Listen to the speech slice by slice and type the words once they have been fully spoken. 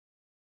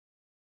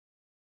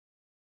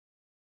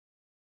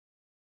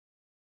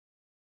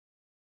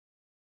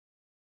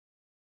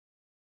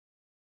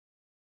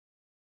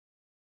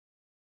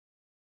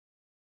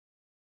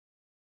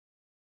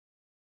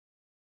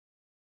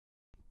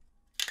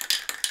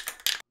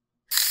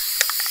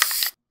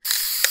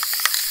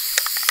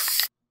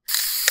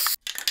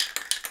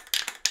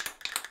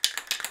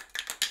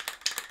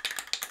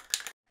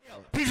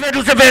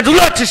Vandals and Vandal.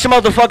 Look, it's your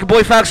motherfucking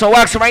boy Facts on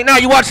Wax. Right now,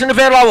 you're watching the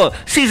Vandal Hour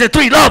Season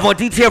 3 Love on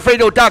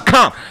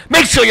DTFradio.com.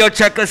 Make sure you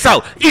check us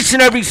out each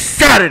and every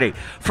Saturday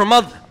from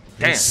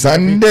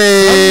Sunday.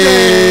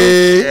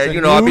 Yeah, you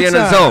know, I'll be in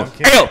the zone.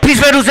 Okay. Hey, yo, peace,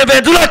 Vandals and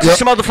Vandal. Look, it's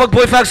your motherfucking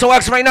boy Facts on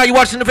Wax. Right now, you're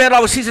watching the Vandal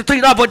Hour Season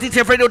 3 Love on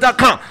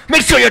DTFradio.com.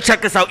 Make sure you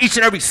check us out each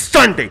and every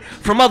Sunday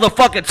from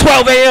motherfucking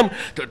 12 a.m.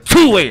 to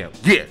 2 a.m.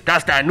 Yeah,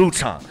 that's that new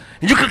time.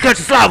 And you can catch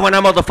us live on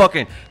that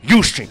motherfucking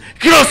Ustream. You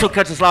can also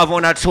catch us live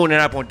on that TuneIn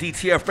app on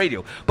DTF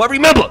Radio. But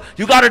remember,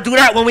 you got to do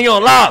that when we're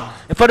on live.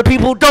 And for the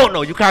people who don't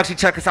know, you can actually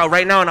check us out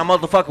right now on our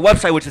motherfucking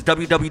website, which is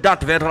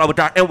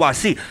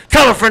www.thevandalhour.nyc.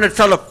 Tell a friend to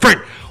tell a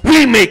friend.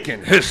 We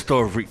making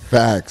history.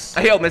 Facts.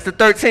 Hey, yo, Mr.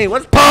 13,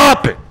 what's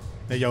poppin'?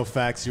 Hey, yo,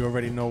 Facts, you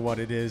already know what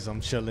it is. I'm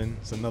chilling.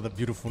 It's another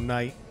beautiful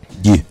night.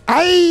 Yeah.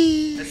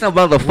 It's a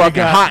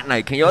motherfucking hot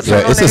night. Can y'all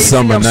turn on it's the a AC?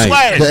 summer I'm night.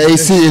 sweating. The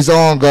AC is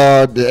on,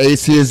 God. The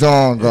AC is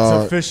on,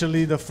 God. It's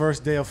officially the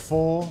first day of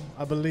fall,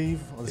 I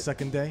believe, or the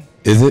second day.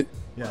 Is it?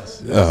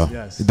 Yes.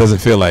 Yes. It doesn't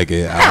feel like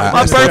it.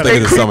 I still birthday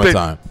think it's creeping.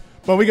 summertime.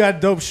 But we got a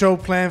dope show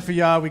planned for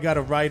y'all. We got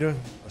a writer,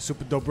 a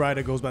super dope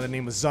writer, goes by the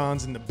name of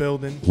Zons in the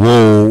building.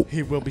 Whoa.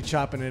 He will be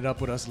chopping it up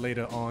with us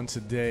later on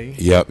today.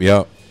 Yep.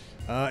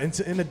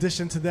 In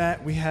addition to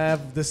that, we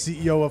have the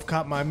CEO of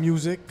Cop My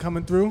Music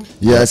coming through.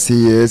 Yes,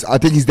 he is. I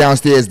think he's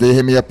downstairs. They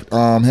hit me up.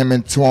 Him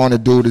and Twan, the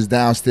dude, is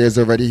downstairs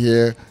already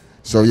here.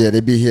 So, yeah, they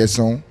be here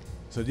soon.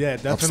 So, yeah,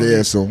 definitely.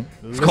 Upstairs soon.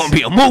 It's going to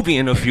be a movie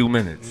in a few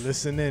minutes.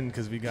 Listen in,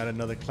 because we got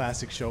another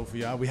classic show for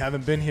y'all. We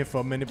haven't been here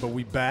for a minute, but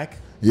we back.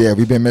 Yeah,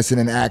 we've been missing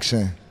in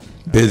action.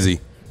 Busy.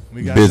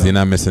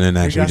 Not missing in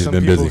action. We just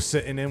been busy. We got some people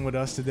sitting in with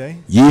us today.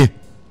 Yeah.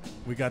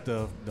 We got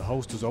the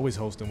host who's always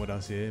hosting with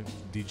us here,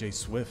 DJ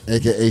Swift.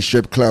 A.K.A.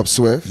 Strip Club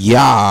Swift. Yeah,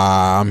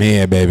 I'm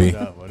here, baby.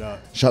 What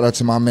up? Shout out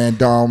to my man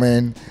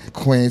Darwin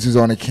Queens, who's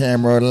on the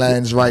camera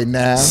lens right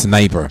now.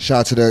 Sniper. Shout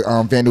out to the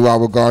Vandal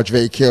Hour Guard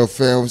Dre Kill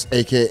Films,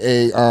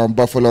 a.k.a.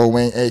 Buffalo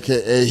Wing,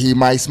 a.k.a. he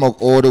might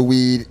smoke all the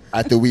weed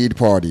at the weed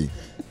party.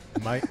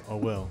 Might or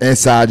will.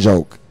 Inside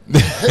joke.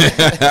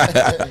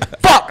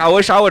 Fuck, I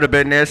wish I would have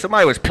been there.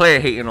 Somebody was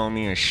player hating on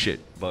me and shit.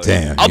 But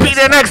damn. I'll be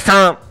there next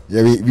time.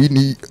 Yeah, we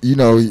need, you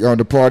know,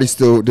 the party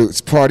still,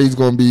 the party's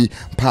gonna be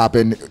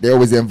popping. They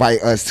always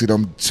invite us to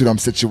them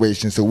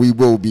situations, so we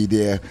will be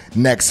there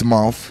next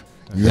month.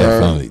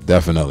 Definitely.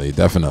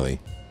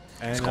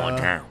 And, it's going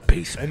down.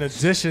 Peace. In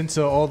addition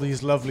to all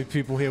these lovely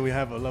people here, we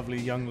have a lovely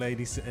young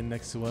lady sitting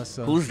next to us.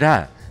 Who's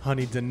that?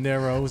 Honey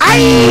Dinero. Let's make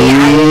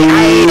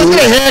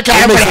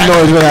some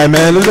noise with that,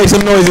 man. Let's make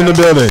some noise in the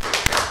building.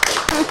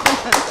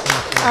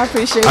 I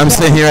appreciate I'm that.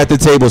 sitting here at the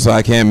table, so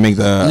I can't make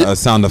the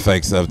sound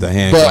effects of the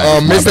hand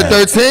But claps. Mr.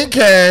 13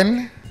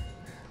 can.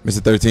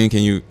 Mr. 13, can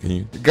you?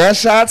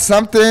 Gunshot,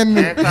 something.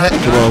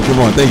 Come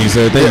on. Thank you,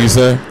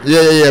 sir.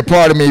 Yeah.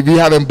 Pardon me. We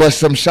haven't busted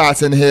some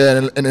shots in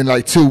here in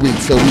like 2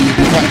 weeks, so we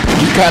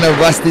kind of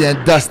rusty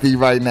and dusty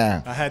right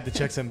now. I had the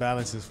checks and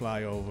balances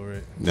fly over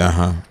it.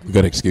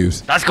 Good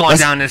excuse. That's going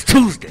down this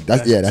Tuesday.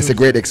 That's a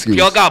great excuse.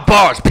 Y'all got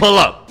bars. Pull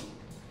up.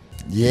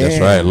 Yeah.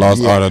 That's right.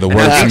 Lost art of the And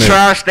if you wordsmith.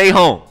 try, stay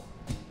home.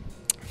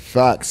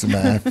 Facts,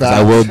 man. Facts.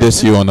 I will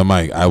diss you on the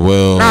mic. I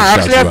will. Nah,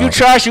 actually, shout if you you out.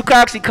 trash, you can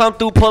actually come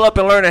through, pull up,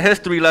 and learn a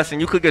history lesson.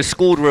 You could get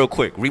schooled real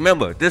quick.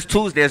 Remember, this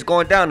Tuesday is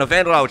going down. The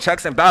Vandal Hour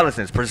Checks and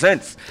Balances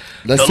presents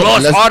the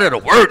lost art of the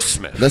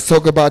wordsmith. Let's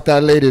talk about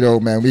that later, though,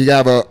 man. We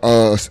have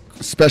a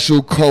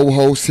special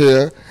co-host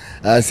here.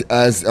 As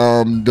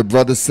the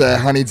brother said,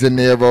 Honey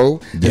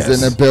Dinero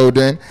is in the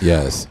building.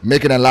 Yes.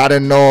 Making a lot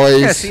of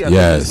noise.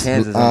 Yes.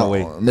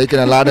 Making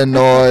a lot of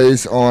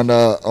noise on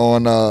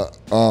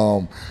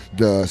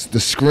the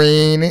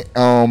screen,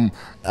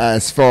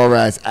 as far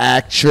as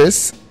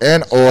actress,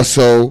 and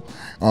also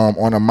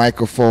on a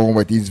microphone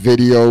with these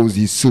videos,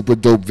 these super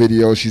dope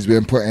videos she's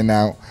been putting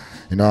out.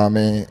 You know what I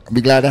mean? I'll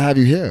be glad to have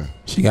you here.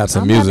 She got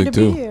some I'm music happy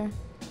to be too. here.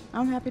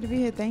 I'm happy to be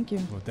here. Thank you.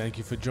 Well, thank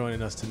you for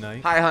joining us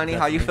tonight. Hi, honey.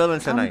 How you feeling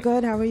tonight? I'm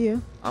good. How are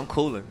you? I'm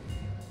coolin'.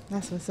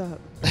 That's what's up.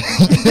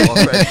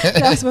 Already.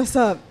 That's what's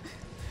up.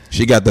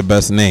 She got the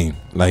best name.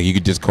 Like, you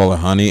could just call her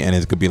Honey, and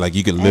it could be like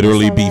you could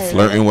literally be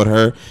flirting with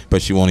her,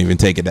 but she won't even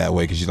take it that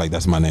way because she's like,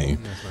 "That's my name."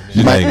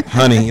 She's like,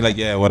 "Honey," you're like,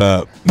 "Yeah, what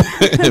up?"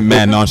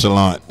 Mad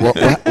nonchalant. What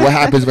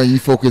happens when you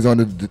focus on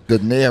the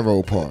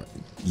narrow part?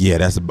 Yeah,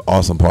 that's the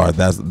awesome part.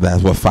 That's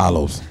what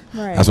follows.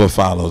 Right. That's what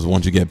follows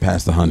once you get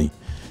past the honey.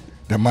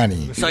 The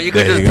money. So you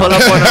could There just you pull go.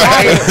 up on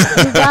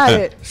her. You got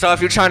it. So if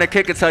you're trying to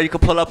kick it, so you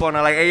could pull up on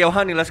her like, "Hey, yo,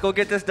 honey, let's go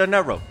get this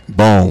Dinero."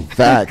 Boom.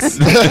 Facts.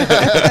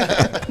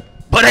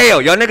 But hey, yo,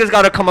 y'all niggas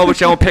gotta come up with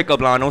your own pickup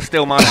line. Don't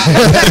steal my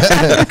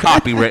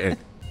copywritten.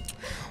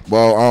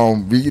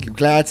 Well, we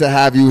glad to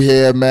have you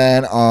here,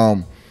 man.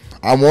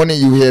 I wanted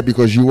you here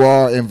because you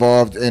are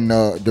involved in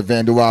the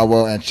Vandal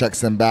Hour and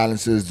Checks and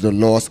Balances, the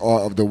Lost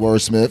Art of the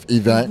Wordsmith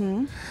event.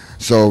 Mm-hmm.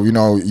 So, you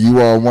know, you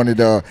are one of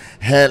the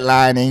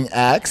headlining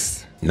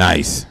acts.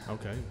 Nice.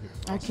 Okay.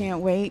 I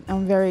can't wait.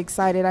 I'm very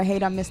excited. I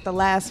hate I missed the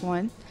last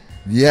one.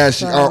 Yes,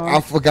 So- I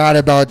forgot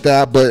about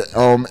that, but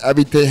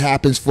everything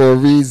happens for a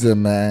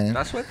reason, man.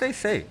 That's what they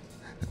say.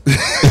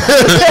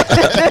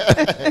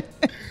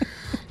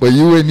 But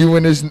you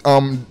in this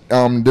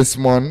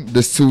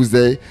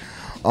Tuesday.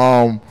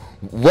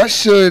 What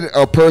should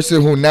a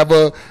person who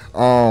never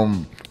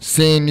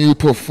seen you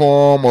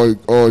perform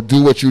or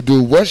do what you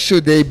do, what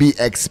should they be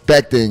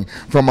expecting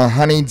from a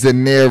Honey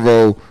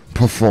Dinero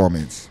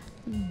performance?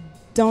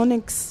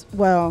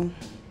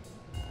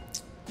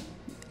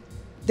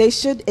 They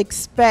should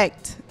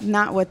expect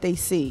not what they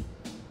see,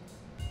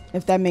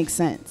 if that makes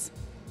sense.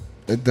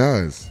 It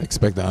does.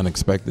 Expect the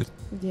unexpected.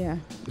 Yeah.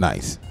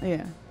 Nice.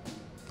 Yeah.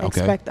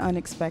 Okay. Expect the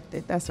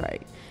unexpected. That's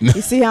right.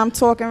 You see how I'm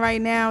talking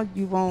right now?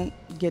 You won't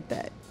get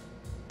that.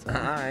 All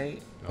right.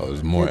 Oh,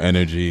 there's more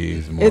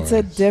energy.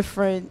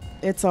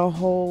 It's a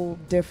whole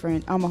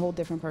different, I'm a whole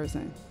different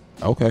person.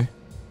 Okay.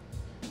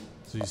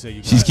 So you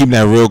say she's keeping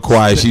that real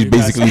quiet. She's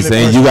basically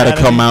saying you got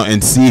to come out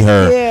and see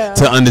her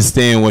to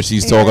understand what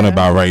she's talking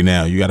about right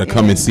now. You got to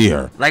come and see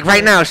her. Like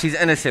right now, she's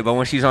innocent, but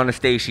when she's on the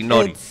stage, she's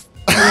naughty. She's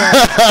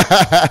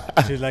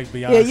like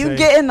Beyonce. Yeah, you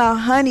getting the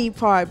honey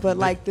part, but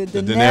like the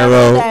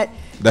Dinero,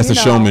 that's the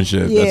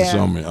showmanship. Yeah. That's the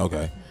showman.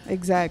 Okay.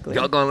 Exactly.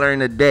 Y'all gonna learn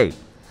today.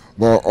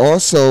 Well,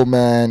 also,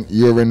 man,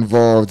 you're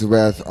involved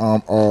with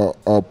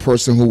a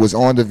person who was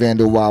on the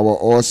Vandal Hour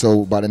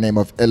also by the name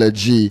of Ella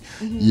G.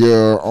 Mm-hmm.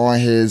 You're on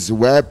his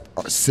web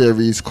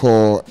series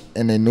called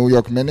In a New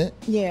York Minute?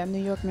 Yeah,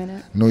 New York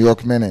Minute. New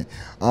York Minute.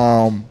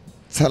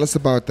 Tell us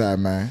about that,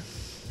 man.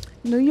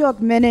 New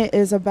York Minute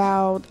is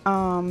about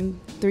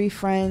 3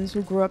 friends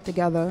who grew up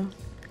together.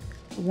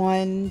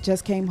 One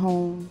just came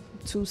home.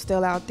 2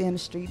 still out there in the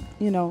street,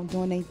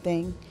 doing their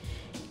thing.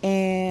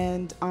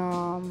 And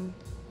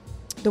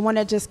the one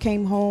that just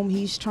came home,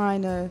 he's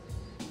trying to,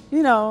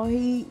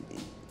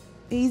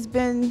 he's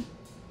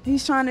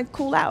trying to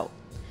cool out.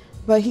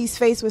 But he's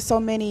faced with so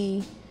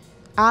many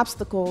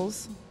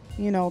obstacles,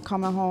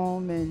 coming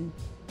home and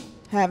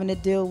having to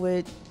deal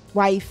with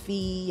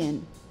wifey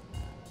and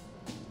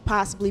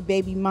possibly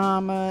baby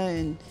mama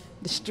and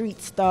the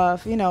street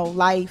stuff,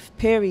 life,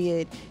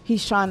 period.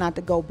 He's trying not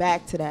to go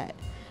back to that.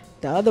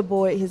 The other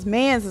boy, his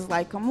man's is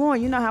like, come on,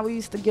 you know how we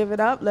used to give it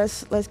up?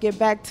 Let's get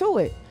back to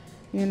it.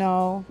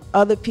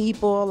 Other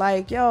people are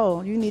like,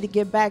 yo, you need to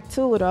get back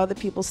to it. Or other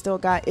people still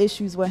got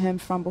issues with him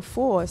from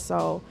before.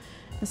 So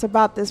it's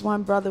about this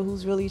one brother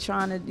who's really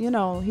trying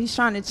to, he's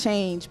trying to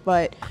change.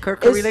 But Kirk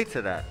can relate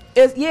to that.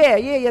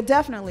 Yeah,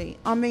 definitely.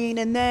 I mean,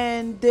 and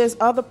then there's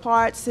other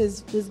parts.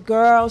 His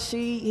girl,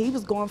 he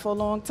was going for a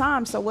long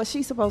time. So what's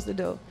she supposed to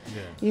do?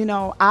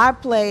 Yeah. I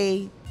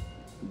play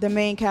the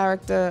main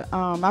character.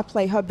 I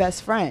play her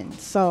best friend.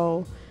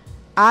 So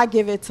I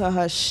give it to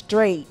her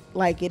straight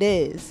like it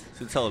is.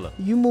 So tell her.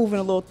 You moving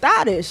a little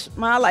thottish,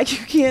 man. Like you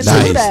can't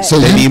do that. So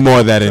they need more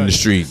of that in the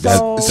street.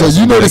 So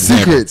you know the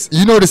secrets.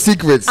 You know the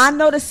secrets. I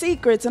know the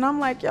secrets, and I'm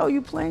like, yo,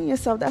 you playing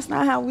yourself. That's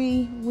not how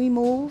we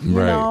move. You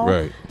know?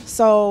 Right.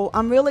 So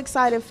I'm real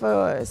excited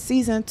for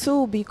season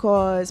 2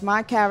 because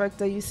my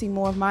character, you see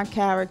more of my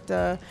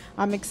character.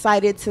 I'm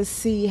excited to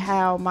see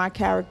how my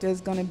character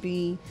is gonna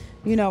be.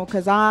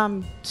 Because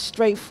I'm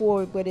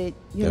straightforward with it.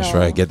 That's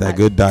right. Get that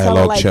good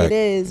dialogue like check. It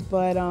is,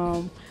 but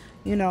I'm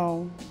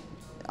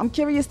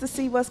curious to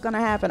see what's gonna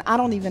happen. I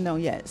don't even know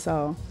yet.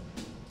 So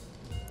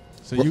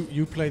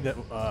you play that.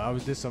 I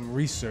did some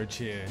research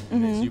here.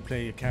 And you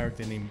play a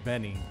character named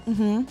Benny,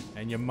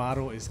 and your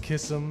motto is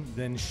 "Kiss 'em,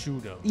 then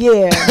shoot 'em." Yeah,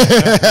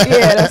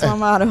 yeah, that's my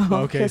motto.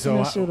 Okay, Kiss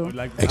 'em so and shoot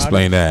 'em.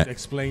 Explain that.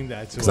 Explain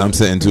that. Because I'm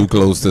sitting too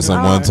close to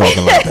someone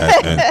talking like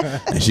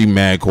that, and she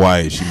mad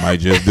quiet. She might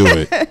just do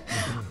it.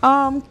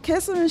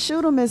 Kiss 'em and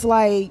shoot 'em is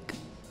like,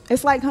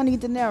 it's like Honey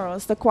Dinero.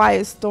 It's the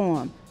quiet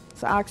storm.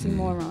 It's an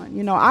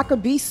oxymoron. I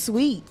could be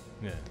sweet,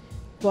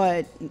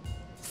 but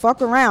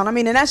fuck around. I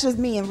mean, and that's just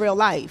me in real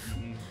life.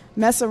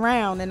 Mess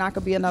around and I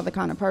could be another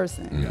kind of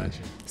person. Gotcha.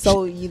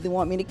 So you either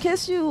want me to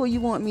kiss you or you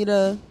want me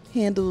to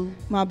handle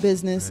my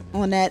business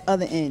on that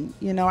other end.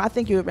 I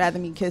think you would rather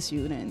me kiss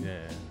you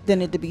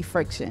than it to be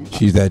friction.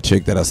 She's that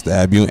chick that'll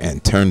stab you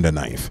and turn the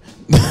knife.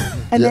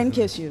 And then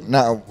kiss you.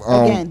 Now,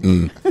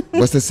 again.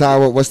 What's the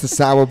sour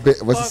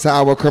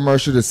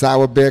commercial? The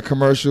sour bear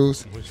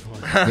commercials? Which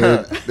one?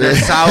 They're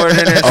sour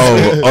and it's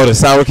sweet. The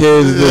sour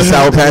kids, the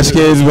sour patch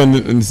kids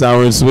when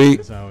sour and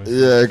sweet.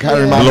 Yeah, kind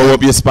of reminds me. Blow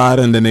up your spot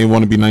and then they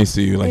want to be nice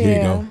to you. Like, here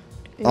you go.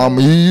 Yeah.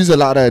 You use a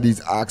lot of these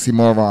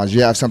oxymorons.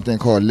 You have something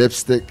called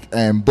lipstick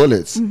and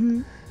bullets.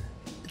 Tell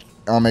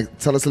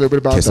us a little bit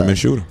about Kiss that. them and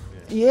shoot them.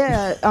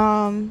 Yeah,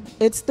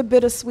 it's the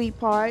bittersweet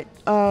part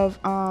of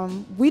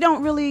we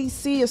don't really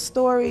see a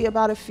story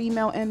about a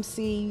female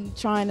MC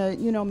trying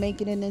to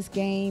make it in this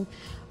game.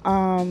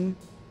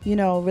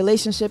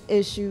 Relationship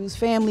issues,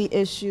 family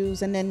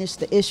issues, and then there's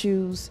the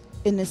issues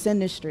in this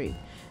industry.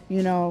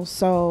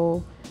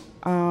 So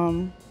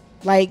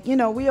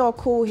we all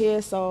cool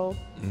here, so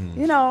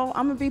I'm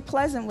gonna be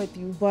pleasant with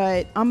you,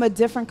 but I'm a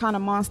different kind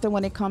of monster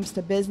when it comes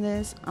to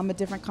business. I'm a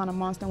different kind of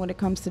monster when it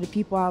comes to the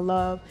people I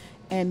love,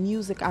 and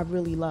music I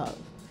really love.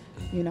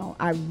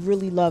 I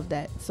really love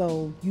that.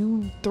 So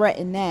you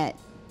threaten that,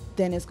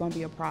 then it's gonna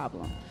be a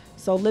problem.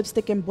 So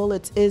lipstick and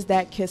bullets is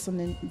that kiss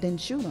them then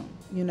shoot them.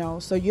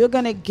 So you're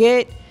gonna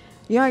get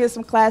You're going to get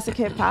some classic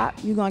hip hop.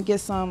 You're going to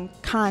get some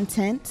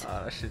content.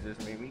 That shit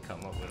just made me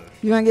come up with it.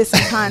 You're going to get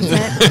some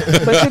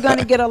content. But you're going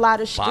to get a lot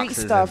of street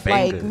Boxes stuff. and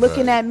bangers, Like,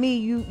 looking right. at me,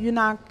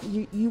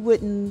 you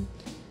wouldn't.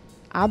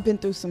 I've been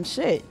through some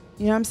shit.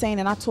 You know what I'm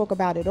saying? And I talk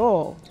about it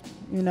all.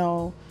 You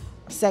know,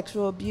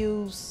 sexual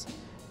abuse,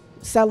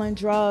 selling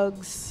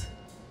drugs,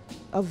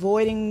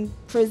 avoiding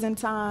prison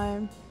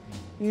time,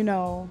 you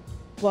know,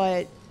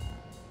 but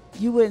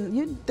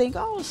you'd think,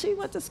 oh, she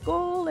went to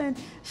school and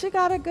she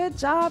got a good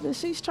job and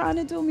she's trying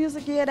to do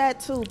music. Yeah, that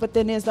too. But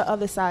then there's the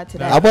other side to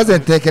that. I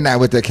wasn't thinking that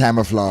with the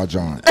camouflage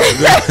on.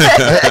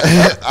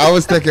 I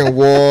was thinking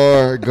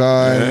war,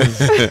 guns,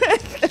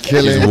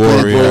 killing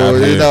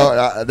people. You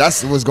know,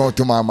 that's what's going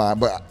through my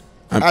mind. But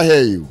I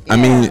hear you. I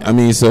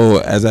mean, so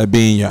as that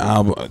being your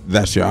album,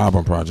 that's your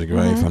album project,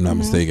 right? If I'm not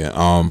mistaken.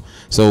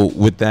 So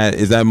with that,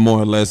 is that more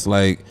or less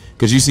like,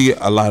 because you see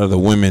a lot of the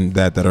women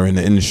that are in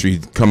the industry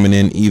coming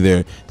in,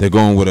 either they're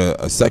going with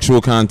a sexual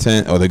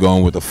content or they're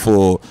going with a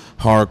full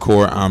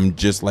hardcore, I'm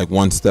just like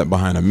one step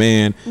behind a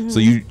man. So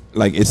you,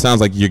 like, it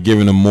sounds like you're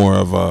giving them more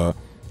of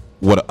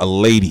a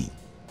lady,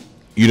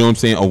 you know what I'm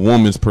saying, a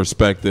woman's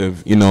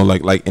perspective, you know,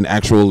 like in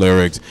actual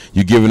lyrics,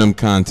 you're giving them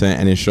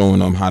content and it's showing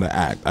them how to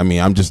act. I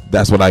mean,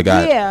 that's what I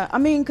got. Yeah, I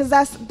mean, because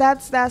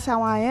that's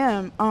how I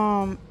am.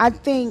 I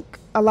think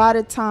a lot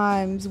of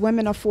times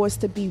women are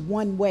forced to be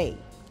one way.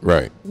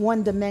 Right.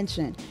 One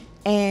dimension.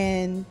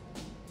 And,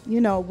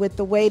 you know, with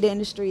the way the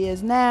industry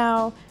is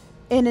now,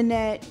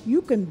 internet,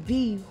 you can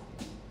be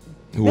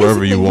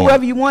whoever you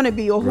want to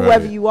be or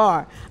whoever you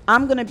are.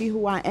 I'm going to be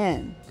who I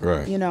am.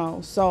 Right. You know,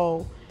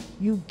 so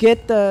you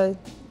get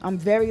I'm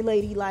very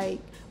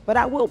ladylike, but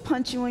I will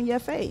punch you in your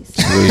face.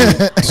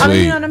 Sweet. I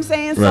mean, you know what I'm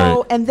saying? Right.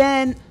 So, and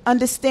then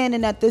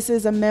understanding that this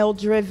is a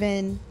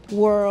male-driven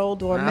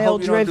world or I hope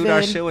male-driven. you don't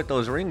do that shit with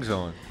those rings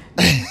on.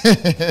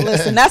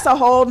 Listen, that's a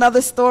whole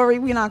nother story.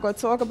 We're not going to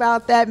talk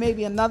about that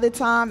maybe another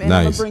time, and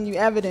I'm going to bring you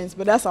evidence,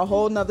 but that's a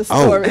whole nother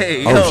story.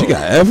 She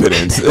got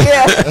evidence.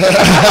 Yeah.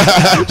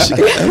 She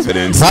got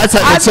evidence. My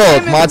type of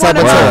talk. My type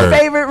of one talk. of my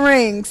favorite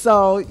rings.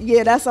 So,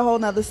 yeah, that's a whole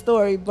nother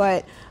story.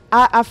 But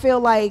I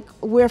feel like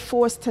we're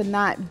forced to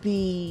not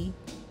be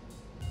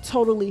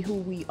totally who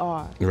we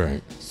are.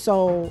 Right.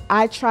 So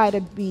I try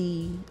to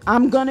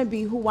I'm going to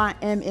be who I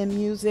am in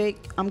music.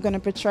 I'm going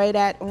to portray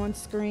that on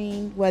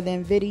screen, whether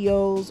in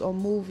videos or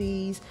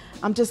movies.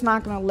 I'm just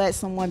not going to let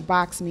someone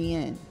box me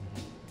in.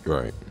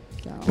 Right.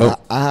 So.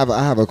 I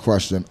have a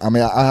question. I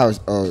mean, I have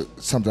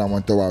something I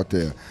want to throw out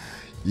there.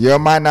 You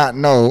might not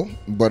know,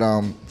 but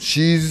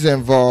she's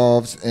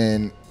involved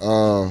in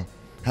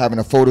having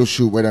a photo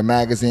shoot with a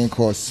magazine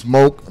called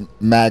Smoke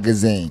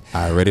Magazine.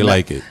 I already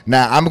like it.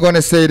 Now, I'm going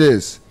to say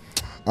this.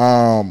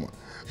 I'm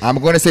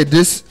going to say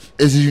this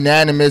is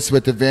unanimous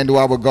with the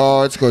Vandal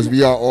guards because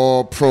we are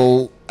all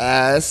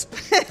pro-ass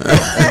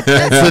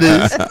and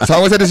cities. So I'm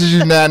going to say this is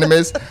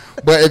unanimous.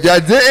 But if y'all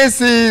didn't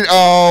see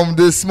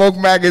this Smoke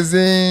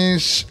Magazine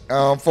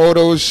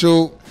photo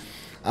shoot,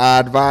 I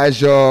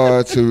advise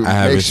y'all to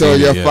make sure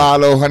you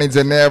follow Honey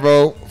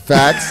Dinero.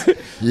 Facts.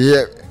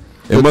 Yeah.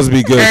 It must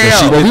be good. She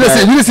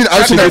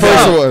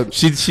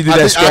did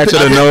that scratch of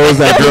the nose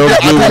that girls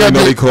do when they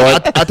know they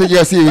caught. I think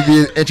you'll see it would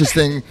be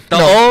interesting.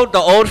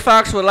 The old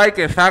Facts would like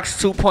it.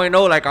 Facts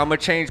 2.0, like I'm a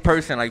changed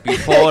person. Like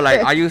before,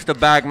 like I used to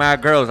bag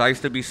mad girls. I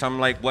used to be some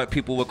like what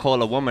people would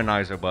call a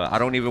womanizer, but I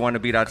don't even want to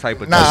be that type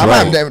of.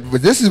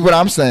 But this is what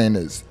I'm saying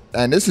is,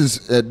 and this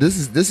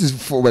is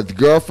for with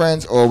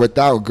girlfriends or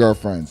without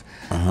girlfriends.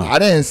 I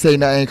didn't say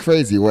nothing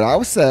crazy. What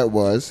I said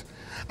was,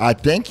 I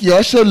think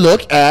y'all should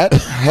look at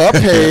her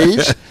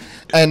page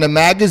and the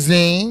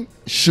magazine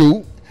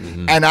shoot,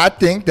 and I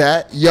think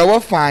that y'all will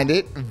find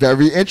it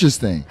very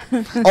interesting.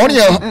 Only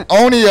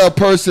a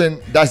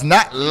person that's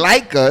not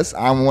like us,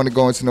 I don't want to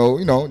go into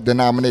no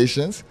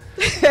denominations,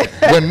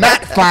 will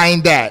not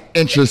find that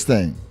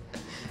interesting.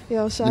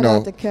 Yo, shout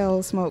out to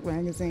Kel Smoke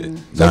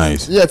Magazine.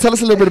 Nice. Yeah, tell us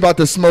a little bit about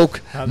the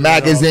Smoke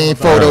Magazine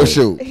photo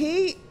shoot.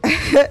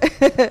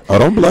 Oh,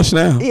 don't blush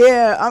now.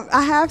 Yeah,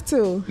 I have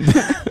to.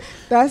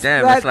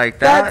 It's like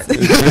that.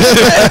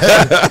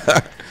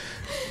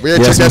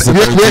 That's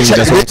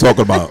what we're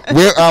talking about.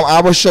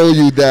 I will show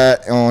you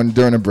that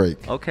during the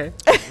break. Okay.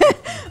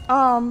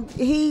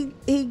 He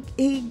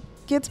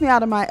gets me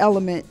out of my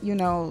element. You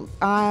know,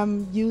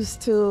 I'm used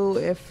to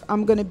if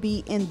I'm gonna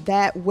be in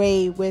that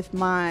way with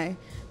my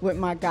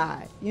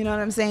guy. You know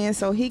what I'm saying?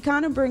 So he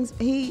kind of brings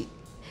he's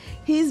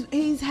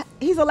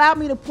allowed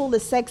me to pull the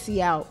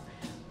sexy out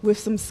with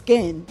some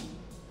skin.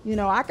 You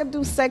know, I could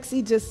do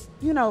sexy just,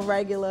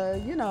 regular,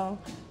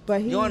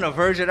 but You're on the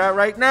verge of that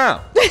right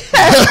now.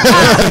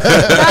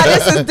 Nah,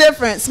 this is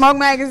different. Smoke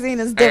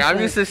Magazine is different. Hey,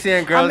 I'm used to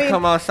seeing girls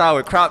come outside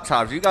with crop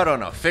tops. You got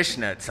on a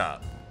fishnet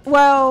top.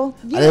 Well,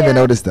 yeah. I didn't even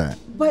notice that.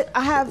 But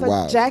I have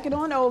a jacket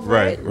on over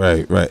it.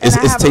 Right.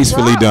 It's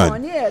tastefully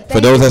done. Yeah,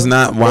 for those that's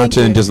not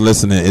watching and just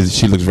listening,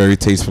 she looks very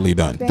tastefully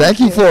done. Thank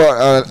you for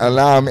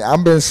allowing me.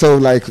 I've been so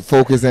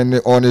focused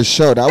on this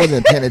show that I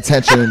wasn't paying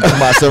attention to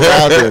my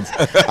surroundings.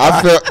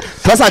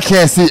 Plus I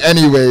can't see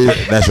anyway.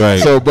 That's right.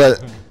 So,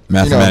 but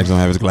Mathematics don't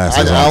have his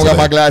glasses on. I don't got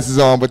today. my glasses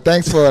on, but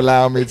thanks for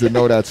allowing me to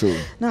know that too.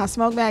 Nah,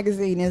 Smoke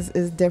Magazine is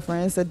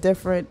different. It's a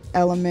different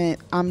element.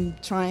 I'm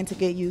trying to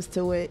get used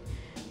to it.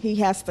 He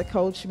has to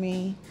coach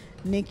me.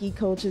 Nikki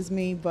coaches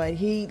me, but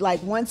he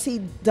like once he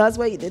does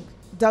what he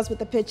does with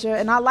the picture,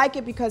 and I like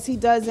it because he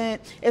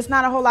doesn't. It's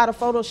not a whole lot of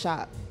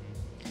Photoshop,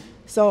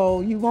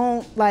 so you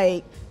won't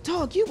like.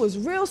 Dog, you was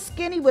real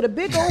skinny with a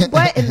big old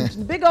butt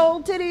and big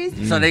old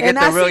titties. So they get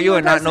the real you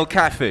and not no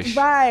catfish.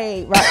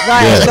 Right.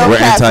 Yeah, no we're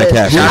catfish.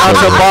 anti-catfish. Shout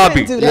out to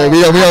Bobby.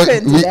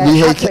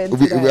 We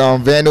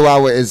hate Vandal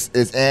Hour is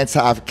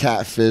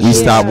anti-catfish. We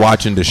stopped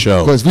watching the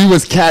show. Because we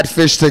was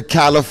catfish to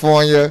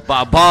California.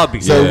 By Bobby.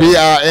 So Yeah. we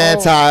are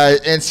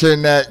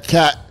anti-internet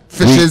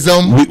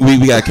catfishism.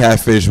 We got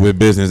catfish with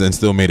business and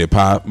still made it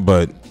pop,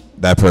 but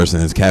that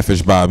person is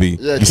Catfish Bobby.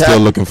 Yeah, He's still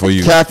looking for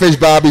you. Catfish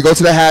Bobby. Go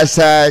to the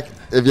hashtag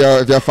if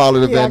y'all follow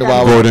the Vandal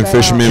Hour. Gordon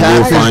Fisherman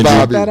will Catfish find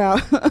Bobby. you. That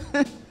out.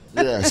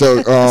 Yeah.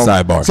 So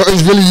Sidebar. So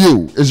it's really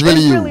you. It's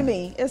really you.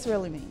 It's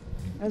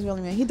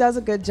really me. He does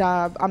a good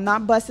job. I'm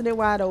not busting it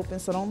wide open,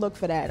 so don't look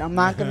for that. I'm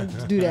not gonna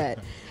do that.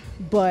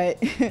 But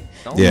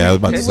Yeah, I was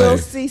about to you will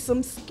say. see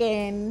some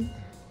skin.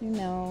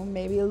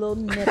 Maybe a little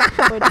nip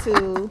or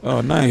two.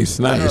 Oh, nice.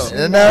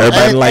 And,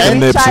 Everybody like a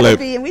nip slip.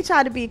 We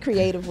try to be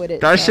creative with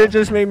it. That shit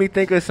just made me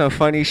think of some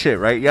funny shit,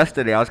 right?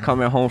 Yesterday, I was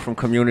coming home from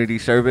community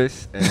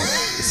service. And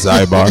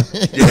Sidebar.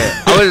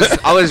 yeah,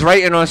 I was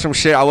writing on some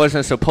shit I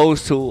wasn't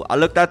supposed to. I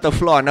looked at the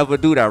floor. I never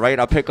do that, right?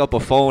 I pick up a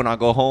phone. I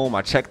go home.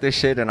 I check this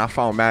shit, and I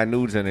found mad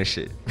nudes in this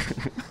shit.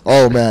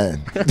 Oh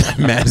man,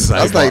 Mad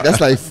sidebar. that's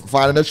like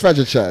finding a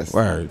treasure chest.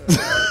 Word.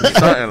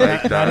 Something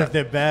like Not that. if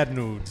they're bad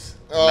nudes.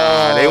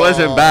 Nah, they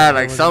wasn't bad.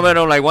 Like some of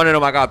them, like one of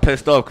them, I got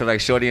pissed off because like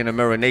Shorty in the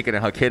mirror naked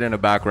and her kid in the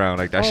background.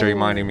 Like that shit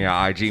reminded me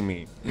of IG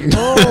me. But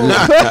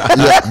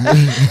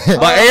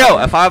hey yo,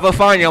 if I ever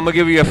find you, I'm gonna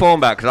give you your phone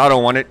back because I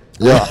don't want it.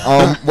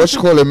 Yeah. What you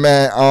call it,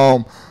 man?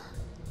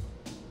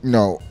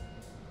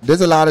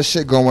 There's a lot of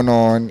shit going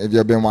on. If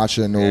you've been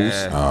watching the news,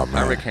 Yeah,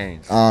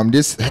 hurricanes.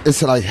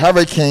 it's like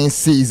hurricane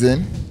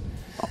season,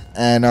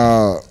 and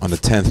On the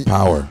 10th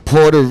power.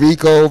 Puerto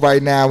Rico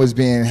right now is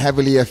being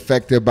heavily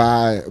affected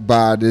by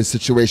this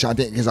situation. I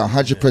think it's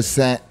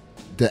 100%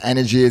 the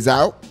energy is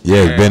out.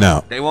 Yeah, it's been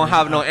out. They won't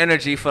have no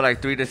energy for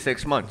like 3 to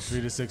 6 months.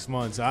 3 to 6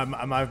 months.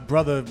 My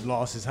brother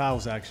lost his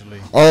house actually.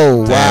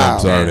 Oh Damn, wow!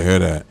 sorry to hear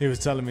that. He was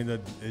telling me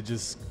that it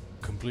just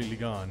completely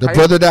gone. The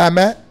brother that I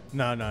met.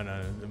 No.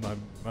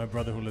 My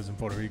brother who lives in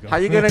Puerto Rico. How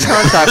you get in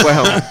contact with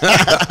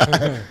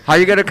him? How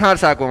you get in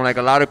contact with him? Like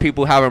a lot of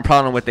people having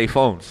problem with their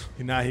phones.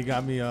 He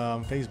got me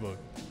on Facebook.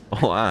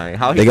 Oh, all right.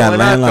 How he They got doing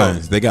that, though?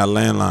 landlines. They got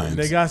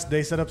landlines.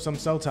 They set up some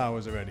cell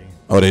towers already.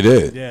 Oh, they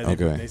did? Yeah.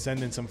 Okay. They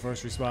send in some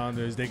first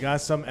responders. They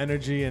got some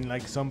energy in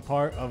like some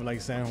part of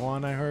like San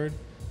Juan, I heard,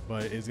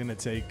 but it's gonna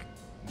take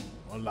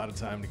a lot of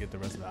time to get the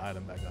rest of the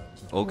island back up.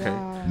 So. Okay.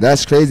 Wow.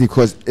 That's crazy.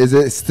 Cause is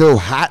it still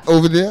hot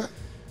over there?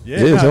 Yeah,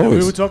 Yeah, it's we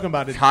always- were talking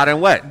about it. It's hot and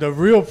wet. The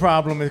real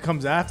problem it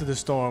comes after the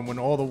storm when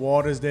all the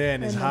water's there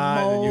and it's And the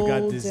hot and you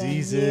got mold and-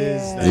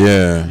 diseases. yeah. like,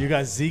 Yeah. You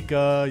got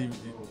Zika.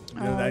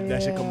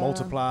 That shit can yeah.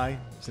 multiply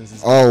since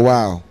it's Oh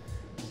wow!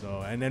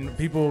 so. And then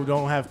people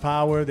don't have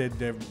power.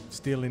 They're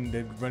stealing.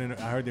 They're running.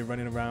 I heard they're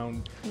running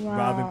around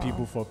robbing Wow.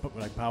 people for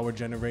like power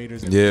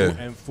generators and, Yeah.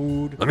 and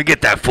food. Let me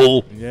get that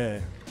fool. Yeah.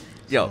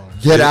 Yo,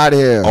 Get out of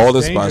here! All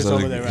the Dangerous spots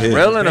over are there, hit. right?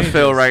 real in the Dangerous.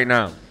 field right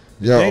now.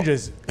 Yo,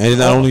 Dangerous. And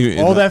not only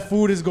all that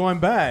food is going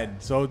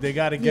bad, so they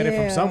got to get it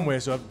Yeah. from somewhere.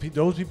 So if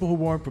those people who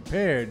weren't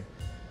prepared,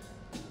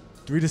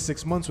 3 to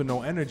 6 months with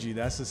no energy,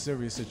 that's a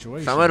serious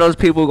situation. Some of those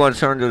people going to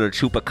turn to the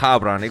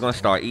chupacabra and they're going to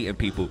start eating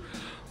people.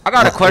 I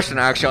got a question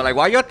to ask y'all. Like,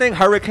 why y'all think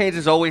hurricanes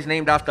is always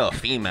named after a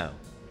female?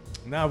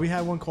 Now we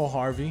had one called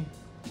Harvey.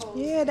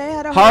 Yeah, they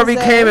had a Harvey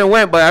Jose. came and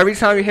went, but every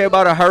time you hear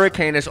about a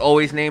hurricane, it's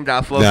always named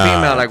after a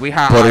female. Like, we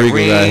had Puerto Rico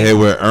Irene. got hit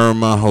with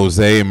Irma,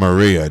 Jose, and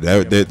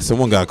Maria.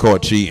 Someone got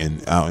caught cheating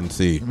out in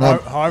sea.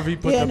 Harvey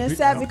put Yeah, the and it's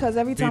sad because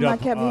every beat time I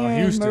up, kept hearing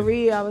Houston.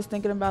 Maria, I was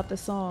thinking about the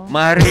song.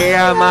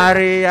 Maria,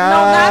 Maria. No,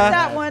 not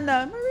that one.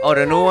 Maria, Oh,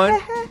 the new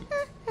one?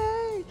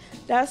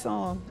 That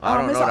song. I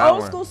don't it's know an that old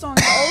one. school song.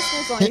 It's an old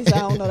school song. He said, I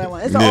don't know that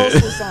one. It's an Yeah. old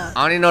school song.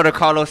 I only know the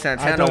Carlos I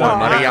Santana thought- one,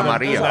 Maria, That's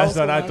Maria. That's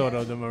what I Old school thought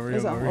of, the Maria.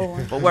 It's an old Maria.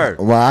 one. What word?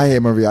 Well, I hear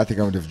Maria. I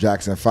think I'm with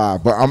Jackson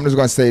 5. But I'm just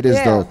gonna say this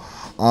Yeah. though.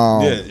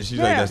 Yeah, she's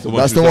like, that's the one.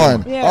 That's she the was one.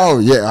 talking Yeah. Oh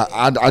yeah,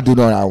 I do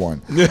know that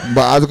one.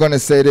 But I was gonna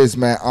say this,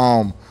 man.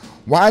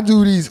 Why do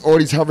all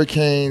these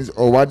hurricanes,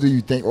 or why do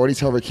you think all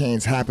these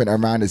hurricanes happen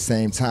around the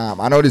same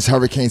time? I know this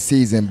hurricane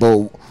season, but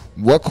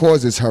what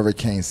causes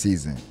hurricane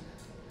season? about.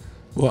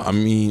 Well, I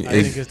mean,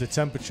 I think it's the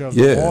temperature of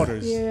Yeah. the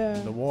waters. Yeah.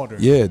 The water.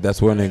 yeah,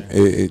 that's when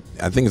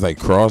I think it's like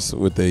cross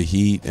with the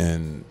heat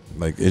and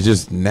like it's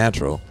just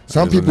natural.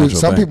 Some It's a people,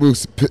 natural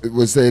thing.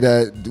 would say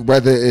that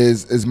weather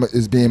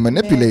is being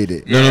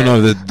manipulated.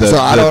 No. So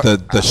I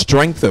don't- The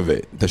strength of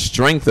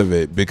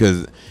it,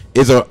 because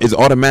it's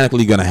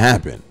automatically gonna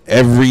happen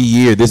every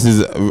year. This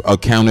is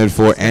accounted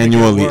for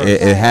annually. worse.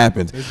 It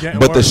happens, It's getting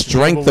but the worse.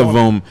 strength Global of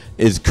them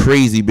is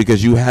crazy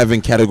because you have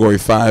in category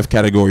 5,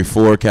 category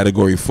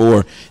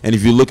 4, and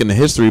if you look in the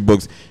history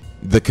books,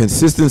 the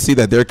consistency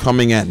that they're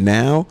coming at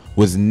now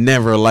was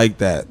never like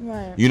that.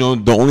 Right. You know,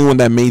 the only one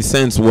that made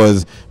sense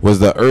was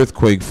the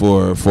earthquake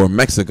for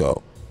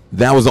Mexico.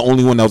 That was the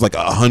only one that was like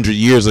 100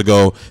 years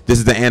ago. This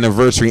is the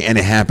anniversary, and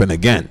it happened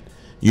again.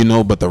 You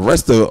know, but the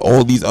rest of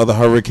all these other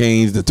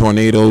hurricanes, the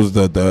tornadoes,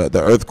 the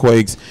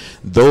earthquakes,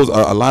 those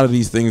are a lot of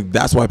these things.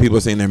 That's why people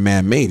are saying they're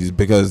man-made, is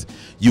because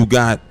you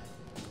got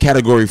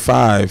Category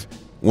 5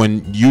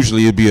 when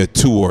usually it'd be a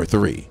 2 or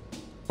 3,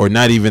 or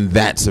not even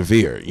that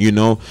severe. You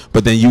know,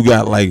 but then you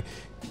got like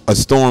a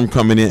storm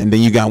coming in, and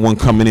then you got one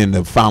coming in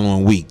the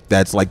following week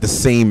that's like the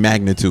same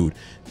magnitude.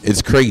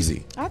 It's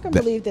crazy. I can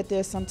believe that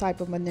there's some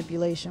type of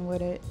manipulation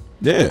with it.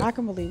 Yeah, I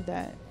can believe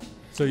that.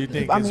 So you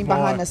think I mean,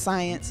 behind the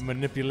science,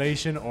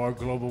 manipulation or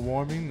global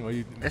warming, or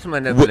it's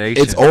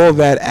manipulation. It's all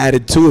that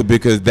added to it,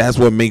 because that's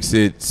what makes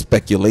it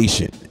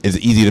speculation. It's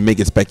easy to make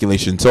it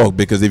speculation talk,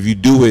 because if you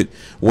do it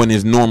when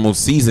it's normal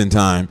season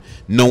time,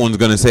 no one's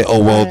gonna say, "Oh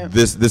well, Right.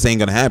 this ain't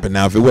gonna happen."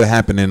 Now, if it would have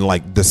happened in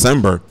like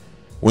December,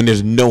 when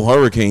there's no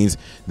hurricanes,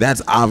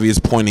 that's obvious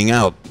pointing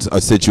out a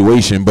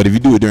situation. But if you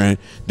do it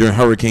during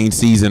hurricane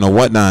season or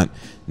whatnot,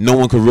 no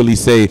one could really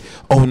say,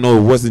 "Oh no,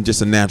 it wasn't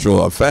just a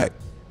natural effect."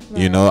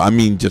 You know, I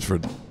mean, just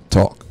for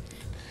talk.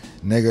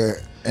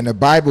 Nigga, in the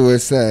Bible it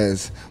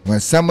says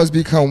when summers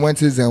become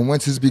winters and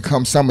winters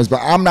become summers. But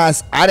I'm not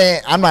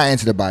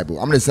into the Bible.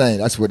 I'm just saying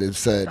that's what it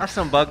said. That's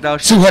some bugged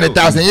out shit.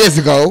 200,000 years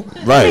ago.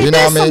 Right. You know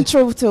there's what I mean?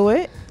 some truth to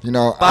it. You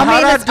know, But I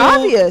mean, how it's that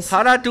dude, obvious.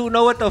 How that dude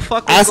know what the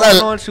fuck was Ask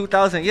going a- on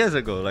 2,000 years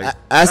ago? Like,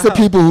 ask the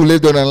people who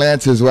lived on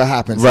Atlantis what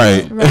happened. to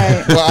Right. them.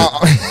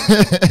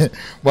 Right.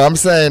 Well, I'm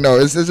saying though,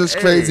 it's just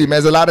crazy, man.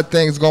 There's a lot of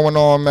things going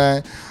on,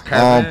 man.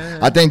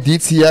 I think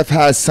DTF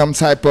has some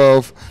type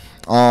of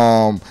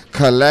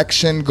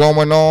collection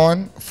going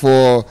on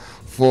for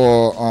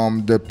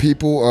the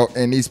people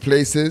in these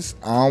places.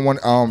 I don't want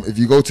if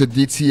you go to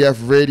DTF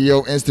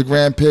Radio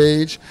Instagram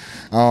page,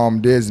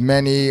 there's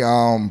many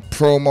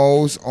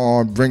promos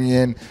on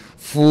bringing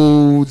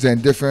foods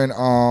and different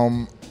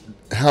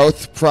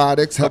health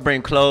products. I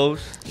bring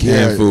clothes.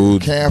 Canned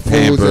foods,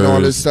 and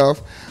all this Pampers.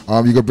 stuff.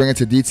 You can bring it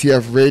to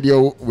DTF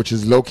Radio, which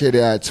is located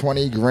at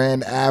 20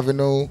 Grand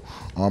Avenue,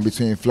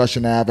 between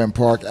Flushing Ave and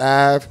Park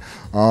Ave.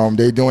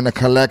 They're doing a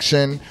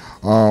collection.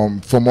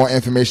 For more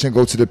information,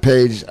 go to the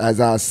page, as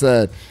I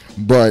said.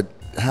 But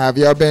have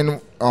y'all been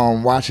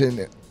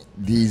watching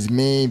these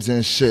memes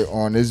and shit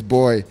on this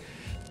boy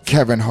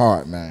Kevin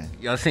Hart, man?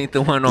 Y'all seen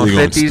the one on You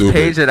going 50's stupid.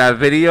 page of that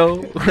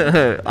video?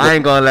 I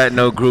ain't gonna let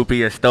no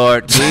groupie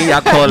extort me.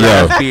 I call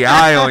the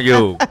FBI on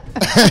you.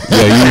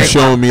 Yeah, you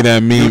showed me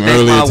that You meme think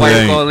earlier my wife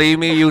today. gonna leave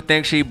me? You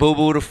think she boo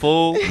boo the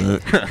fool?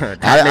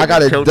 I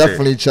gotta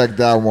definitely check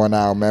that one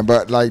out, man.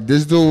 But like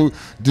this dude,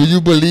 do you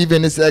believe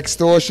in this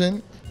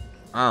extortion?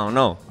 I don't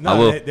know. I No,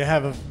 will. they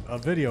have a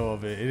video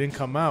of it. It didn't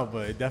come out,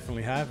 but it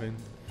definitely happened.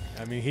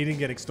 I mean, he didn't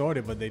get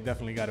extorted, but they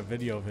definitely got a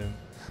video of him.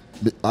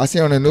 I see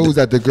on the news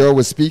that the girl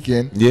was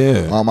speaking.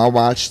 Yeah. I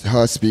watched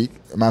her speak.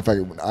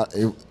 Matter of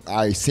fact,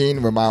 I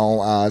seen with my own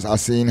eyes. I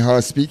seen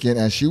her speaking,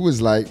 and she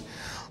was like,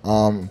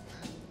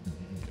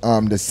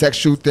 the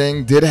sexual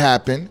thing did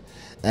happen,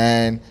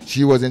 and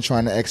she wasn't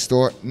trying to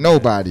extort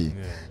nobody.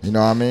 Yeah. You know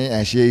what I mean?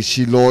 And she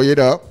lawyered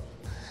up,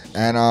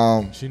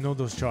 and She know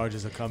those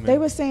charges are coming. They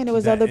were saying it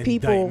was That other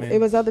people. indictment. It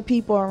was other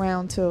people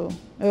around too.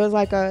 It was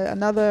like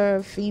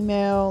another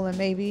female and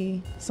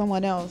maybe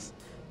someone else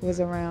was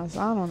around. So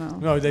I don't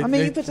know. No, I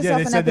mean, you put yeah, yourself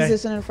they in said that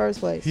position in the first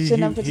place. You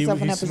shouldn't have put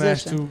yourself in that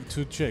smashed position.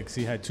 two chicks.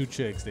 He had two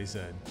chicks, they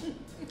said,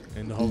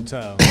 in the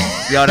hotel.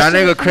 Yo, that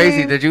nigga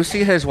crazy. Did you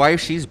see his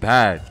wife? She's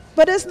bad.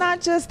 But it's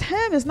not just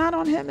him. It's not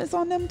on him. It's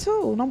on them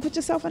too. Don't put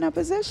yourself in that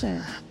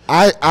position.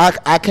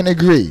 I can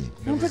agree.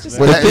 Don't put The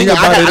yourself. But thing you know,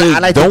 about it is, I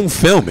like to- don't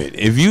film it.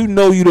 If you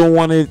know you don't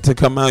want it to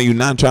come out, you're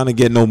not trying to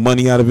get no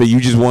money out of it. You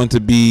just want to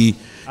be,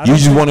 you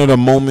just wanted a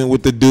moment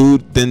with the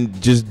dude. Then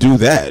just do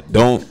that.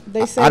 Don't.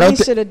 They I said don't he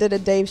thi- should have did a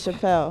Dave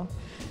Chappelle.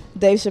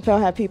 Dave Chappelle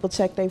had people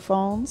check their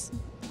phones.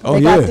 Oh,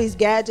 They yeah. got these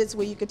gadgets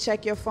where you could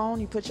check your phone.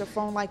 You put your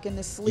phone like in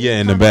the sleeve. Yeah,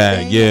 in the kind of bag,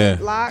 thing, yeah. and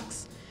it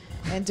locks.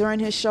 And during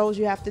his shows,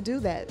 you have to do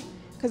that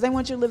because they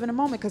want you to live in the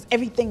moment. Because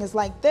everything is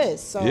like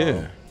this. So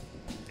Yeah.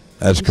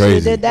 That's you should've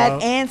crazy. did that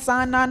Well- and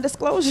signed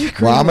non-disclosure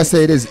agreement. Well, I'm gonna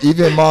say this: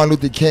 even Martin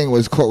Luther King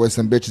was caught with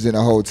some bitches in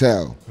a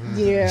hotel.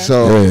 Yeah.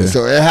 So Yeah.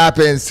 so it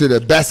happens to the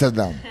best of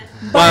them.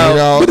 Well, you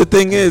know, But the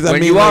thing is, I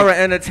when mean, you like, are an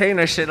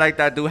entertainer, shit like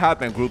that do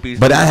happen. Groupies.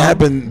 but do that come.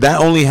 happen. That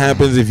only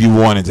happens if you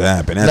want it to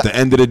happen. At the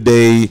end of the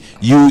day,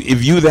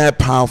 if you that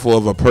powerful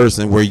of a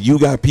person where you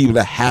got people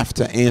that have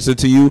to answer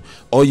to you,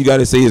 all you got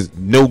to say is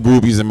no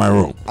groupies in my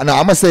room. I know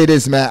I'm gonna say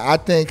this, man. I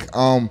think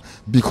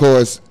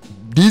because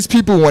these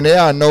people, when they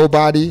are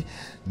nobody,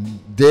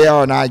 they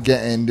are not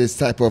getting this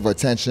type of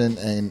attention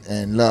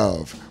and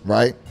love,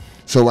 right?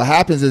 So what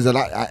happens is a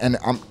lot, and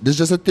this is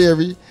just a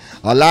theory.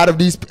 A lot of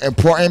these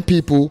important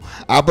people,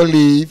 I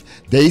believe,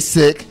 they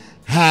sick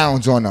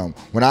hounds on them.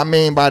 What I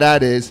mean by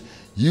that is,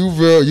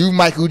 you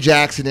Michael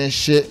Jackson and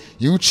shit.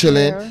 You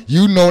chilling. Yeah.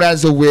 You known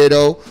as a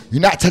weirdo.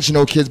 You're not touching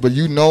no kids, but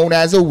you known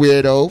as a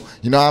weirdo.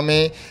 You know what I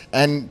mean?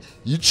 And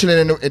you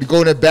chilling and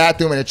go in the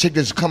bathroom, and a chick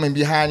just coming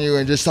behind you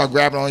and just start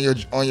grabbing on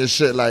your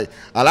shit. Like,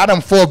 a lot of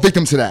them fall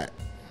victim to that.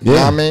 You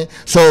know what I mean?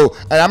 So,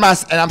 and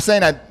I'm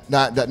saying that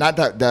not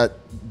that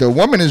the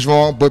woman is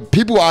wrong, but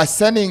people are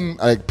sending,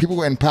 like,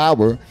 people in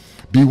power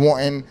be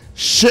wanting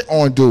shit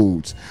on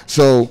dudes.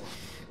 So,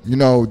 you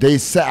know,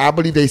 I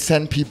believe they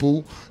send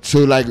people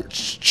to, like,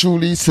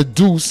 truly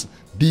seduce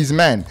these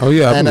men. Oh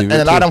yeah, and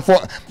a lot of them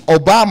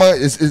Obama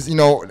is you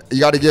know, you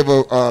got to give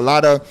a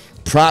lot of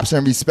props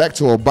and respect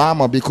to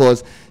Obama,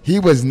 because he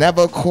was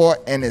never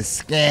caught in a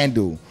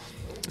scandal.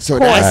 So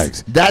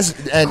that's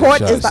and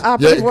court is the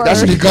operative word. That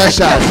should be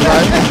gunshots,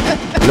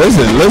 right?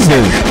 Listen.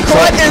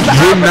 Court is the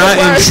You're not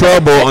operative in word.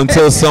 trouble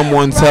until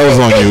someone tells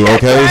on you.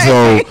 Okay,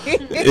 so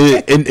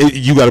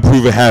you got to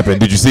prove it happened.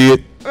 Did you see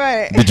it?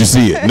 Right. Did you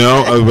see it?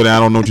 No, but I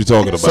don't know what you're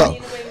talking about.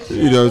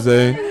 You know what I'm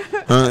saying?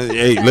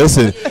 Hey,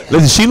 listen.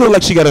 She look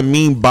like she got a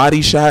mean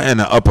body shot and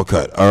an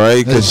uppercut. All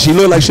right, because she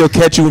look like she'll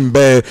catch you in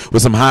bed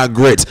with some hot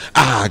grits.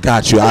 I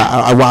got you.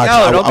 I watch.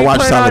 Don't be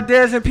putting Tyler.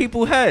 ideas in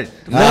people's head.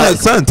 Nah,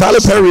 son, Tyler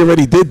Perry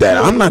already did that.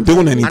 I'm not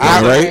doing anything,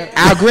 right?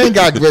 Al Green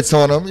got grits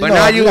on him. But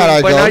now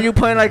you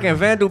putting like in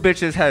Vandal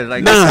bitches' heads.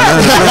 Like, Nah.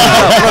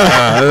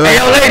 hey,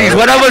 yo, ladies,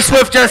 whatever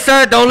Swift just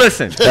said, don't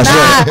listen. That's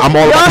right. I'm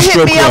all about the Y'all hit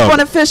strip me club. up on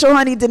official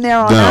Honey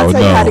Dinero, and I'll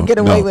tell you how to get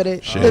away with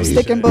it. Shade.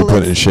 Lipstick and We put in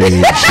bullets.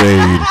 shade.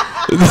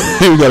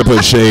 We gotta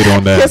put shade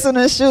on that. Kissing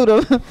and shoot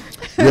 'em.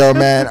 Yo,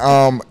 man,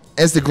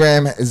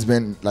 Instagram has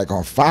been like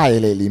on fire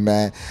lately,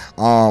 man.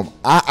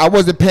 I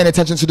wasn't paying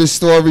attention to this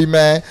story,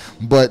 man,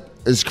 but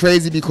it's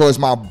crazy because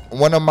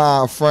one of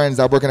my friends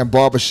that work in a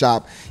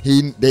barbershop,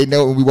 they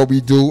know what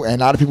we do,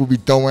 and a lot of people be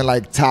throwing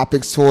like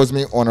topics towards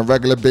me on a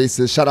regular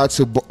basis. Shout out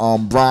to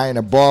Brian,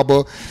 a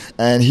barber,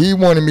 and he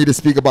wanted me to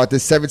speak about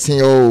this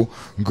 17-year-old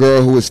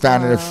girl who was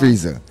found in a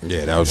freezer.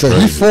 Yeah, that was so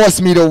crazy. he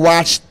forced me to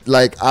watch,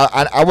 like,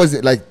 I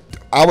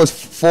was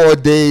 4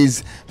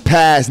 days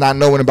past not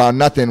knowing about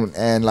nothing,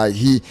 and like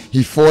he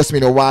forced me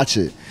to watch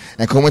it.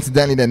 And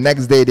coincidentally, the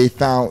next day they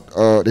found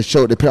they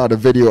put out a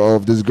video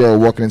of this girl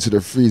walking into the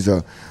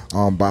freezer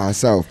by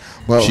herself.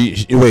 But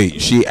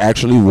she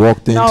actually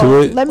walked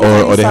into it,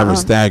 or they have her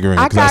staggering?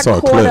 Because I saw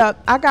a clip.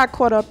 I got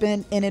caught up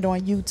in it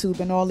on YouTube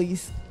and all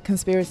these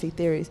conspiracy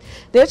theories.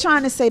 They're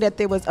trying to say that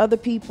there was other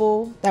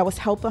people that was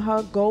helping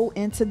her go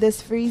into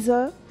this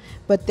freezer,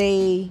 but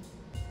they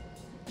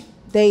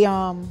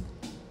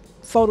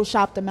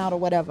photoshopped them out or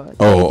whatever.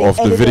 They off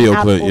the video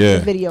clip, yeah.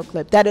 The video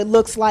clip that it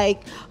looks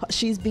like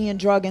she's being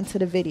drugged into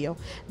the video.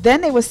 Then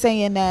they were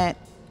saying that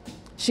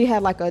she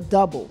had like a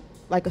double,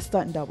 like a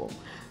stunt double.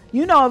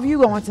 You know, if you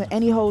go into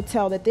any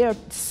hotel, that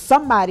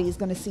somebody is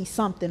going to see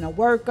something, a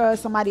worker,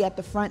 somebody at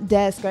the front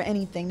desk or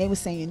anything. They were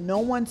saying no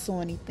one saw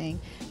anything.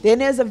 Then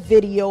there's a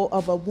video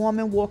of a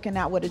woman walking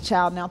out with a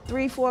child. Now,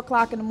 3-4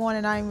 o'clock in the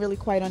morning, I didn't really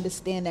quite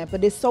understand that,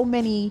 but there's so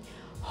many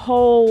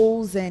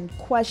holes and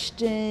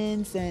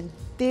questions and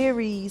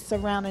theories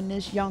surrounding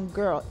this young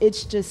girl.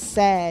 It's just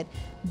sad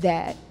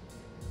that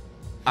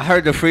I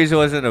heard the freezer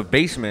was in the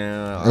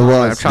basement. It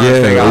was. I'm trying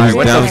to figure out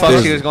what the fuck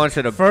downstairs. she was going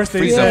to the First they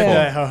freezer said for.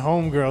 that her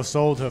homegirl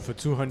sold her for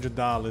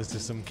 $200 to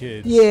some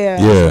kids.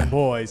 Yeah. Some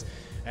boys.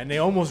 And they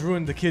almost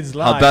ruined the kids'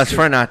 lives. Her best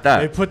friend at that.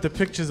 They put the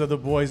pictures of the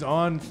boys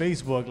on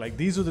Facebook. Like,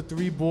 these are the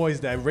 3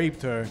 boys that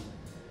raped her.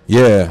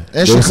 Yeah,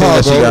 in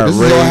Chicago. This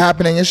is all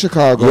happening in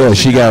Chicago. Yeah,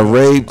 she got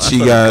raped. That's She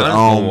what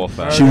got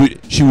the guns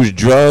she was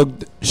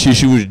drugged.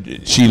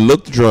 She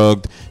looked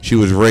drugged. She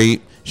was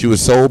raped. She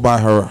was sold by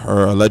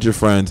her alleged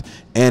friends,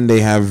 and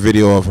they have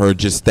video of her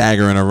just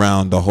staggering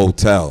around the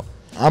hotel,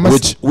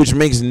 which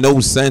makes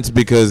no sense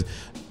because,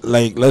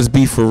 like, let's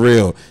be for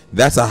real.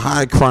 That's a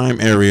high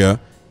crime area.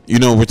 You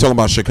know, we're talking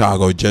about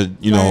Chicago, just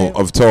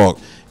of talk.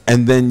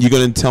 And then you're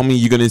gonna tell me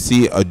you're gonna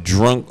see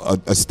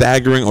a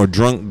staggering or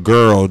drunk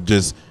girl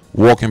just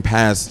walking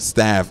past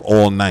staff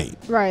all night.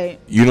 Right.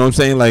 You know what I'm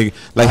saying? Like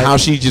how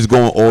she's just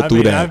going all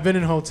through that. I've been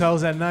in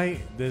hotels at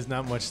night. There's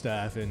not much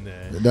staff in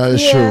there. That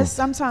is true.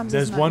 Sometimes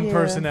there's one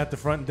person at the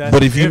front desk.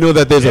 But if you know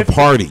that there's a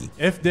party,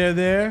 if they're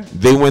there,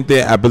 they went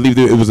there. I believe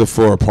it was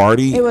for a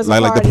party. It was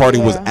like the party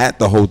was yeah. at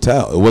the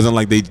hotel. It wasn't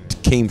like they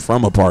came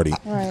from a party.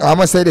 Right. I'm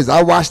gonna say this.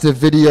 I watched the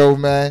video,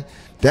 man.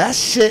 That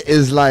shit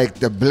is like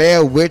the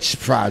Blair Witch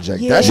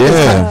Project. That shit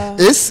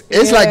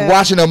it's like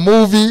watching a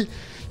movie.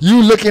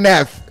 You looking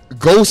at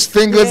ghost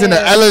fingers in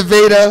the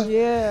elevator.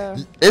 Yeah.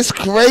 It's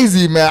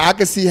crazy, man. I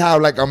can see how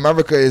like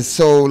America is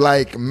so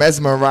like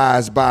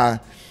mesmerized by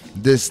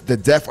the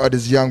death of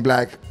this young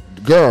black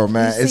girl,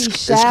 man. It's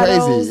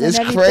crazy. It's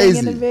crazy.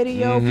 In the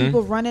video,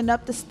 people running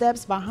up the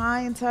steps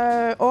behind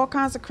her, all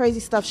kinds of crazy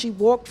stuff. She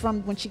walked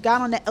from when she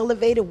got on the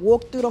elevator,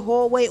 walked through the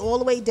hallway, all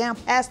the way down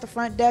past the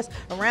front desk,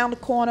 around the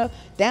corner,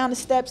 down the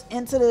steps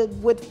into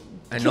the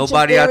and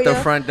nobody area. at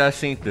the front desk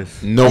seen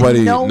this.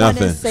 Nobody, no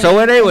nothing. One So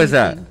where they was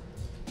at?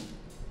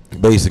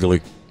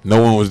 Basically,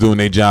 No one was doing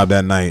their job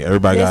that night.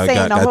 Everybody They're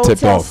saying got the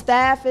tipped hotel off.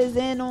 staff is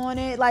in on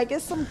it. Like,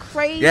 it's some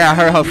crazy. Yeah, I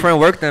heard her friend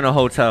worked in a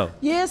hotel.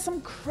 Yeah, some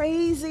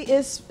crazy.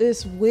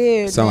 It's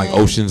weird. Sound like man.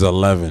 Ocean's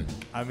 11.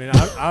 I mean,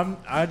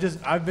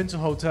 I've been to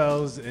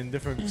hotels in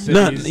different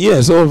cities.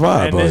 Yeah, so have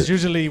I. And But there's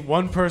usually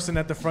one person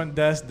at the front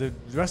desk. The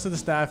rest of the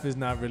staff is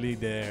not really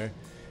there.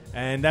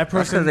 And that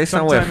person they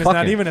somewhere sometimes is not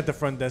fucking. even at the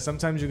front desk.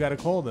 Sometimes you got to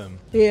call them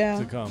Yeah.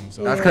 to come.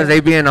 So That's because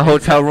they be in the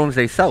hotel rooms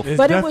themselves. It's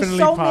But it was definitely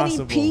so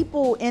possible. many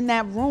people in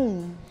that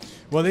room.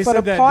 Well, they for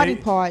said the that party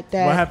part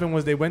that- what happened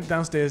was they went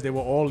downstairs. They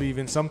were all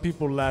leaving. Some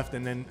people left,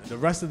 and then the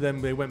rest of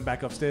them, they went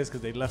back upstairs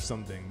because they left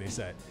something, they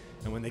said.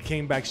 And when they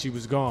came back, she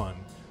was gone.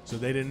 So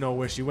they didn't know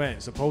where she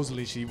went.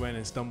 Supposedly, she went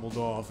and stumbled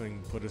off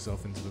and put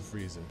herself into the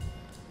freezer.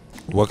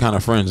 what kind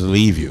of friends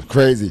leave you?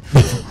 Crazy.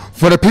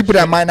 For the people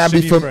that might not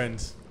be Shitty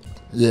friends.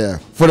 yeah,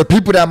 for the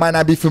people that might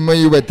not be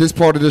familiar with this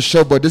part of the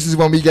show, but this is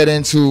when we get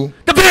into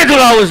The Vandal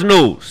Hours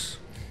news.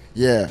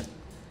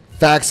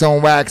 Facts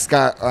on Wax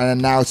got an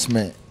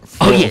announcement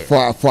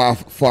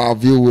for our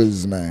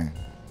viewers, man.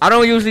 I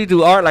don't usually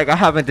do art, like I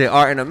haven't did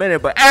art in a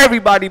minute, but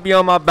everybody be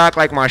on my back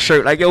like my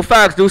shirt. Like, yo,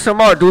 Facts, do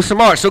some art, do some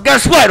art. So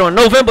guess what? On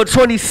November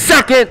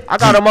 22nd, I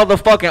got a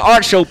motherfucking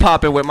art show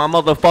popping with my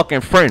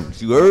motherfucking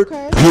friends. You heard?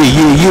 Okay.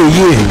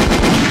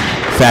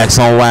 Yeah. Facts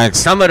on Wax.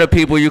 Some of the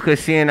people you could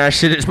see in that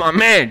shit is my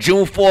man,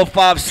 June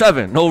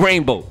 457, no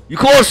rainbow. You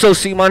can also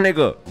see my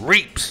nigga,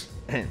 Reaps.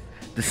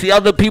 To see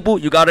other people,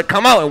 you gotta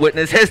come out and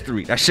witness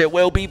history. That shit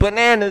will be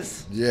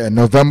bananas. Yeah,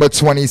 November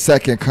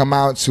 22nd, come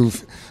out to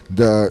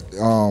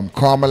the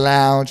Karma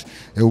Lounge.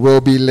 It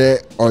will be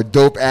lit. Our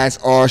dope ass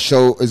art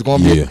show is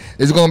gonna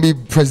be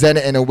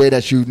presented in a way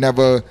that you've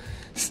never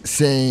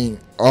seen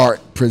art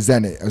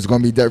presented. It's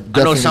gonna be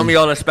definitely. I know some of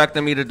y'all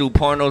expecting me to do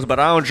pornos, but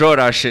I don't draw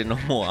that shit no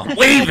more. I'm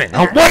waving.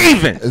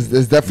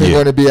 It's definitely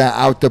going to be an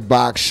out the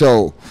box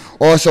show.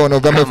 Also,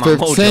 November Got my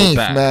mojo 15th,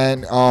 back.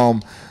 man.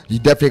 You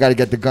definitely got to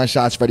get the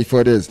gunshots ready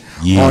for this.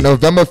 Yeah. On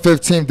November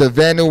 15th, the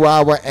Vandal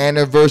Hour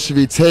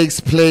anniversary takes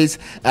place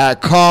at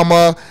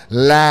Karma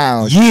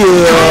Lounge. Yeah.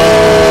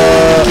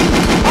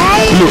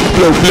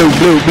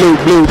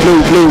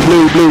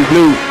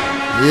 Blue.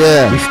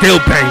 Yeah. We still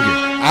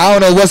banging. I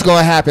don't know what's going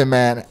to happen,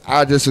 man.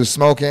 I just was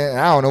smoking.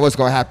 I don't know what's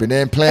going to happen.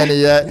 They ain't planning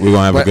it yet. We're going to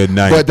have a good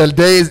night. But the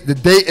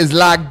date is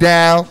locked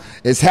down.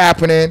 It's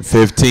happening.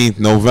 15th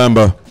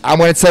November. I'm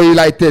going to tell you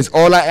like this.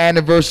 All our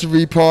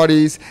anniversary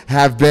parties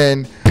have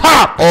been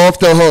off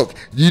the hook.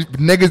 You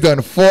niggas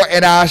done fought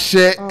in our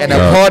shit, and the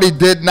party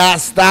did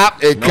not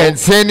stop. It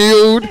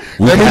continued.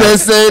 Let me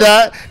just say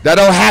that. That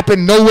don't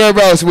happen nowhere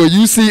else where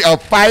you see a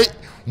fight,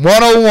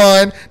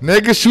 101,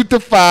 niggas shoot the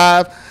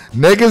 5,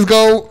 niggas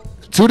go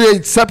to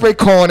their separate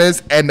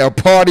corners, and the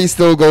party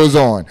still goes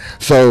on.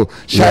 So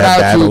shout out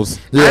battles.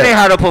 to I didn't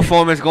have a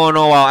performance going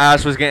on while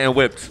Ash was getting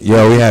whipped.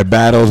 Yeah, we had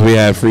battles. We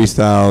had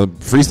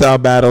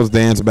freestyle battles,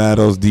 dance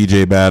battles,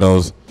 DJ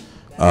battles,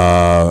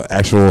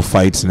 actual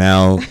fights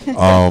now. What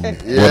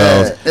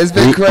else? It's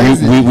been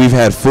crazy. We've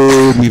had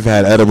food. We've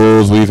had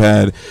edibles. We've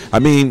had. I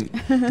mean,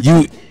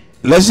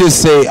 let's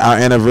just say our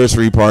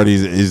anniversary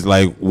parties is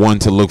like one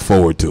to look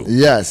forward to.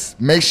 Yes.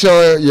 Make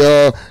sure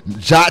you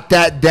jot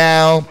that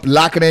down.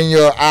 Lock it in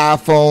your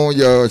iPhone,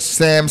 your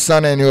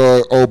Samsung, and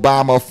your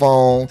Obama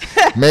phone.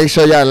 Make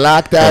sure y'all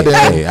lock that in.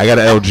 Hey, I got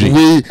an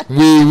LG.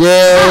 We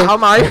will. On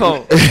my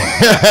iPhone.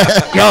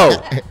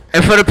 Yo,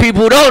 and for the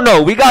people who don't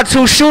know, we got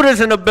 2 shooters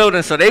in the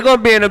building, so they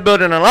gonna be in the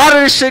building. A lot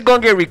of this shit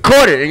gonna get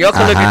recorded, and y'all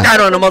can look at that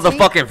on the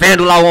motherfucking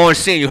Vandal Hour on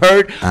scene. You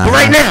heard? But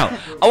right now,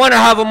 I want to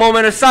have a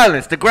moment of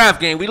silence. The Graph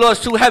game. We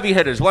lost 2 heavy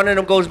hitters. One of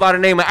them goes by the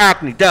name of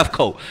Acne,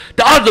 Defco.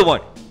 The other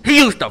one, he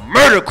used to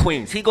murder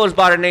queens. He goes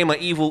by the name of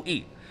Evil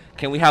E.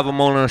 Can we have a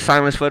moment of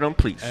silence for them,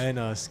 please? And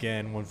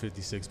Scan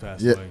 156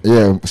 passed Yeah,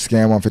 away.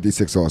 Scan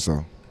 156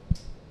 also.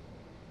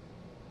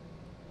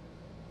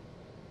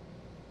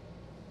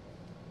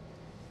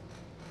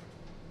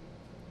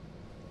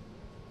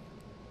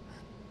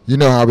 You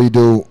know how we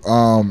do.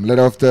 Let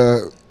off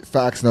the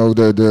facts know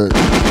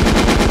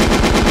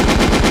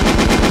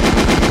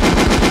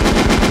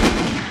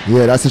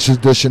Yeah, that's a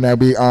tradition that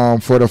we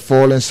for the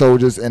fallen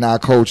soldiers in our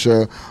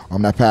culture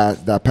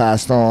that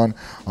passed on.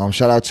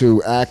 Shout out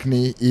to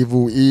Acne,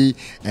 Evil E,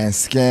 and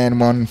Scan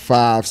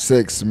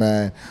 156,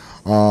 man.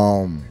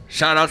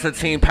 Shout out to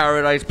Team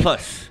Paradise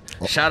Plus.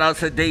 Shout out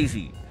to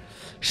Daisy.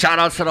 Shout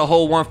out to the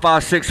whole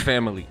 156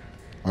 family.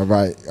 All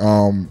right.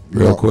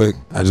 Real quick,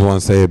 I just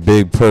want to say a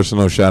big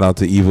personal shout out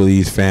to Evil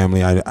E's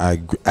family.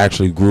 I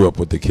actually grew up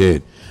with the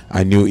kid.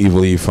 I knew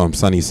Evil E from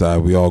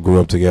Sunnyside. We all grew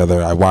up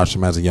together. I watched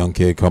him as a young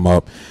kid come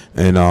up.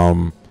 And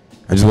I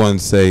just wanted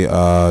to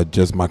say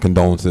just my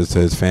condolences to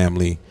his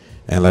family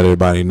and let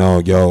everybody know,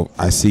 yo,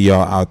 I see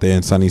y'all out there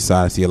in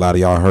Sunnyside. I see a lot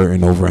of y'all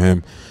hurting over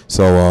him.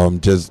 So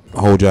just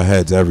hold your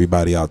heads,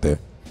 everybody out there.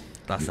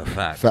 That's a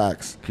fact.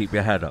 Facts. Keep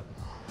your head up.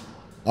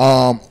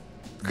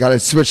 Gotta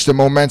switch the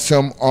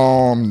momentum.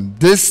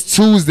 This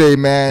Tuesday,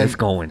 man. It's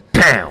going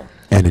down.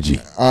 Energy.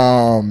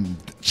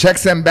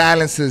 Checks and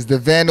Balances. The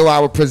Vandal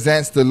Hour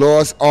presents the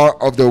Lost Art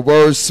of the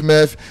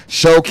Wordsmith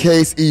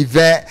Showcase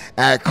event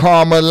at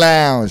Karma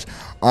Lounge.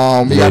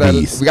 We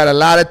got a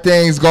lot of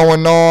things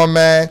going on,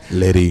 man.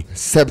 Liddy.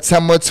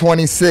 September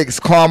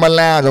 26th, Karma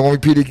Lounge. I won't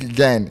repeat it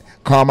again.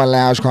 Karma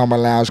Lounge, Karma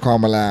Lounge,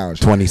 Karma Lounge.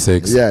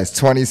 26. Yes,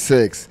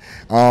 26.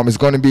 It's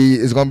gonna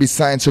be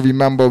something to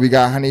remember. We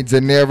got Honey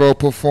Dinero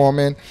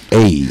performing.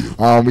 Hey.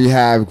 We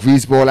have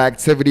Greaseball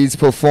Activities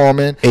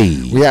performing.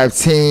 Hey. We have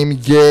Team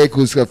Gig,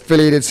 who's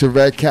affiliated to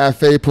Red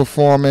Cafe,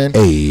 performing.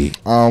 Hey.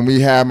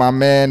 We have my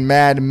man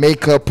Mad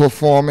Makeup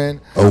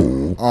performing.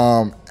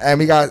 Oh. And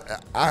we got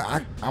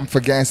I'm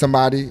forgetting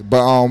somebody,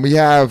 but we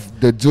have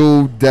the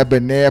dude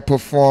Debonair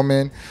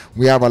performing.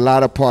 We have a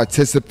lot of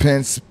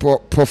participants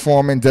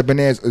performing.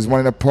 Debonair is one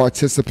of the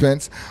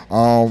participants.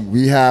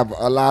 We have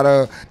a lot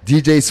of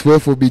DJ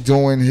Swift will be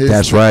doing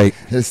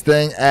his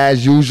thing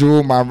as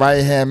usual. My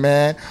right hand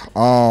man.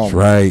 That's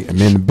right.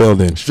 I'm in the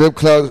building. Strip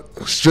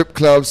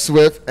club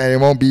Swift, and it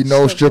won't be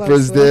no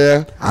strippers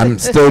there. I'm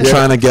still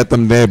trying to get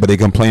them there, but they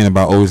complain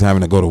about always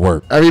having to go to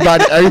work.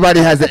 Everybody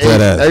has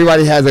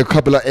everybody has a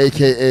couple of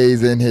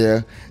AKAs in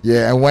here.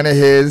 Yeah, and one of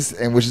his,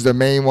 and which is the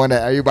main one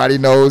that everybody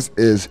knows,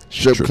 is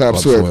Strip Club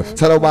Swift.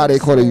 Tell them why they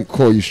call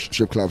you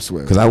Strip Club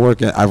Swift. Because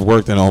I've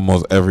worked in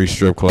almost every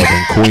strip club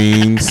in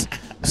Queens,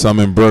 some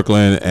in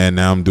Brooklyn, and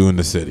now I'm doing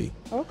the city.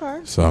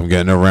 Okay. So I'm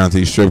getting around to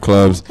these strip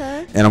clubs.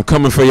 Okay. And I'm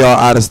coming for y'all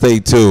out of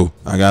state too.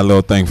 I got a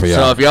little thing for y'all.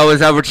 So if y'all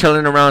was ever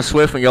chilling around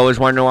Swift and y'all always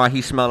wondering why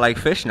he smelled like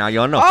fish, now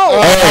y'all know.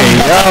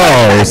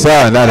 Hey, yo,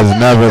 son, that is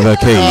never the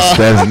case.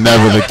 That is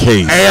never the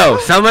case. Hey, yo,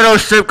 some of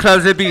those strip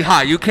clubs, it be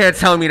hot. You can't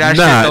tell me that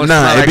shit don't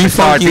smell like it be the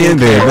funky in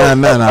there. Nah,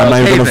 I'm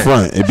not even gonna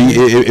front.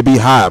 It be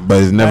hot,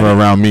 but it's never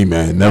around me,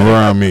 man. Never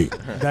around me.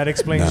 That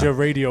explains your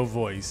radio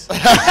voice.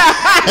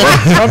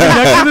 Coming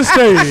next to the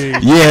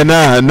stage. Yeah,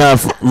 nah.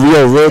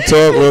 Real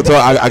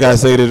talk. I gotta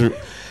say this.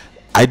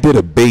 I did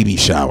a baby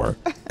shower,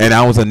 and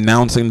I was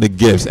announcing the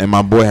gifts, and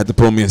my boy had to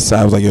pull me aside.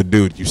 I was like, yo,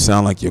 dude, you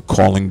sound like you're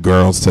calling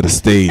girls to the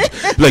stage.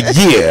 Like,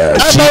 yeah.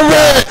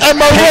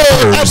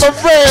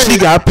 She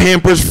got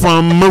Pampers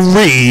from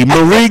Marie.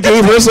 Marie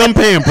gave her some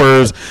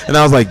Pampers. And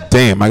I was like,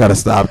 damn, I got to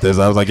stop this.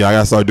 I was like, yeah, I got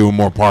to start doing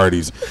more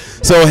parties.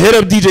 So hit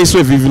up DJ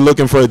Swift if you're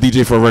looking for a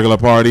DJ for a regular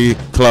party,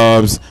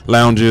 clubs,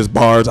 lounges,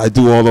 bars. I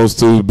do all those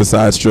too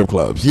besides strip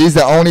clubs. He's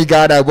the only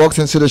guy that walks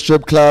into the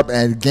strip club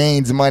and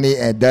gains money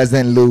and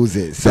doesn't lose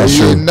it. So That's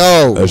you true.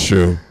 know. That's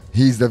true.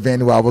 He's the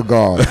Vandal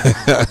God.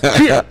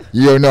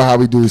 You don't know how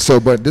we do. So,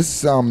 but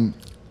this Now,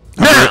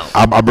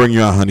 I'll bring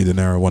you out Honey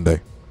Dinero one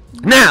day.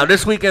 Now,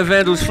 this weekend,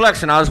 Vandal's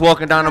flexing. I was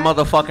walking down the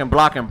motherfucking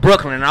block in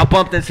Brooklyn, and I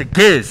bumped into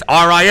Giz,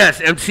 RIS,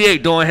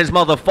 MTA, doing his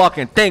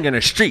motherfucking thing in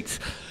the streets.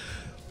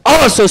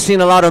 Also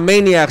seen a lot of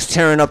maniacs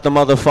tearing up the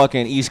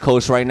motherfucking East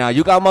Coast right now.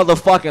 You got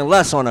motherfucking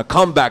Les on a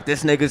comeback.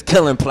 This nigga's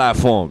killing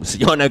platforms.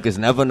 Your niggas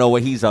never know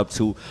what he's up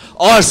to.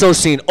 Also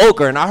seen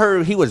Oker, and I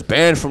heard he was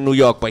banned from New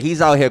York, but he's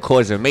out here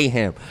causing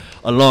mayhem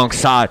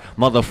alongside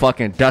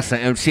motherfucking Dust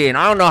and MTA. And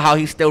I don't know how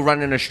he's still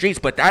running the streets,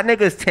 but that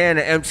nigga's tearing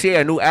the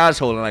MTA a new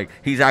asshole, and like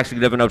he's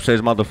actually living up to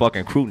his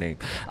motherfucking crew name.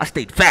 I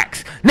state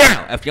facts.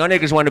 Now, if y'all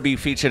niggas want to be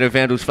featured in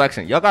Vandals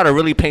Flexing, y'all gotta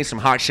really paint some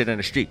hot shit in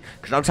the street,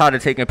 because I'm tired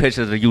of taking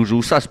pictures of the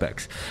usual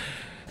suspects.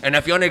 And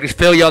if y'all niggas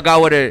feel y'all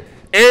got what it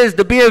is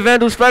to be a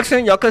Vandals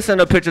Flexing, y'all could send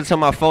a picture to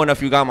my phone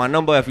if you got my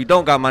number. If you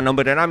don't got my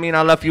number, then I mean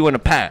I left you in the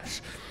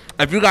past.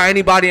 If you got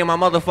anybody in my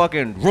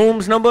motherfucking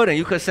room's number, then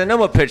you could send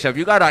them a picture. If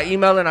you got our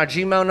email and our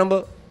Gmail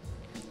number,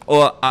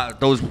 or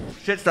those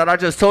shits that I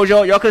just told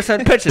y'all could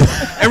send pictures.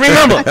 And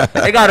remember,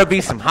 they gotta be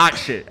some hot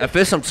shit. If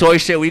it's some toy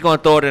shit, we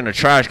gonna throw it in a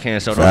trash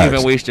can, so don't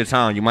even waste your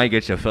time. You might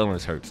get your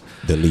feelings hurt.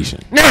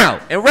 Deletion. Now,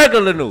 in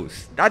regular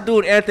news, that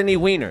dude Anthony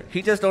Weiner,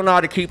 he just don't know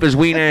how to keep his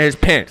wiener in his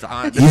pants.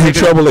 He's in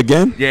trouble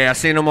again? Yeah, I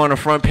seen him on the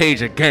front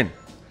page again.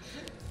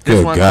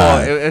 Good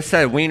God. It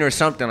said Weiner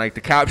something, like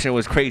the caption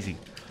was crazy.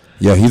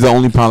 Yeah, he's the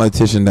only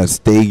politician that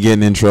stay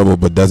getting in trouble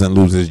but doesn't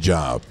lose his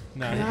job.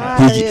 He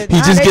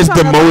just gets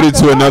demoted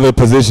to another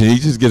position. He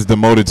just gets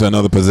demoted to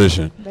another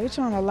position. They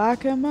trying to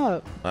lock him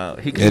up.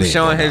 He keeps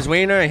showing his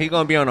wiener, and he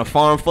gonna be on a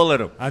farm full of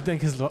them. I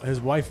think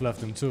his wife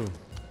left him too.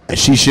 And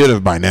she should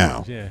have by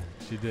now. Yeah,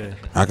 she did.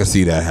 I could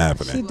see that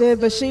happening. She did,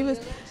 but she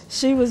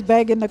was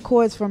begging the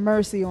courts for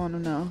mercy on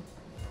him now.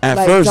 At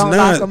like, first, don't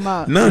lock him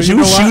up. no, she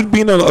was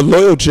being a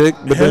loyal chick.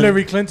 But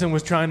Hillary Clinton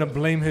was trying to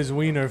blame his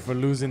wiener for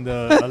losing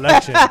the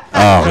election. Oh,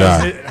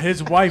 God.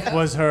 His wife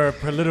was her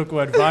political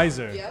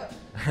advisor. Yep.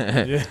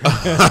 Yeah.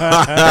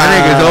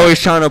 That nigga's always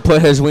trying to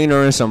put his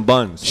wiener in some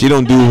buns. She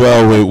don't do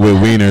well with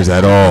wieners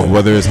at all,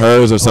 whether it's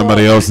hers or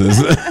somebody else's.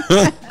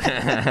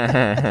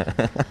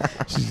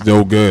 She's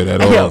no good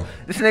at all. Yo,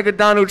 this nigga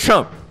Donald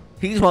Trump,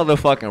 he's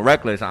motherfucking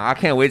reckless. I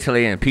can't wait till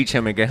they impeach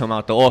him and get him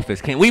out the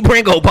office. Can we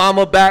bring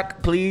Obama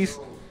back, please?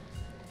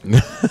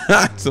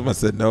 Somebody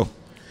said no.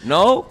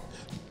 No?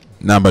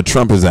 Nah, but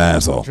Trump is an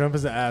asshole. Trump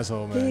is an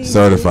asshole, man.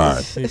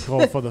 Certified. He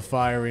called for the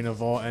firing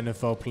of all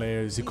NFL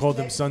players. He called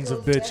them sons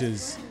of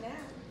bitches.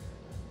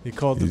 He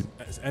called the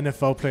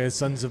NFL players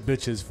sons of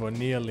bitches for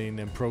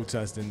kneeling and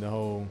protesting the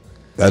whole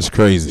That's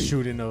crazy.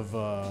 shooting of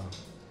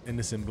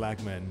innocent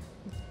black men.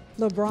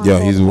 LeBron. Yo,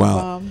 he's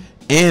wild.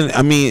 And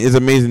I mean, it's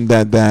amazing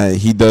that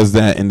he does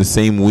that in the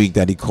same week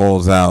that he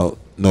calls out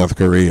North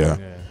Korea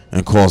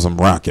and calls him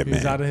Rocket Man.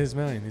 He's out of his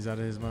mind. He's out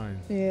of his mind.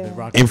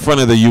 Yeah. In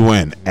front of the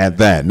UN at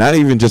that. Not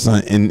even just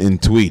in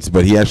tweets,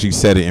 but he actually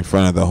said it in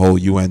front of the whole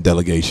UN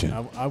delegation.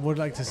 I would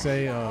like to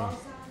say...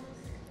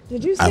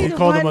 Did you see the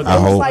called one him a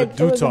that was like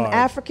it was an dutard.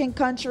 African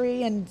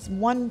country and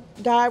one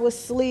guy was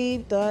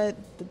sleeved, the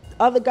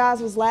other guys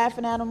was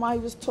laughing at him while he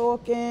was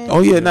talking.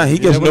 Oh yeah, nah, he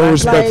gets no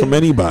respect like, from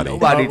anybody.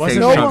 Nobody takes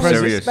no Trump one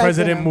serious.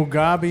 President him.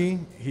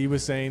 Mugabe, he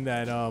was saying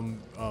that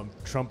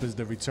Trump is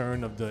the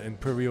return of the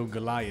imperial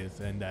Goliath,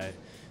 and that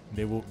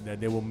they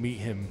will meet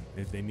him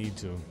if they need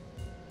to.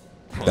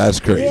 That's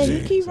Yeah, crazy.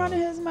 he keep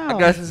running his mouth. I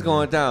guess it's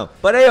going down.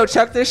 But hey, yo,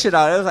 check this shit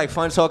out. It was like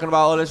fun talking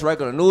about all this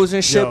regular news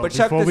and shit. Yo, but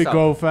check before this we out.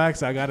 go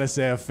facts, I gotta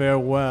say a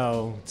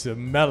farewell to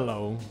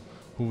Melo,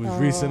 who was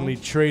recently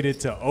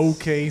traded to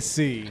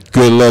OKC.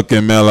 Good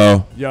looking,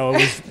 Melo. Yo,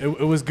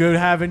 it was good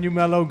having you,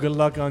 Melo. Good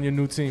luck on your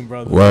new team,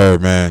 brother.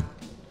 Word, man.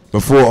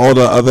 Before all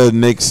the other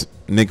Knicks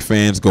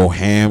fans go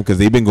ham, because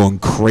they've been going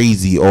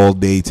crazy all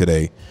day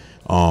today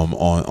on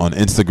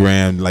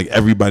Instagram. Like,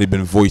 everybody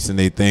been voicing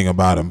their thing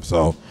about him.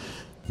 So,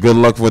 good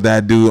luck with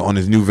that dude on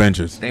his new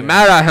ventures. They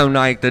mad at him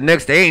like the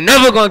Knicks. They ain't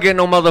never gonna get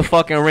no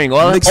motherfucking ring.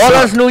 All Knicks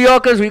us suck. New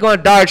Yorkers, we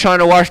gonna die trying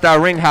to watch that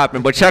ring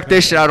happen. But check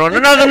this shit out. On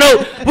another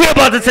note, we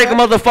about to take a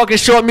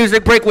motherfucking short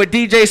music break with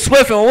DJ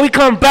Swift. And when we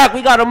come back,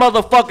 we got a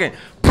motherfucking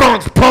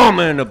Bronx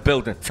Palmer in the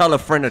building. Tell a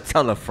friend to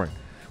tell a friend.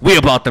 We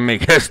about to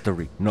make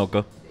history,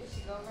 nigga.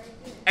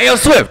 Hey, yo,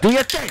 Swift, do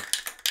your thing.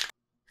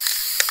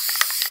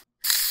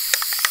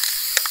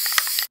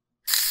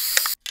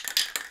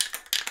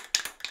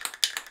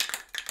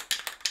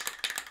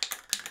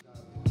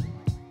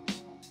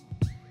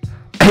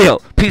 Hey, yo,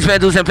 peace,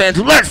 Vandals and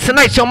Vandalettes.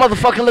 Tonight, y'all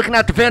motherfucking looking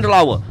at the Vandal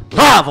Hour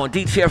live on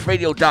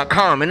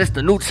DTFradio.com. And it's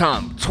the new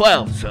time,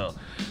 12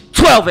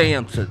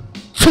 a.m. to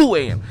 2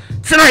 a.m.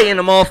 Tonight in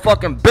the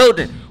motherfucking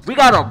building, we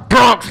got a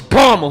Bronx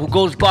bomber who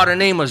goes by the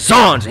name of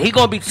Zons. And he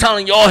gonna be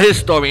telling y'all his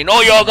story. And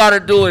all y'all gotta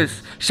do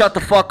is shut the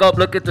fuck up,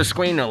 look at the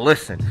screen, and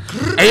listen.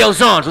 Hey, yo,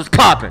 Zons, what's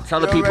poppin'? Tell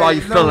the people how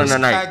you feeling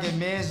tonight. Cracking,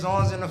 man.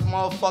 Zones in the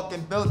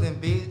motherfucking building,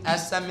 B.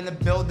 SM in the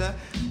building.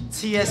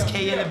 TSK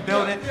in the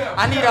building.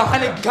 I need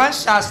 100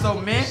 gunshots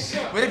though, man.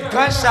 Where the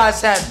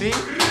gunshots at, B?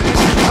 Zones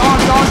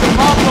and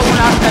Marco when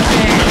I step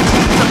in.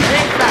 It's a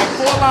big fat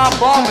 4-line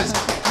bombers.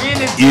 We in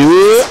this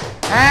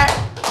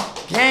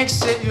gang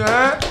shit, you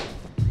heard?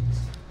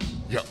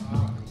 Yo,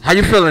 how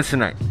you feeling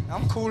tonight?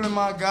 I'm coolin'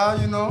 my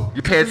guy, you know.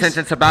 You pay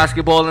attention to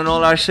basketball and all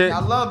that shit?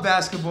 I love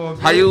basketball,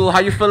 B. How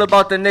you feel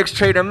about the Knicks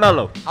trading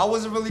Melo? I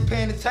wasn't really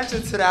paying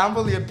attention to that. I'm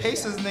really a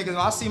Pacers nigga. When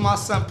I see my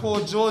son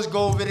Paul George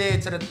go over there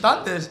to the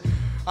Thunders,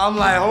 I'm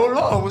like, hold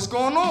on, what's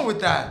going on with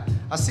that?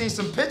 I seen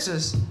some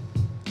pictures.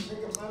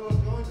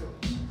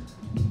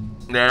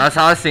 Yeah, that's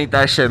how I seen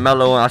that shit,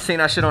 Melo. I seen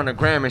that shit on the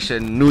gram and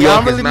shit. New Yeah, York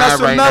I'm really is mad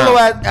messing with right Melo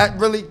now. at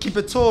really keep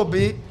it tall,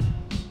 B.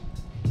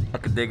 I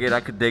could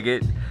dig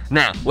it.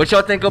 Now, what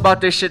y'all think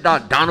about this shit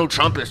that Donald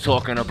Trump is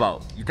talking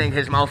about? You think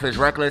his mouth is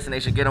reckless and they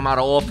should get him out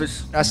of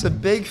office? That's a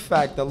big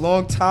fact. A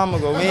long time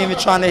ago. We ain't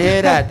even trying to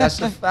hear that.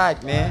 That's a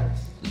fact, man.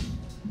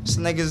 This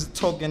nigga's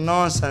talking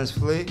nonsense,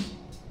 Flea.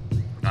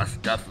 That's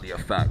definitely a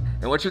fact.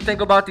 And what you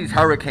think about these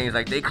hurricanes?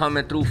 Like, they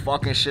coming through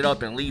fucking shit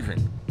up and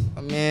leaving.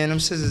 Man, them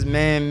shits is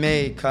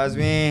man-made, cuz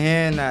we ain't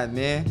hearing that,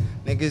 man.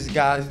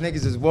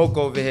 Niggas is woke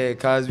over here,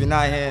 cuz we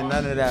not hearing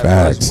none of that.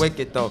 Facts. It's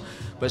wicked, though.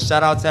 But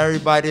shout out to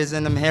everybody that's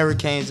in them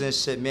hurricanes and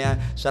shit,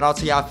 man. Shout out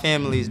to y'all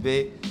families,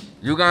 babe.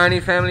 You got any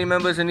family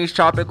members in these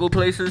tropical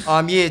places?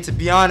 Yeah, to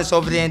be honest,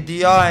 over there in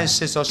DR and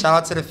shit, so shout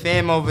out to the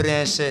fam over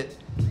there and shit.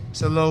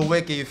 It's a little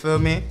wicked, you feel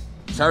me?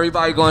 So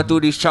everybody going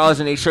through these trials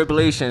and these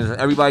tribulations,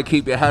 everybody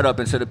keep your head up.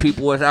 And to the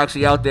people that's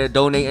actually out there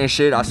donating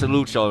shit, I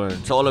salute y'all.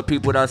 And to all the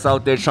people that's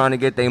out there trying to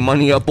get their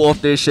money up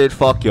off this shit,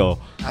 fuck y'all.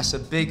 That's a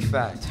big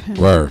fact.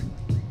 Word.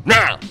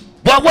 Now,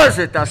 what was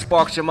it that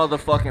sparked your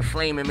motherfucking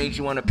flame and made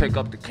you want to pick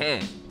up the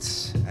can?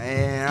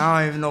 Man,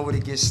 I don't even know where to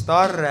get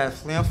started at,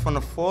 Flea. I'm from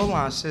the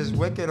 4-line. Shit's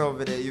wicked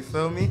over there, you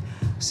feel me?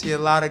 See a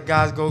lot of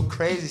guys go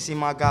crazy. See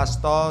my guy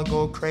Star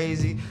go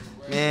crazy.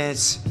 Man,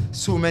 it's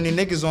too many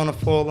niggas on the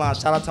 4-line.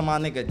 Shout out to my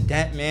nigga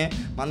Dent, man.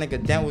 My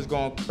nigga Dent was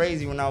going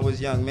crazy when I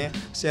was young, man.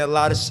 See a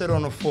lot of shit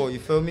on the 4, you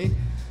feel me?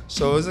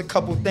 So there's a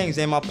couple things.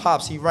 And my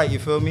pops, he right, you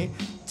feel me?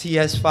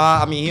 TS5,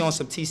 I mean, he on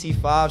some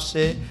TC5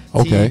 shit.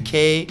 Okay.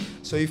 TK.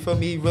 So you feel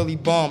me? He really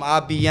bomb.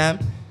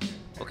 IBM.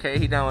 Okay,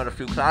 he down with a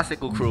few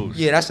classical crews.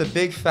 Yeah, that's a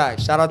big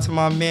fact. Shout out to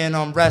my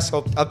man Rest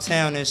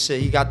uptown and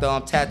shit. He got the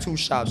tattoo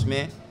shops,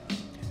 man.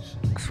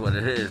 That's what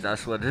it is.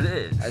 That's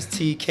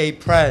TK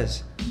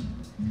Prez.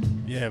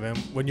 Yeah, man.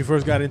 When you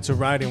first got into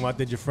riding, what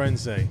did your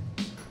friends say?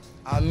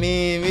 I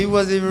mean, we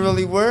wasn't even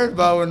really worried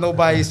about what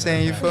nobody's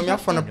saying, you feel me? I'm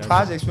from the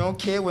projects, we don't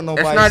care what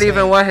nobody's saying. It's not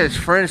even what his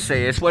friends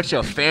say, it's what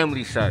your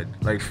family said.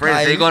 Like, friends,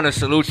 Like, they gonna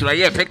salute you, like,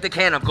 yeah, pick the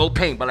can up, go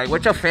paint. But, like,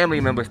 what your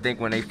family members think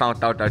when they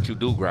found out that you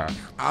do graph?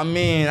 I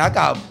mean, I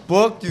got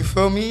booked, you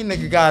feel me?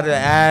 Nigga got an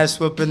ass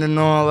whooping and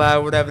all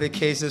that, whatever the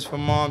case is for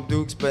Mom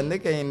Dukes, but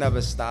nigga ain't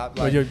never stopped.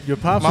 Like, But your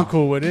pops were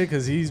cool with it,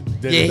 because he's...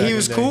 yeah, he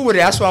was cool with it.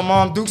 That's why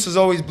Mom Dukes was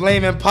always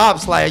blaming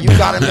Pops, like, you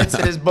got him into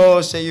this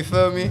bullshit, you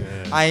feel me?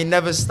 Yeah. I ain't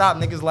never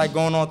stopped. Niggas like like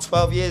going on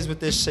 12 years with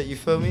this shit. You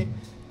feel me?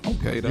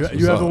 Okay, that's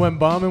You ever went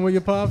bombing with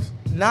your pops?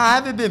 Nah, I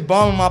haven't been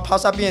bombing my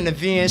pops. I be in the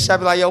V and shit. I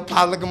be like, yo,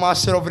 pop, look at my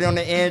shit over there on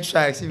the end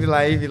tracks. He be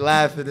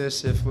laughing and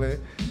shit,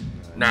 Flip.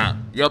 Nah,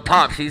 your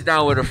pops, he's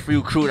down with a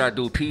few crew that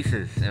do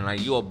pieces, and like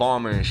you a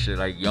bomber and shit.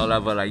 Like y'all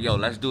ever like, yo,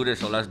 let's do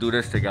this or let's do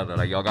this together.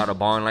 Like y'all got a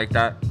bond like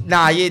that?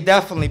 Nah, yeah,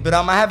 definitely. But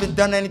I haven't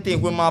done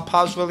anything with my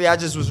pops really. I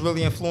just was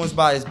really influenced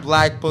by his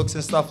black books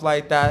and stuff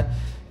like that.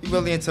 He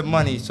really into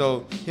money,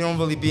 so he don't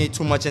really be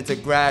too much into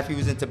graph. He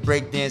was into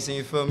breakdancing,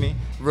 you feel me?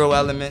 Real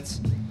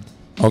elements.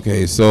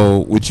 Okay, so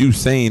with you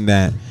saying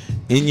that,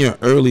 in your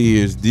early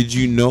years, did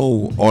you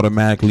know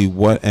automatically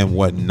what and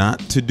what not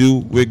to do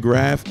with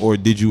graph, or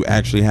did you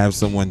actually have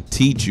someone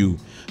teach you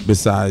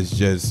besides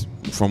just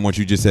from what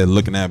you just said,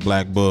 looking at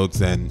black books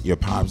and your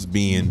pops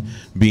being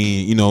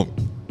you know,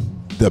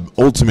 the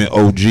ultimate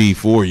OG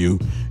for you?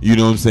 You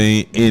know what I'm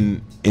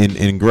saying?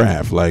 In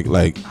graph, like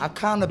I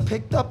kind of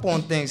picked up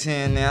on things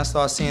here and there. I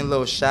started seeing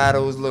little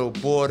shadows, little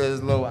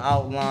borders, little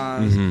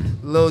outlines,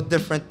 little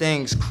different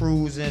things,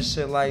 crews and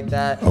shit like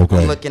that. Okay.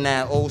 I'm looking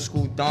at old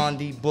school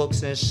Dondi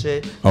books and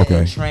shit.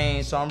 Okay.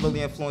 Trains, so I'm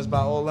really influenced by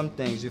all them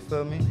things. You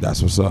feel me?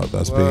 that's what's up.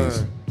 That's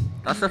peace.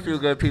 That's a few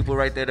good people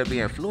right there to be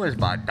influenced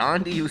by.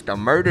 Dondi used to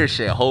murder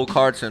shit, whole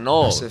carts and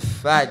all. That's a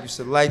fact. Used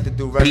to like to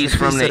do rest in Peace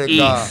from peace the to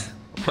God. east.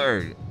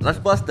 Word. Let's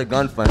bust the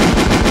gun for him.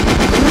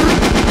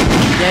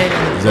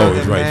 He's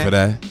always right for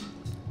that.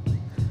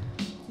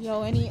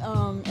 Yo,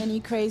 any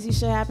crazy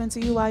shit happened to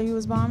you while you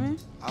was bombing?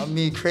 I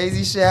mean,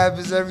 crazy shit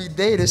happens every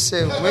day. This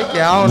shit wicked.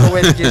 I don't know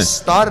where to get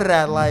started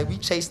at. Like, we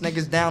chase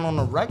niggas down on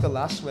the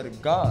regular, I swear to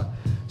God.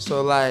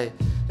 So, like,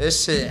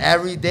 this shit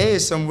every day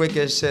is some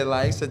wicked shit.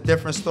 Like, it's a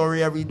different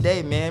story every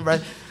day, man.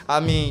 Right? I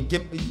mean,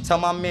 tell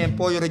my man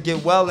Pollo to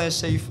get well and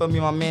shit, you feel me?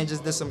 My man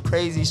just did some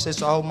crazy shit,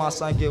 so I hope my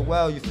son get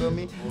well, you feel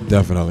me?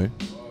 Definitely.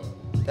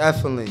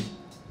 Definitely.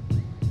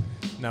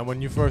 Now,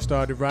 when you first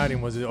started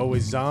writing, was it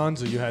always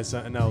Zons or you had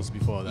something else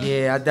before that?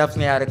 Yeah, I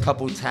definitely had a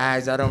couple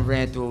tags. I done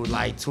ran through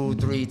like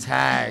 2-3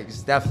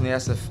 tags. Definitely,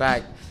 that's a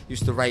fact.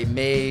 Used to write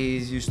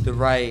Maze, used to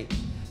write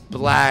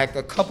Black,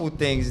 a couple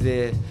things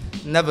there.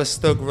 Never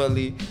stuck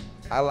really.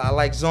 I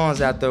like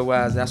Zons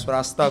afterwards. That's what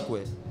I stuck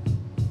with.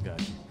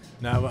 Gotcha.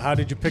 Now, how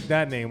did you pick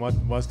that name?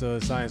 What's the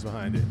science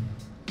behind it?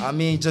 I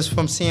mean, just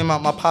from seeing my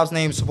pop's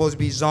name is supposed to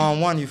be Zon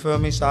 1, you feel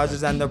me? So I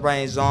just ended up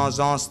writing Zon,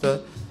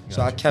 Zonster.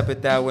 So I kept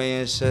it that way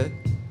and shit.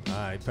 All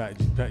right, Pat,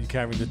 you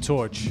carrying the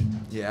torch.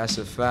 Yeah, that's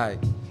a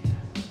fact.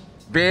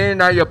 Being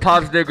that your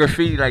pops did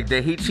graffiti, like,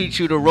 did he teach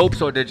you the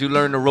ropes or did you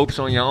learn the ropes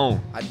on your own?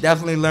 I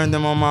definitely learned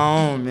them on my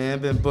own, man.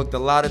 Been booked a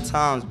lot of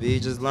times, B.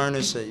 Just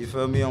learning shit, you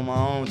feel me, on my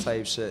own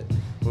type shit.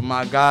 With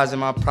my guys in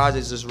my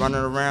projects just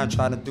running around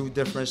trying to do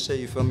different shit,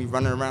 you feel me?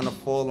 Running around the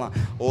full line,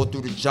 all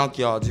through the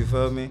junkyards, you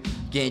feel me?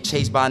 Getting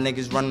chased by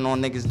niggas, running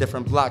on niggas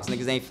different blocks.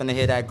 Niggas ain't finna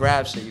hear that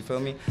grab shit, you feel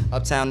me?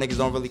 Uptown niggas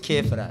don't really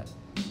care for that.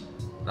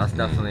 That's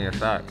definitely a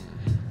fact.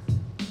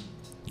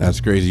 That's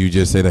crazy. You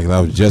just said that 'cause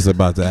I was just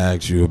about to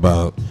ask you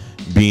about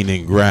being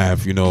in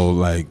graph. You know,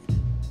 like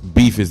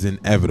beef is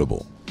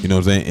inevitable. You know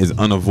what I'm saying? It's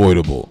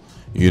unavoidable.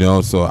 You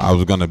know, so I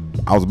was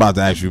about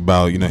to ask you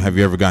about, you know, have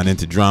you ever gotten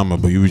into drama?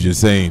 But you were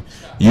just saying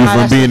you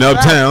from being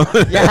uptown.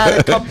 You had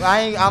a couple.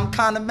 I'm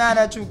kind of mad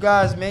at you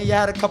guys, man. You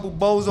had a couple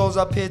bozos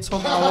up here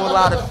talking a whole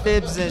lot of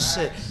fibs and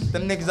shit.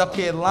 Them niggas up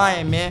here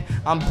lying, man.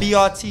 I'm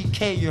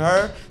BRTK, you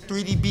heard?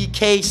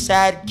 3DBK,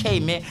 Sad K,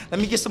 man. Let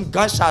me get some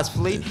gunshots,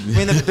 Flea.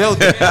 We in the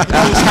building. You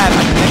know what's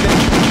happening,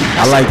 nigga.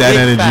 I like that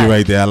energy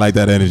right there. I like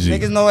that energy.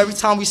 Niggas know every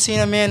time we see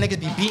them, man, niggas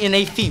be beating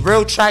their feet.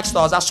 Real track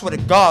stars, I swear to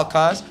God,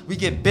 cuz. We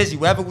get busy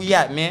wherever we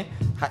at, man.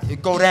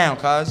 It go down,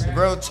 cuz.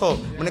 Real talk.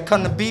 When it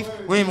come to beef,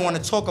 we don't even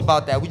want to talk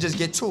about that. We just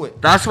get to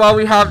it. That's why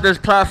we have this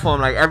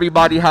platform. Like,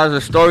 everybody has a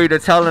story to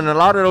tell, and a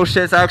lot of those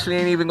shits actually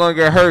ain't even gonna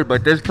get heard.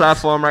 But this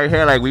platform right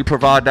here, like, we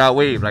provide that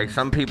wave. Like,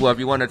 some people, if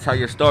you want to tell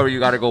your story, you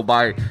gotta go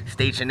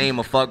state your name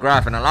or fuck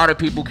graph. And a lot of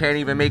people can't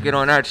even make it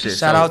on that shit.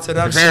 Shout out to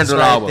them the shits Vandal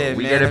right album, there,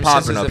 we man. get it Them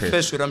popping shits up was here.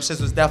 official. Them shits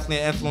was definitely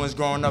an influence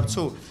growing up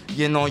too.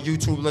 Getting on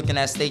YouTube, looking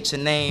at State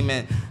Your Name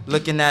and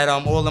looking at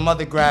all them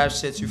other graph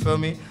shits. You feel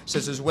me?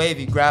 Shits is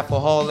wavy,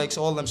 graphaholics,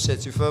 all them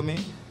shits. You feel me?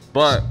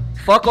 But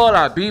fuck all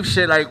that beef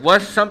shit. Like,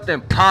 what's something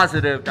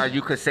positive that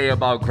you could say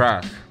about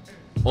graph,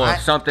 or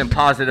something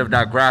positive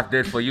that graph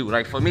did for you?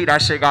 Like, for me,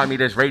 that shit got me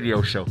this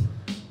radio show.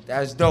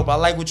 That's dope. I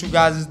like what you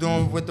guys is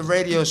doing with the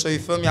radio show. You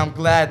feel me? I'm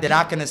glad that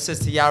I can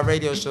assist to y'all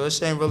radio show. This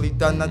shit ain't really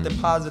done nothing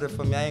positive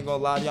for me. I ain't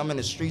gonna lie to you. I'm in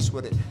the streets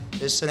with it.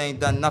 This shit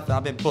ain't done nothing.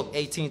 I've been booked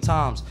 18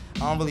 times. I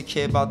don't really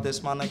care about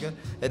this, my nigga.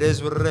 It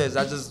is what it is.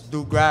 I just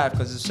do graph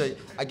because this shit,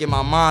 I get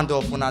my mind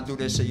off when I do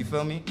this shit. You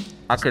feel me?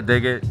 I could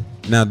dig it.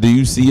 Now, do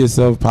you see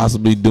yourself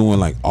possibly doing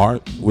like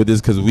art with this?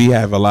 Because we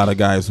have a lot of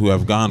guys who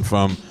have gone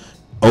from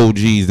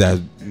OGs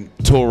that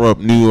tore up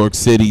New York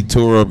City,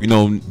 tore up, you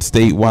know,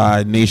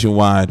 statewide,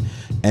 nationwide,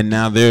 and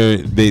now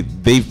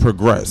they've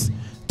progressed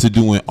to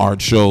doing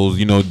art shows,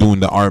 you know, doing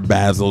the art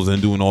basels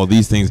and doing all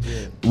these things.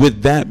 Yeah.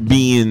 With that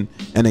being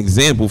an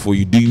example for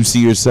you, do you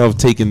see yourself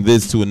taking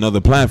this to another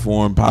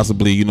platform,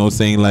 possibly, you know,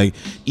 saying like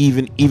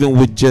even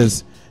with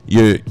just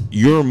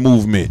your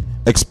movement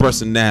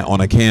expressing that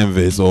on a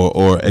canvas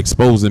or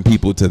exposing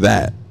people to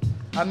that?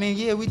 I mean,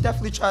 yeah, we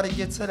definitely try to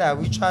get to that.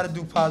 We try to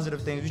do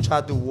positive things. We try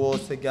to do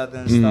wars together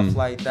and stuff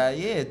like that.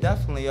 Yeah,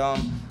 definitely.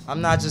 I'm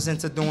not just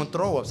into doing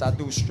throw-ups. I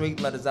do straight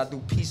letters. I do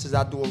pieces.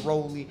 I do a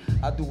rollie.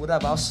 I do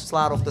whatever. I'll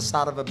slide off the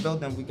side of a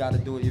building. We got to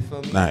do it. You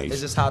feel me? Nice.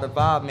 It's just how the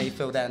vibe may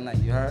feel that night.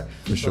 You heard?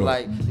 For sure. So,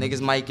 like, niggas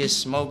might get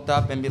smoked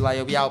up and be like,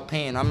 yo, we out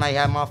paying. I might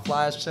have my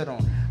fly shit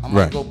on. I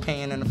might go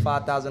paying in a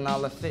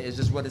 $5,000 fit. It's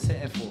just what it's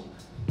hitting for.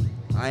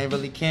 I ain't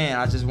really caring.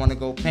 I just want to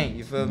go paint.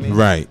 You feel me?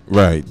 Right.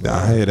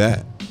 I hear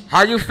that.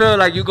 How you feel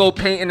like you go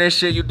painting and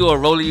shit, you do a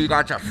rollie, you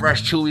got your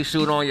fresh Chewy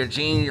suit on, your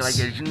jeans, like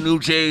your new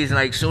J's, and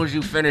like as soon as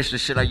you finish the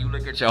shit, like you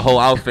look at your whole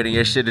outfit and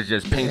your shit is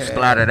just paint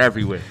splattered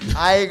everywhere.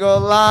 I ain't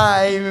gonna lie,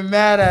 I ain't even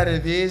mad at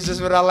it, B. It's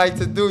just what I like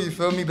to do, you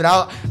feel me? But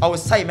I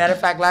was tight. Matter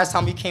of fact, last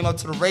time we came up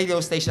to the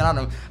radio station, I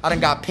done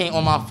got paint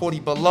on my 40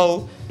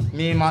 below.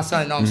 Me and my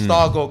son,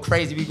 Star go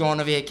crazy. We going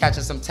over here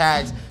catching some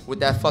tags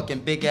with that fucking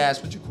big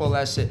ass, what you call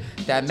that shit?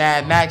 That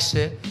Mad Max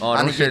shit. Oh,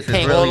 I done get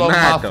paint really all over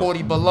my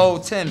 40 below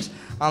Timbs.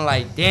 I'm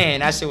like, damn,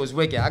 that shit was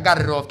wicked. I got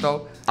it off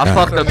though. I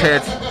fucked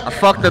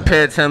the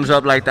pair of Timbs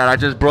up like that. I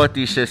just brought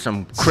these shit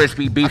some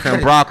crispy beef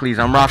and broccolis.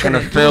 I'm rocking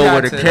the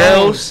fill with the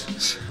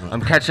kills.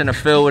 I'm catching the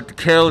fill with the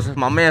kills.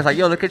 My man's like,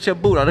 yo, look at your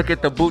boot. I look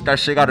at the boot. That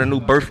shit got a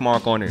new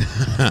birthmark on it.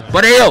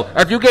 But hey, yo,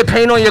 if you get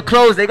paint on your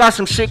clothes, they got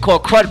some shit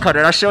called crud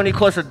cutter. That shit only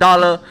costs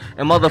 $1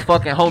 in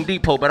motherfucking Home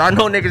Depot. But I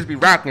know niggas be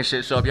racking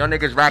shit. So if y'all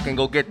niggas racking,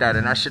 go get that.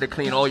 And I should have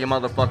cleaned all your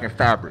motherfucking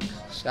fabrics.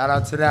 Shout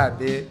out to that,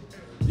 bitch.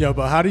 Yo,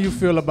 but how do you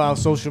feel about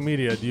social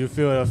media? Do you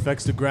feel it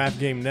affects the graph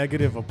game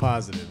negative or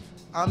positive?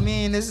 I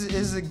mean,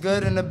 it's a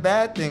good and a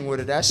bad thing with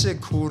it. That shit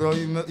cool though.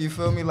 You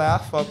feel me?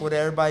 Like I fuck with it.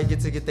 Everybody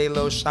get to get their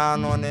little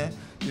shine on it.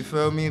 You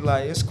feel me?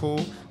 Like it's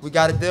cool. We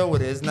gotta deal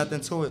with it. There's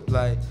nothing to it.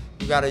 Like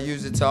we gotta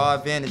use it to our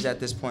advantage at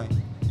this point.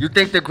 You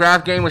think the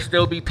graph game would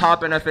still be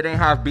popping if it ain't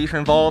have beef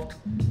involved?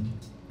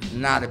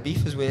 Nah, the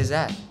beef is where it's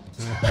at.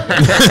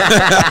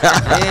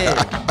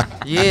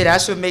 Yeah,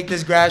 that should make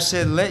this graph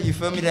shit lit. You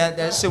feel me?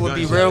 That shit would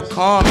be real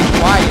calm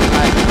and quiet.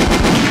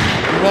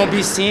 Like you won't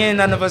be seeing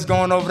none of us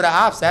going over the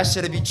ops. That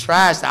shit'd be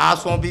trash. The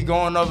ops won't be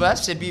going over. That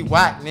shit be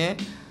whack, man.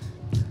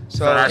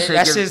 So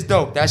that shit's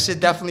dope. That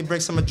shit definitely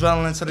brings some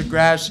adrenaline to the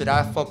graph shit.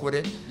 I fuck with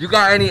it. You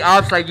got any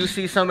ops like you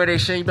see some of their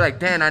shit, you be like,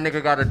 damn, that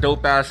nigga got a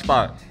dope ass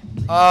spot.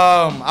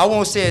 I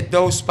won't say a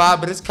dope spot,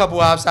 but it's a couple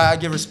ops I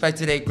give respect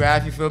to their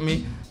graph. You feel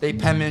me? They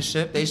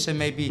penmanship. They shit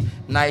may be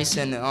nice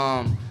and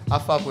I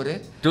fuck with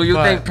it. Do you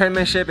think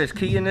penmanship is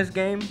key in this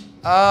game?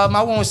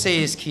 I won't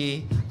say it's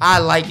key. I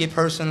like it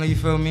personally, you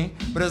feel me?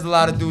 But there's a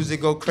lot of dudes that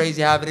go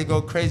crazy. However they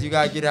go crazy, you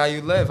gotta get it how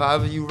you live.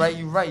 However you right,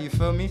 you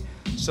feel me?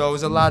 So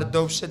there's a lot of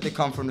dope shit that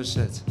come from the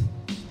shits.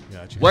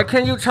 Gotcha. What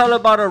can you tell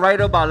about a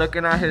writer by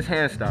looking at his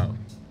hand style?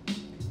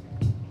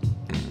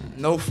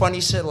 No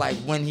funny shit like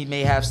when he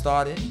may have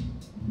started.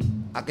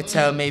 I could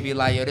tell maybe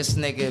like, yo, this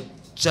nigga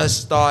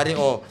just started,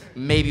 or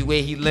maybe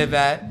where he live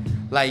at.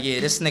 Like, yeah,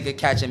 this nigga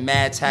catching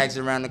mad tags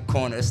around the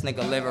corner. This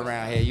nigga live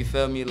around here. You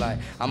feel me? Like,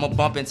 I'ma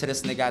bump into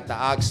this nigga at the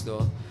Ox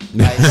store.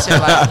 Like, shit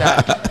like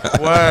that.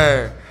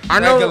 Word.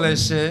 Regular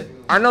shit.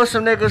 I know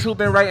some niggas who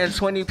been writing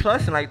 20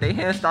 plus and like they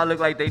hand style look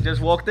like they just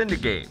walked in the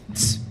game.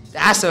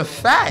 That's a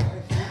fact.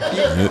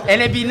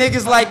 And it be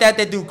niggas like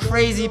that do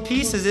crazy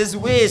pieces. It's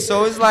weird.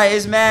 So it's like,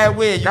 it's mad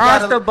weird.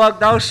 That's the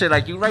bugged out shit.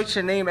 Like, you write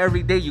your name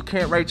every day. You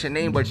can't write your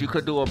name, but you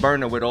could do a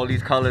burner with all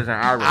these colors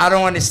and arrows. I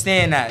don't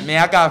understand that,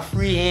 man. I got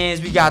free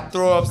hands. We got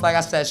throw-ups. Like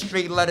I said,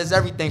 straight letters,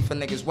 everything for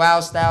niggas.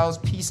 Wild styles,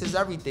 pieces,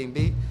 everything,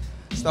 B.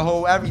 It's the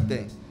whole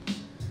everything.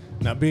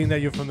 Now, being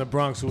that you're from the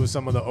Bronx, who were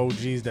some of the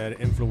OGs that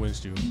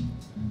influenced you?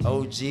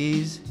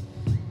 OGs?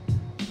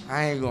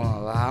 I ain't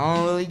gonna lie, I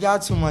don't really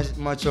got too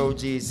much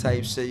OG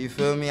type shit, you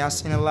feel me? I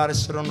seen a lot of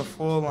shit on the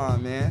full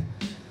line, man.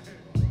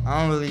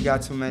 I don't really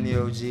got too many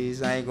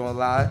OGs, I ain't gonna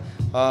lie.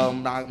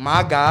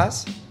 My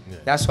guys,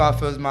 that's why I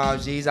feel is my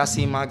OGs. I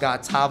seen my guy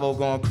Tavo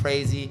going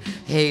crazy,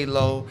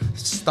 Halo,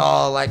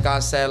 Star, like I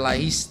said, like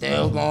he's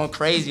still going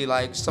crazy.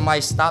 Like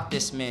somebody stop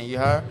this man, you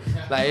heard?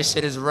 Like this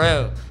shit is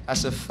real,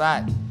 that's a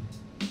fact.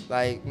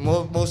 Like,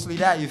 mostly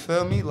that, you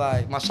feel me?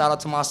 Like, my shout out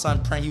to my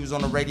son Print, he was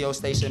on the radio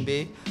station,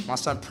 B. My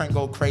son Print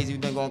go crazy, we've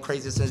been going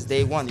crazy since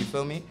day one, you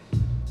feel me?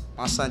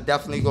 My son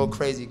definitely go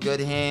crazy, good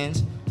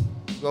hands,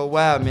 go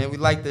wild, man, we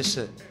like this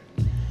shit.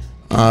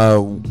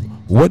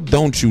 What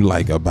don't you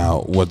like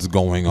about what's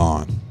going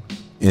on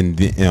in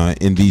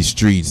these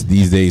streets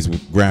these days,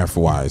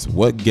 graph-wise?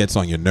 What gets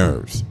on your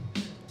nerves?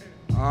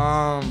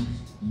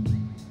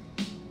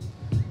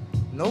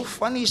 No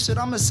funny shit.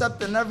 I'm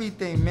accepting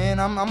everything, man.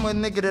 I'm a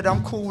nigga that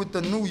I'm cool with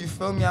the new, you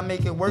feel me? I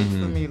make it work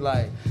for me,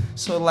 like.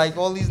 So, like,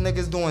 all these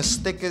niggas doing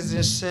stickers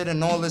and shit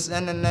and all this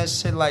internet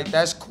shit, like,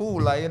 that's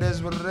cool. Like, it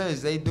is what it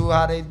is. They do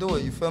how they do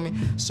it, you feel me?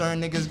 Certain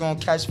niggas gonna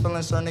catch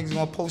feelings, certain niggas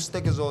gonna post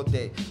stickers all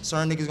day.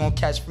 Certain niggas gonna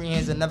catch free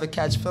hands and never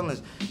catch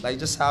feelings. Like,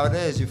 just how it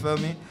is, you feel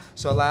me?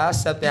 So, like, I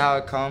accept it how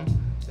it come.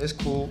 It's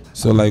cool.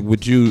 So, like,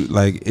 would you,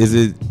 like,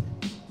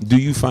 do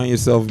you find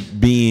yourself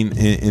being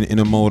in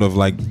a mode of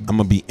like, I'm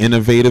gonna be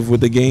innovative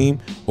with the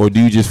game, or do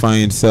you just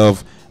find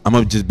yourself I'm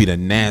gonna just be the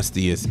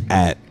nastiest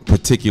at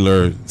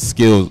particular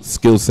skill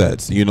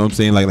sets. You know what I'm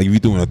saying? Like if you're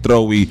doing a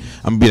throwy,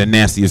 I'm gonna be the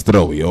nastiest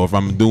throwy. Or if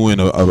I'm doing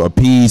a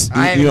piece,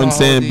 you know what I'm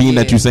saying? Being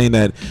that you're saying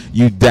that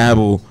you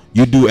dabble,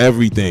 you do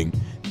everything.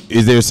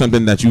 Is there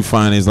something that you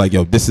find is like,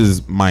 yo, this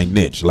is my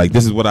niche? Like,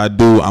 this is what I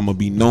do. I'm going to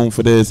be known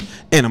for this,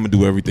 and I'm going to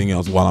do everything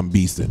else while I'm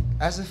beasting.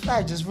 That's a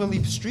fact. Just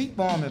really street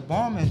bombing,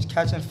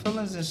 catching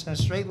feelings and shit,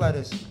 straight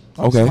letters.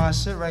 Okay. That's my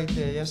shit right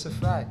there. That's a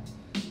fact.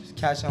 Just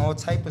catching all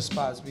type of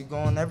spots. We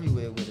going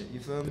everywhere with it.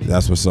 You feel me?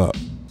 That's what's up.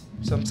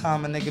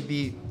 Sometimes a nigga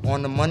be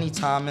on the money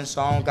timing,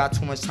 so I don't got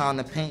too much time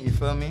to paint, you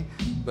feel me?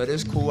 But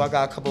it's cool. I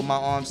got a couple of my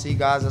RMC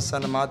guys. I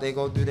send them out. They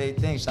go do their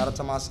thing. Shout out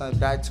to my son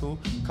back too.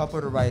 A couple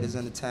of the writers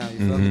in the town,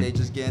 you feel me? They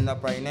just getting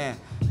up right now.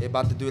 They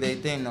about to do their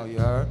thing though, you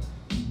heard?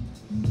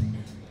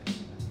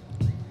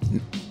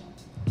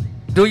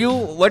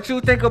 What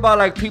you think about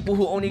like people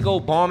who only go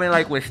bombing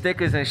like with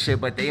stickers and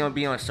shit, but they don't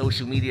be on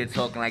social media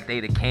talking like they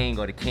the king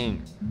or the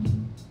king?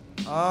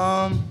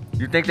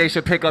 You think they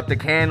should pick up the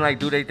can, like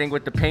do they think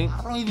with the paint?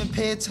 I don't even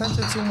pay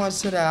attention too much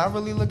to that. I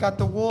really look at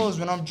the walls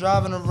when I'm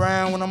driving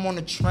around, when I'm on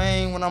the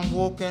train, when I'm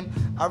walking.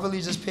 I really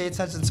just pay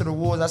attention to the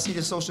walls. I see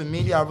the social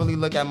media, I really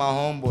look at my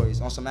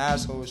homeboys on some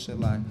asshole shit.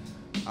 Like,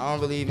 I don't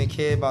really even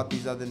care about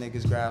these other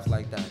niggas graph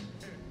like that.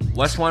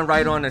 What's one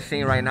writer on the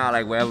scene right now,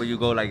 like wherever you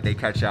go, like they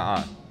catch your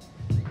eye?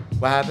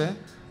 What happened?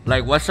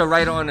 Like, what's a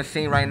writer on the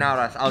scene right now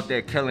that's out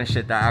there killing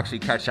shit that actually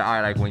catch your eye,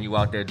 like when you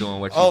out there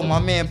doing what you do? Oh, my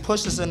man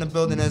Push is in the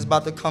building and is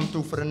about to come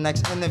through for the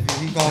next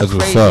interview. He going That's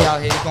crazy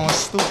out here. He going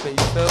stupid,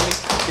 you feel me?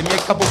 Give me a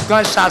couple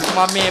gunshots for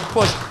my man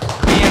Push.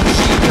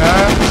 BMG,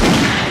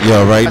 girl.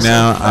 Yo, right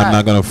now, I'm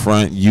not going to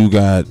front. You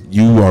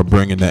are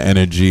bringing the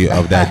energy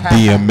of that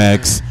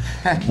DMX.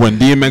 When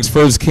DMX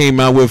first came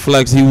out with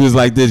Flex, he was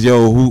like this,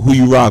 yo, who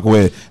you rock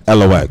with?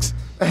 LOX.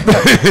 Who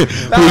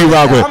you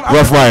rock with?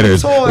 Rough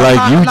Riders.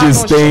 Like you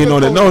just staying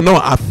on it.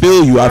 No, I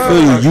feel you.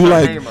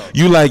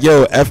 You like,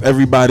 yo, F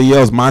everybody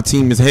else. My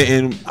team is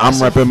hitting. I'm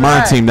repping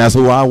my team. That's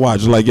who I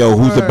watch. Like, yo,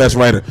 who's the best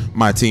writer?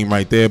 My team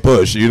right there.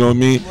 Push. You know what I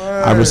mean?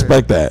 I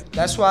respect that.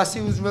 That's why I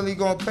see who's really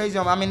going crazy.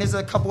 I mean, there's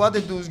a couple other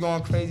dudes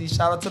going crazy.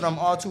 Shout out to them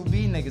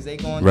R2B niggas. They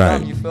going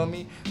dumb. You feel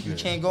me? You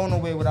can't go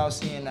nowhere without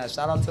seeing that.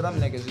 Shout out to them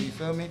niggas. You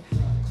feel me?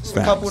 There's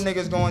a couple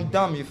niggas going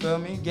dumb. You feel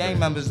me? Gang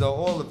members though,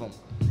 all of them.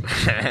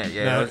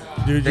 Yeah.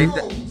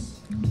 Now,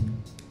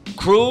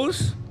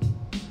 Crews?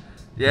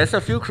 Yeah, it's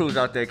a few crews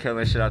out there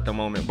killing shit at the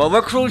moment. But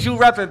what crews you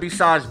repping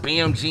besides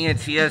BMG and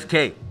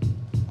TSK?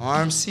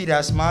 RMC,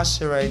 that's my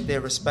shit right there.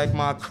 Respect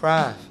my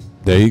craft.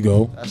 There you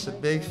go. That's a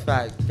big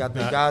fact. Got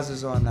the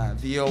guys on that.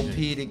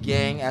 VOP, the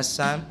gang,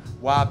 SM,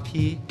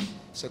 YP.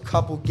 It's a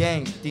couple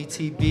gangs.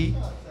 DTB.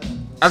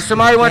 If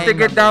somebody wants to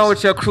get down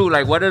with your crew,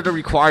 like what are the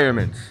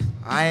requirements?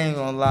 I ain't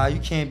gonna lie, you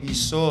can't be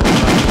sore. Like,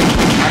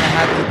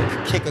 I done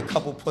had to kick a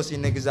couple pussy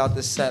niggas out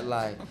the set.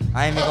 Like,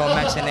 I ain't even gonna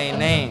mention their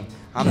name.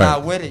 I'm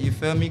not with it, you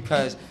feel me?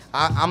 Cause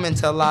I'm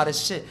into a lot of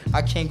shit.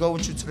 I can't go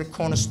with you to the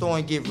corner store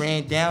and get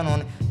ran down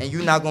on it, and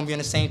you not gonna be on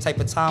the same type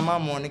of time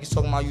I'm on. Niggas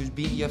talking about you was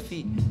beating your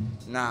feet.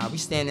 Nah, we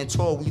standing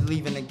tall, we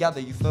leaving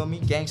together, you feel me?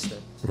 Gangster.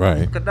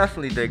 Right. I could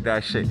definitely dig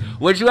that shit.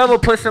 Would you ever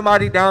put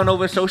somebody down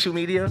over social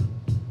media?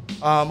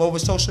 Over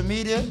social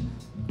media?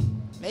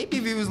 Maybe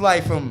if he was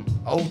like from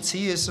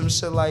OT or some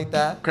shit like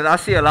that. Cause I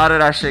see a lot of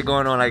that shit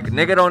going on. Like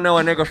nigga don't know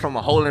a nigga from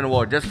a hole in the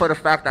wall just for the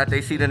fact that they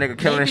see the nigga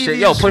killing shit.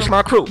 Yo, push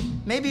my crew.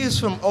 Maybe it's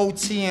from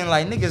OT and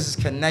like niggas is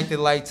connected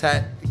like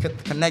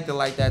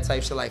that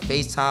type shit, like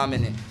FaceTime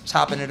and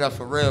chopping it up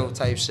for real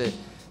type shit.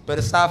 But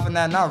aside from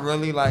that, not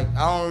really. Like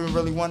I don't even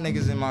really want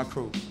niggas in my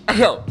crew.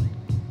 Yo,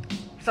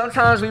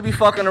 sometimes we be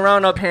fucking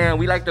around up here and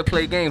we like to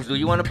play games. Do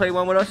you want to play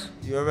one with us?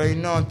 You already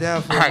know I'm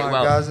down for it, Alright,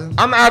 my guys. I'm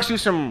gonna ask you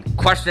some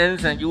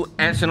questions and you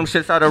answer them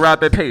shits at a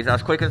rapid pace.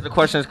 As quick as the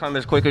questions come,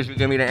 as quick as you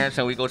give me the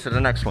answer, and we go to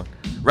the next one.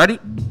 Ready?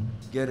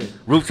 Get it.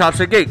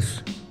 Rooftops or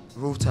gates?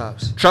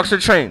 Rooftops. Trucks or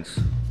trains?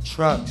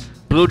 Trucks.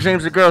 Blue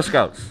Dreams or Girl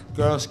Scouts?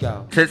 Girl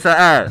Scout. Tits or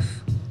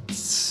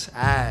ass?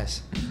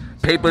 Ass.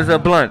 Papers or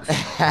blunts?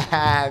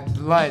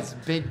 Blunts.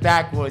 Big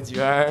backwoods, you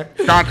heard?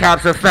 Stock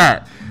caps or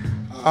fat?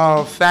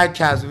 Oh, fat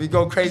caps. We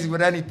go crazy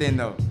with anything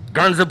though.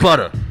 Guns or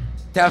butter?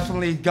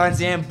 Definitely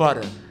guns and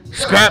butter.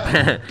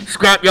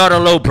 Scrap yard or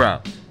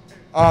lowbrow?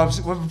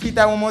 Repeat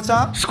that one more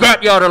time.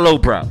 Scrap yard or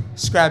lowbrow?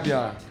 Scrap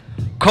yard.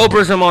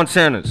 Cobras or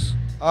Montanas?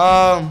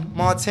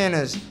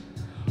 Montanas.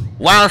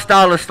 Wild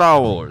Style or Star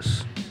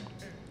Wars?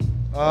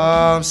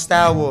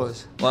 Star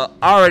Wars. Well,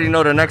 I already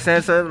know the next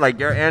answer, like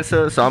your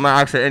answer, so I'm gonna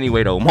ask it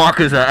anyway though.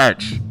 Markers or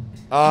etch?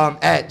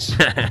 Etch.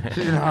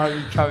 You know how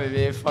you coming,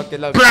 man.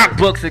 Fucking up. Black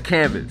books or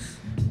canvas?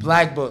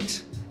 Black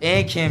books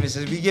and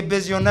canvases. We get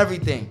busy on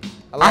everything.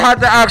 I had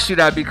to ask you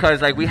that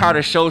because like we had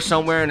a show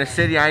somewhere in the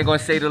city. I ain't gonna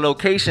say the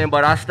location,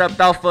 but I stepped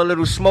out for a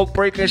little smoke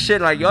break and shit.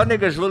 Like y'all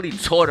niggas really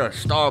taught a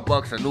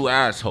Starbucks a new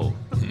asshole.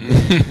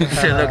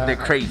 Shit looked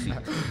crazy.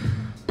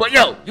 But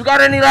yo, you got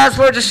any last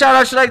words or shout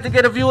outs you like to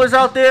get the viewers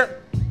out there?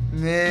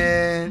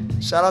 Man,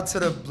 shout out to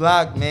the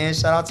block, man.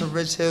 Shout out to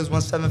Rich Hills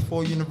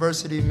 174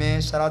 University, man.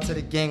 Shout out to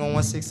the gang on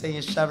 168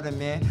 in Sheridan,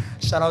 man.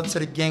 Shout out to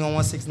the gang on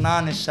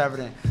 169 in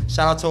Sheridan.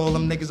 Shout out to all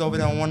them niggas over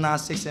there on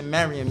 196 in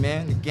Marion,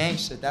 man. The gang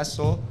shit, that's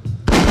all.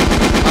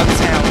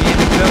 Uptown, we in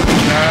the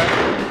building,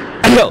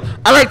 man. Hey, yo,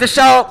 I like to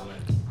shout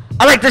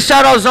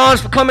out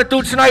Zons for coming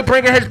through tonight,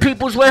 bringing his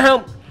peoples with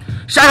him.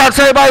 Shout out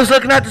to everybody who's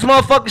looking at this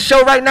motherfucking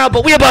show right now,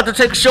 but we about to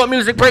take a short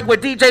music break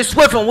with DJ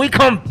Swift, and when we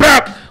come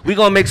back, we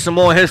gonna make some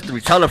more history.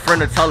 Tell a friend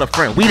to tell a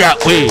friend. We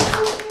that way.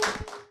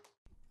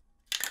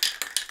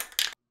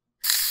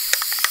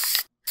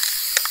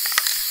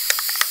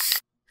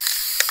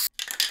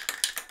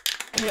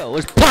 Yo,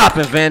 what's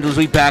poppin', Vandals?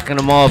 We back in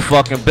the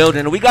motherfucking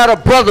building. And we got a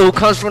brother who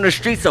comes from the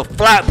streets of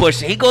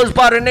Flatbush, and he goes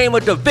by the name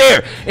of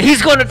Deverere, and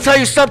he's gonna tell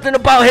you something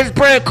about his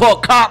brand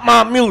called Cop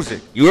My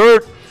Music. You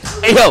heard?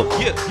 Hey, yo.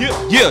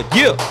 Yeah.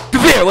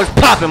 Deverere, what's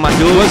poppin', my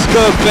dude? What's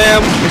good,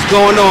 fam? What's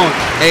going on?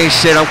 Hey,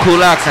 shit, I'm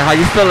cool accent. How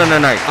you feeling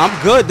tonight? I'm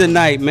good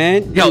tonight,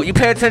 man. Yo, you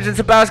pay attention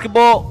to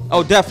basketball?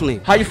 Oh, definitely.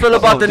 How you feel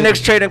about the Knicks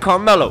trading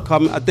Carmelo?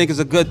 I think it's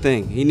a good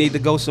thing. He need to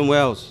go somewhere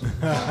else.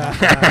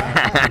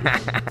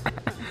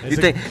 You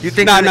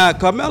think? Nah.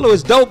 Carmelo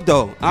is dope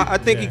though. I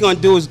think he's gonna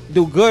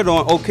do good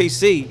on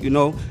OKC. You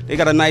know, they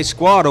got a nice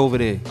squad over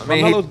there. I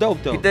mean, Carmelo's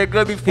dope though. He did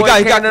good before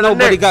he got to the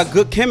nobody Knicks. got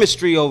good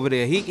chemistry over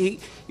there. He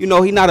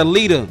not a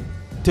leader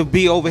to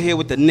be over here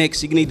with the Knicks.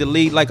 He need to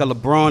lead like a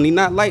LeBron. He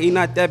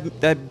not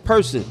that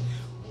person.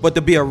 But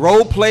to be a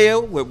role player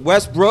with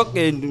Westbrook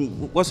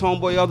and what's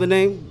homeboy other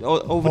name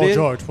over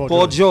there?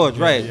 Paul George,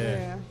 right?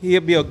 Yeah.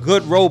 He'll be a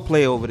good role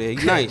player over there.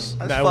 He's nice.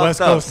 That West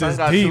Coast Son is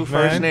got deep, two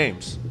first man.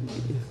 names.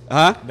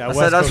 Huh? I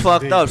said that's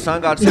fucked up.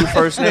 Son got two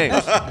first names.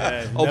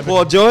 Oh,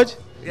 Paul George?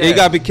 Yeah. Yeah, you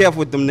gotta be careful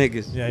with them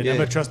niggas. Yeah, you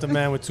never trust a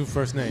man with two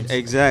first names.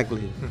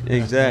 Exactly.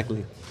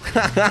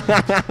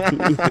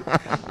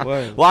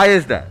 Word. Why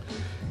is that?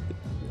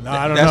 No,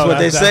 I don't That's know. what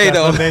they say, that's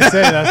though. What they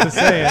say. That's the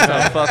saying.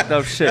 Some fucked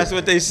up shit. That's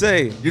what they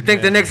say. You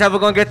think the Knicks ever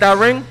gonna get that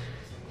ring?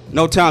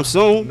 No time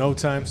soon. No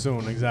time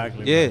soon,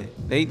 exactly. Yeah,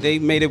 they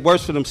made it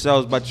worse for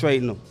themselves by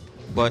trading them,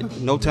 but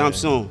no time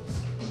soon.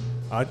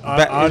 It's too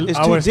Our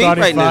deep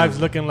starting right now. five's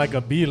looking like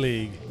a B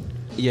league.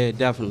 Yeah,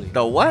 definitely.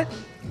 The what?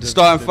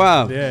 Starting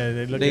five. Yeah,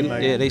 they looking like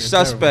they they're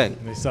suspect.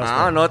 terrible. They suspect.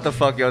 I don't know what the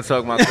fuck y'all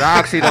talking about. 'Cause I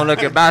actually don't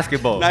look at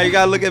basketball. Now you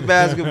gotta look at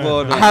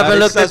basketball. Though. I haven't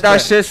Now looked they at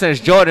that suspect. shit since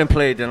Jordan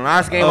played. The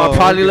last game I Oh,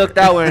 probably okay. looked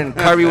at when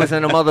Curry was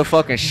in a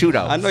motherfucking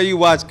shootout. I know you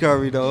watch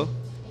Curry though.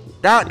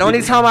 The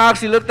only time I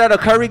actually looked at a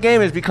Curry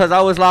game is because I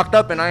was locked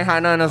up and I ain't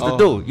had nothing else to Oh.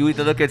 do. You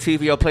either look at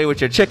TV or play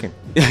with your chicken.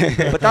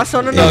 But that's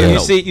on Yo, another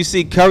note. you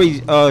see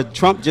Curry.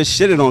 Trump just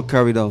shitted on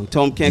Curry though.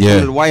 Told him can't Yeah. come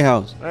to the White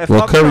House. Man, Well,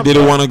 fuck Curry Trump,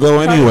 didn't bro. want to go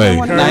anyway.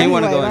 Nah, he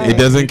wanna go It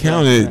doesn't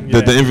count.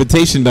 The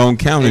invitation don't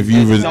count if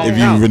you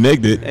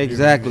reneged it.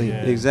 Exactly.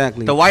 Yeah.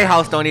 Exactly. The White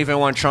House don't even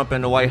want Trump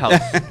in the White House.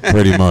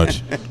 Pretty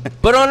much.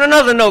 But on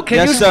another note, can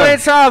Yes, you sir. explain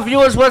to our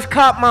viewers what's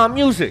Cop My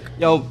Music?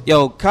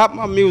 Yo, Cop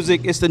My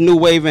Music. It's the new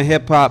wave in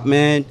hip hop,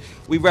 man.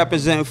 We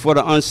representing for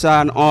the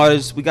unsigned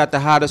artists. We got the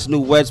hottest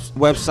new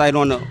website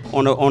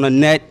on the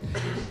net.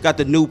 Got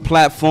the new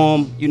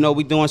platform. You know,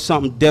 we doing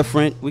something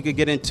different. We could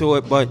get into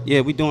it, but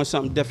yeah, we doing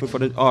something different for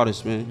the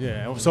artists, man.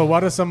 Yeah. So,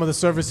 what are some of the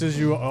services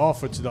you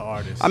offer to the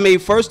artists? I mean,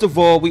 first of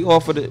all, we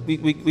offer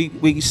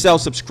we sell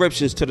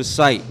subscriptions to the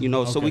site, you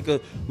know, so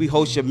we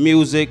host your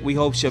music, we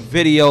host your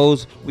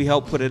videos, we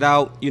help put it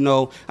out, you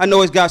know. I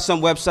know it's got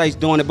some websites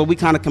doing it, but we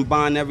kind of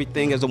combine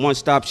everything as a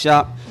one-stop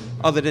shop.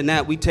 Other than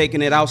that, we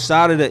taking it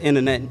outside of the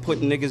internet and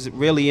putting niggas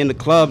really in the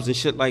clubs and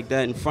shit like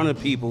that in front of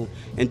people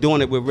and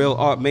doing it with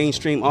real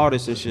mainstream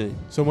artists and shit.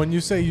 So when you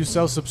say you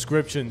sell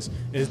subscriptions,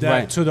 is that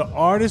Right. to the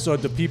artists or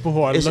the people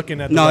who are looking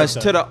at the No, website? it's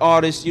to the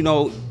artists. You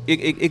know,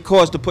 it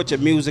costs to put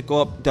your music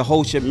up, to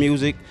host your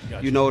music.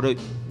 Gotcha. You know,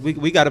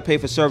 we got to pay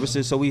for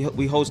services, so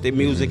we host their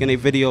music and their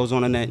videos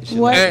on the net. And shit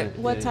What like that.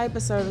 what type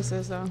of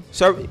services though?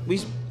 So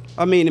the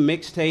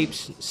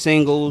mixtapes,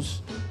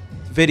 singles,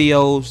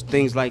 videos,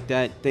 things like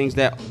that. Things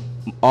that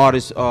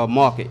artists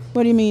market.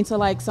 What do you mean to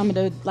like some of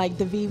the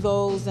the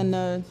Vivos and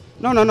the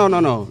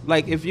No.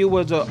 Like if you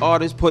was an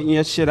artist putting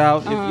your shit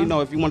out,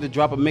 if you wanted to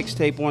drop a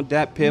mixtape on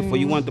Dat Piff or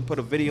you wanted to put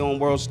a video on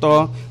World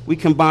Star, we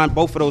combine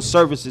both of those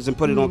services and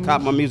put it on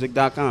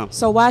copmymusic.com.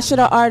 So why should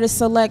an artist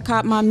select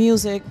Cop My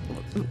Music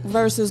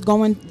versus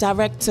going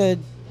direct to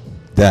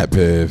That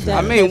piff.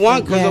 That- I mean,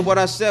 one, because Yeah. of what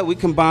I said, we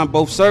combine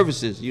both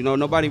services. You know,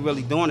 nobody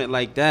really doing it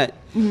like that.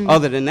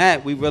 Other than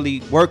that, we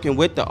really working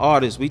with the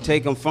artists. We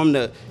take them from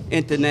the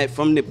internet,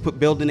 from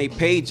building a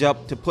page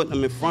up to putting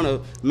them in front of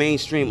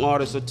mainstream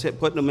artists or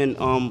putting them in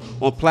on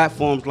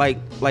platforms like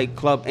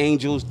Club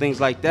Angels,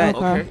 things like that.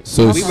 Okay.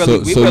 So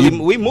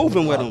We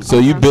moving with them. So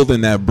you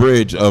building that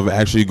bridge of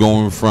actually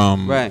going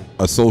from Right.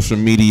 a social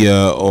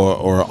media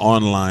or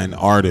online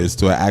artist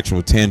to an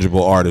actual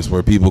tangible artist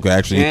where people can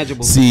actually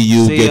Tangible. see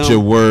you, See get 'em, your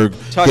work,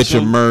 touch get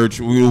your 'em.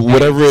 merch,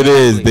 whatever it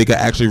is, Exactly. they can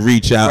actually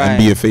reach out and Right.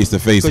 be a face to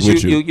face with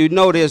Because you. you know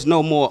know there's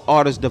no more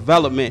artist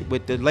development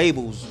with the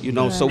labels, you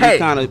know. So Hey. we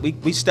kind of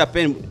we step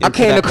in. I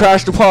came to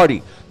crash the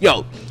party.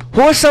 Yo,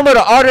 who are some of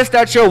the artists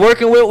that you're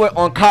working with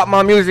on Cop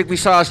My Music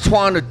besides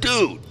Twan the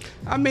Dude?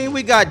 I mean,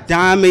 we got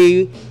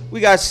Dami, we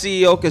got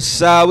C.E.O.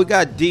 Kasai, we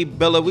got D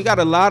Billa, we got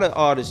a lot of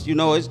artists. You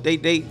know, it's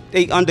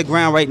they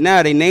underground right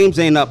now. Their names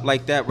ain't up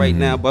like that right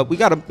now, but we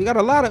got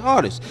a lot of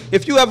artists.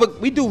 If you ever,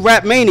 we do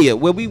Rap Mania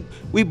where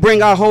we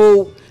bring our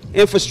whole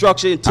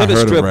infrastructure into the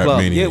strip club.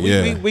 Mania,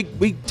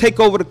 we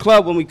take over the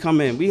club when we come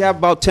in. We have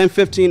about 10,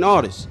 15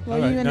 artists. Were All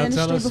right, you in now the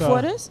tell industry us,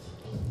 before this?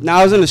 Now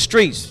I was in the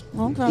streets.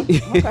 Okay.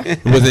 Okay.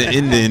 Wasn't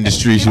in the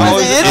industry. She I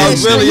was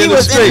was really in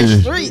the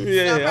streets. streets.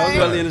 Yeah, I was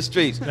really in the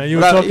streets. Now you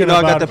were But talking I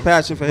about got the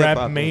passion for hip Rap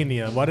hop.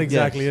 Mania. What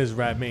exactly is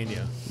Rap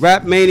Mania?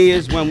 Rap Mania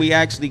is when we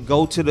actually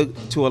go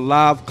to a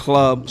live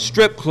club,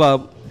 strip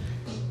club.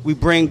 We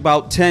bring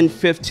about 10,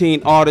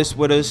 15 artists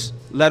with us.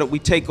 We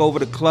take over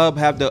the club,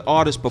 have the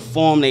artists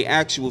perform their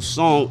actual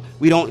song.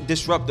 We don't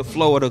disrupt the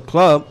flow of the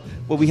club,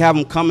 but we have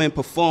them come and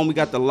perform. We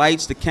got the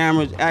lights, the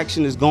cameras,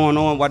 action is going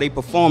on while they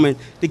performing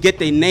to get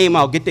their name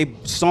out, get their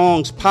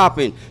songs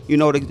popping, you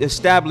know, to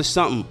establish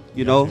something,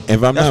 you know.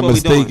 If I'm That's not what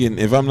we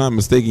doing.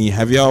 mistaken,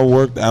 have y'all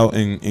worked out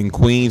in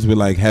Queens with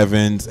like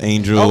Heavens,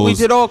 Angels? Oh, we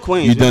did all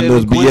Queens. You We done did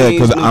those? Queens, Yeah,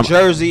 because New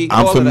Jersey,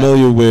 I'm all of that.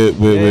 familiar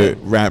with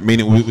Rap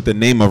Mania, with the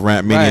name of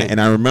Rap Mania, Right. and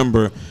I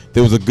remember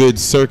there was a good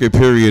circuit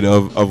period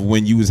of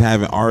when you was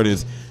having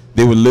artists.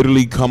 They would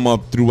literally come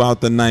up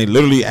throughout the night.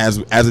 Literally, as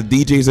the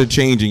DJs are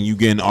changing, you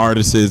getting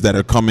artists that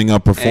are coming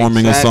up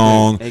performing a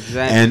song,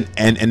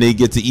 and they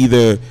get to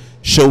either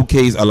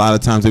showcase. A lot of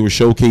times they were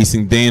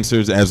showcasing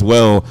dancers as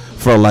well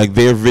for like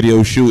their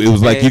video shoot. It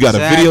was like you got a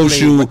video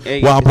shoot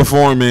while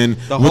performing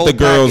with the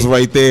girls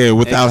right there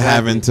without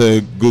having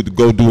to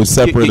go do a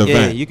separate event.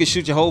 Yeah, you can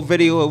shoot your whole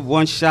video of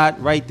one shot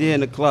right there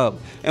in the club.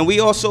 And we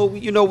also,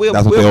 you know,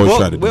 That's what they always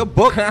try to do. we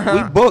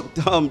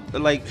booked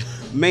like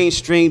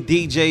mainstream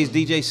DJs,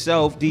 DJ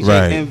Self, DJ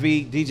Right.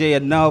 Envy, DJ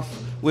Enough.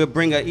 We'll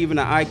bring even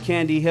an Eye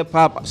Candy, Hip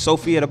Hop,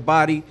 Sophia the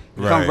Body,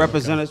 come Right.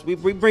 represent us. We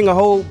bring a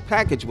whole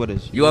package with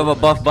us. You ever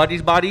buff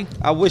Buddy's body?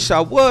 I wish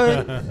I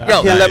would.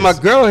 Yo, Can't let my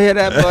girl hear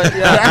that, but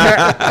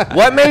yeah.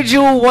 What made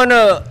you want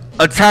to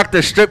attack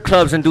the strip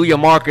clubs and do your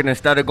marketing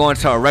instead of going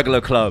to a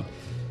regular club?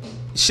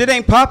 Shit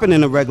ain't popping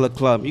in a regular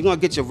club. You're going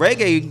to get your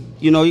reggae,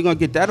 you know, you're going to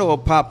get that all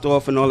popped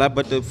off and all that.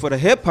 But for the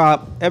hip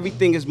hop,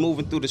 everything is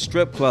moving through the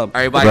strip club.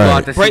 Everybody go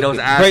out to see those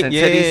ass and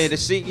yeah, titties. to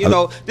see, you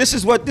know, this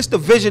is the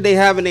vision they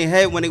have in their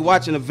head when they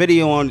watching a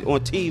video on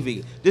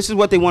TV. This is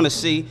what they want to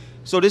see.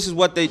 So this is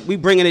what we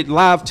bringing it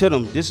live to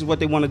them. This is what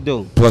they want to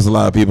do. Plus, a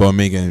lot of people are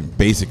making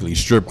basically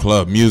strip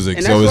club music.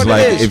 And So that's it's what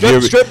like it is.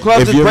 if Strip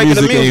clubs if is your breaking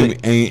the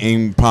music music.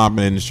 ain't popping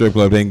in the strip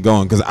club, they ain't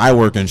going. Because I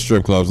work in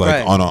strip clubs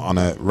like Right. on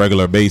a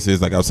regular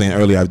basis. Like I was saying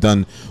earlier, I've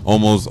done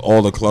almost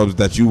all the clubs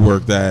that you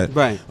worked at.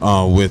 Right.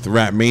 With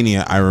Rap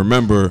Mania, I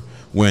remember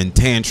when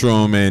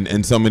Tantrum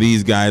and some of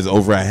these guys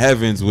over at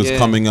Heavens was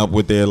coming up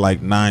with their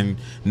like nine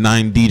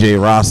DJ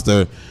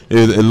roster.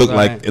 It looked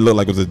like it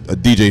was a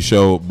DJ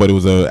show, but it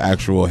was an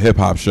actual hip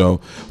hop show.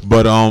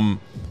 But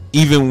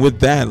even with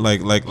that,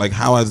 like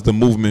how has the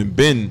movement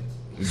been?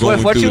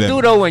 Swift, what through you that?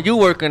 do though when you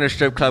work in a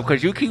strip club?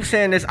 Because you keep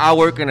saying this, I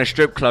work in a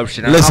strip club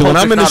shit. And Listen, I when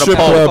hope I'm in it's the not strip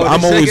a club, poll.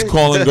 I'm always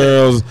calling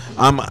girls.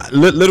 I'm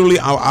literally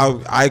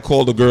I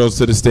call the girls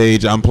to the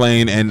stage. I'm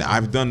playing, and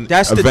I've done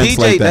That's the events DJ.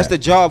 like that. That's the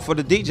job for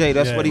the DJ.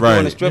 That's what he do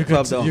in the strip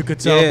club, though. You could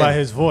tell by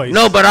his voice.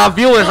 No, but our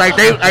viewers, like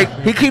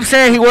he keeps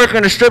saying he work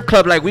in a strip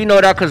club. Like we know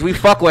that because we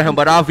fuck with him,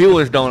 but our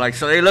viewers don't. Like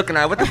so they looking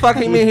at what the fuck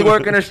he mean he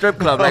work in a strip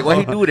club? Like what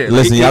he do there?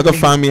 Listen, y'all can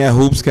find me at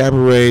Hoops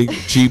Cabaret,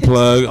 Cheap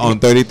Plug on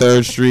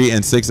 33rd Street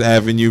and 6th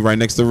Avenue, right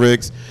next to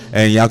Rick's.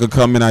 And y'all can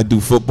come in. I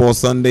do football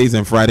Sundays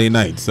and Friday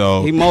nights.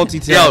 So he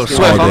multitasking. Yo,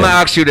 Swift, I'm gonna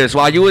ask you this: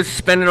 while you was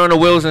spinning on the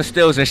wheels and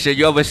stills and shit,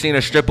 you ever seen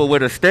a stripper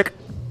with a stick?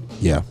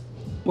 Yeah.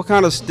 What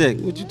kind of stick?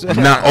 What you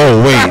talking? Nah,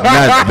 oh wait,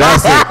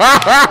 that's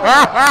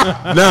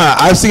it. Nah,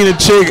 I've seen a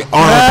chick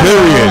on a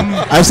period.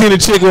 I've seen a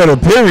chick with a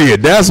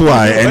period. That's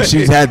why, and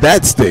she's had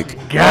that stick.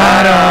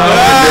 Got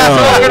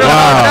him.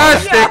 That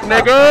stick,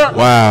 nigga.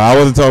 Wow, I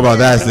wasn't talking about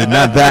that stick.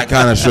 Not that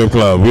kind of strip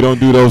club. We don't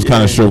do those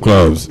kind of strip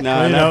clubs.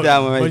 Nah, not that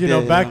one right But you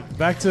there. know,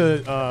 back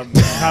to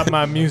Cop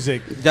My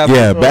Music.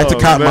 Yeah, back to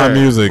Cop My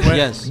Music.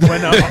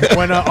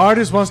 When an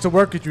artist wants to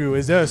work with you,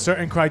 is there a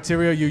certain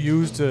criteria you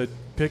use to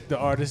pick the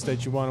artist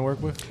that you want to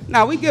work with?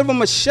 Now we give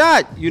them a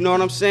shot. You know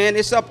what I'm saying?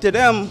 It's up to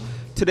them,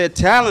 to their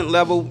talent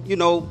level. You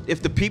know,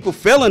 if the people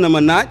feeling them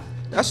or not,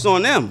 that's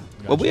on them.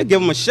 But we'll give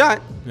them a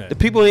shot. Yeah. The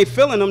people ain't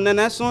feeling them, then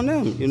that's on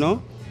them. You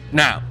know.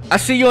 Now, I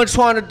see you and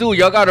Twan the Dude.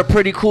 Y'all got a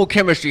pretty cool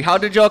chemistry. How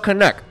did y'all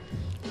connect?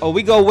 Oh,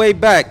 we go way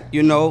back.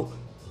 You know.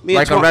 Me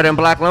Like and a red and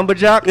black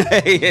lumberjack? Me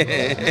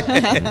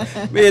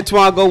and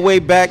Twan go way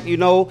back, you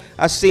know.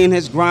 I seen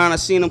his grind. I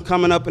seen him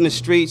coming up in the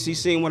streets. He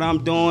seen what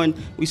I'm doing.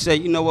 We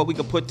said, you know what, we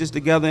could put this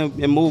together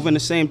and move in the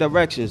same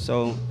direction.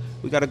 So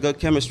we got a good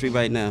chemistry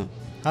right now.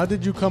 How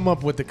did you come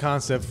up with the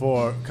concept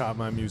for Cop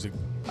My Music?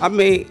 I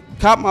mean,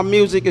 Cop My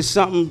Music is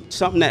something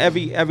that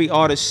every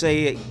artist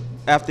say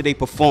after their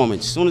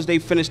performance. As soon as they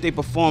finish their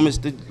performance,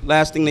 the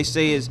last thing they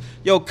say is,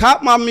 yo,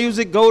 cop my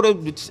music, go to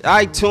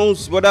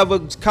iTunes, whatever,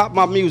 cop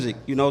my music,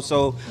 you know.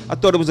 So I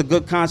thought it was a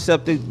good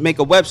concept to make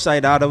a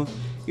website out of,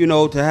 you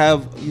know, to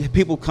have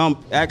people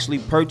come actually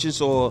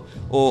purchase or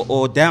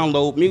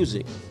download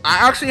music.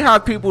 I actually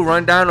have people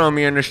run down on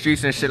me in the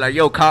streets and shit like,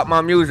 yo, cop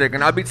my music.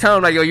 And I be telling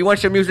them, like, yo, you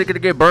want your music to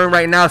get burned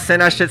right now?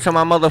 Send that shit to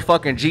my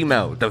motherfucking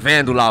Gmail, the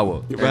Vandal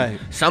Hour. Right.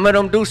 Some of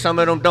them do, some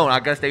of them don't.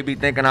 I guess they be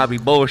thinking I be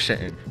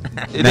bullshitting.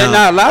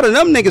 Now, a lot of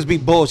them niggas be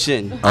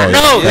bullshitting. I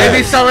know. They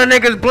be selling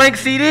niggas blank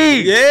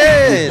CDs.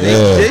 Yeah.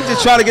 They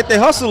just trying to get their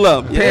hustle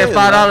up. Paying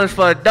 $5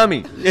 for a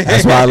dummy.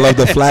 That's why I love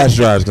the flash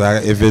drives.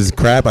 Cause if it's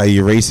crap, I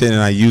erase it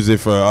and I use it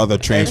for other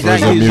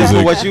transfers of music.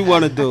 For what you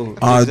want to do.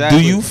 Do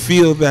you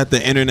feel that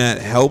the internet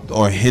helped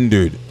or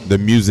hindered the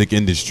music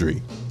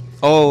industry?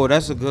 Oh,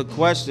 that's a good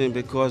question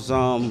because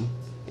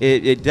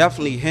it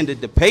definitely hindered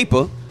the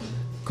paper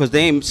because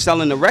they ain't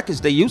selling the records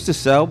they used to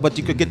sell, but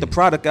you could get the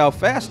product out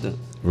faster.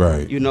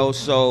 Right. You know,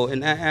 so in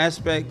that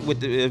aspect,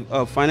 with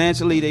the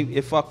financially,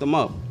 it fucked them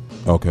up.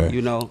 Okay.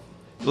 You know,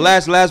 the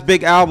last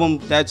big album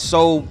that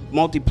sold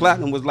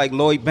multi-platinum was like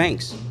Lloyd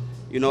Banks.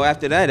 You know,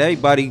 after that,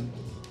 everybody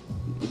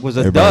was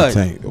a dud.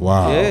 Tanked.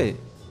 Wow. Yeah.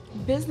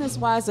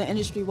 Business-wise or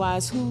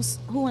industry-wise,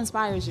 who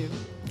inspires you?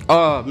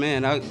 Oh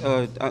man,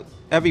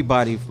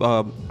 everybody.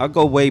 I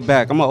go way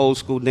back. I'm an old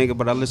school nigga,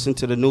 but I listen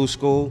to the new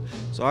school.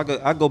 So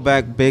I go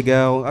back Big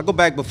L. I go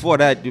back before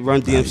that,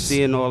 Run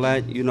DMC and all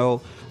that. You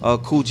know,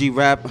 Cool G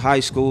Rap, high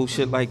school,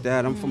 shit like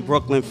that. I'm from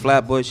Brooklyn,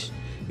 Flatbush.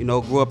 You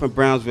know, grew up in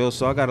Brownsville,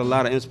 so I got a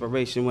lot of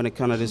inspiration when it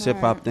comes to this hip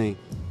hop thing.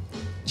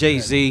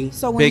 Jay-Z,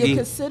 So when Biggie. you're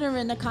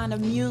considering the kind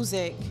of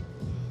music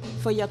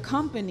for your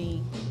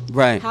company,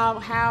 Right.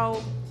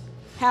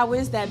 How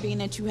is that, being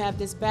that you have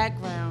this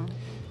background?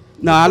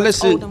 No, I What's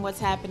listen. old and what's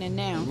happening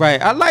now?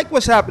 Right. I like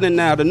what's happening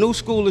now. The new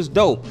school is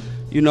dope.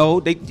 You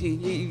know,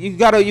 you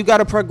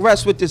gotta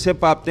progress with this hip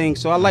hop thing.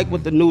 So I like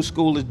what the new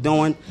school is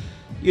doing.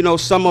 You know,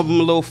 some of them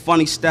a little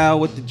funny style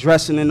with the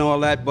dressing and all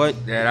that, but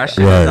Yeah, that shit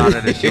is out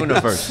of this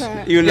universe.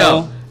 you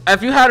know, Yo,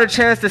 if you had a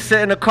chance to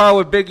sit in the car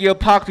with Biggie or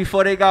Pac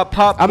before they got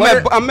popped,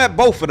 I met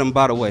both of them,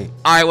 by the way.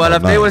 All right, well,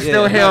 if they were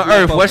still here on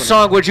met Earth, both what of them.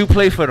 song would you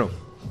play for them?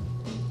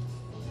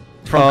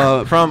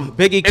 From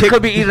Biggie. It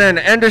could be either in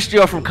the industry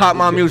or from Cop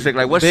My Music.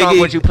 Like, what song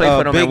would you play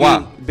for them and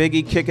why?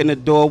 Biggie kicking the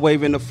door,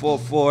 waving the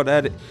 4-4.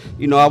 That,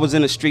 you know, I was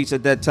in the streets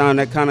at that time.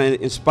 That kind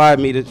of inspired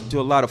me to do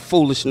a lot of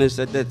foolishness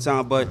at that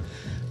time. But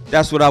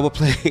that's what I would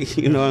play.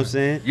 You know what I'm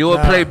saying? You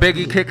would play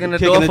Biggie kicking the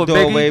door Kicking for the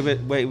door,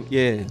 Biggie?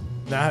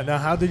 yeah. Now,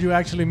 how did you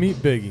actually meet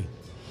Biggie?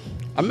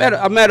 I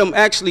met him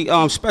actually.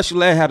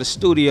 Special Ed had a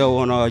studio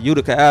on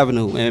Utica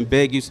Avenue,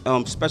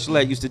 and Special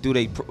Ed used to do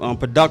their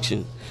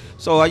production.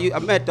 So I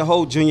met the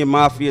whole Junior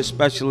Mafia,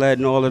 Special Ed,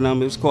 and all of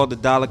them. It was called the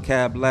Dollar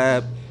Cab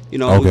Lab. You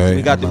know, Okay,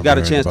 we got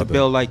a chance to about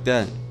build like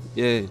that.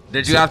 Yeah.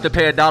 Did you have to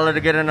pay $1 to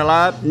get in the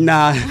lab?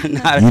 Nah.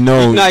 You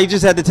know- nah. You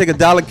just had to take a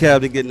dollar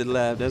cab to get in the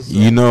lab. That's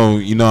You know,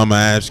 I'm gonna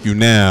ask you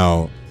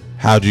now.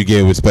 How'd you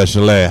get with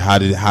Special Ed? How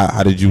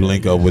did you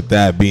link up with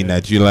that? Being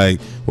that you like,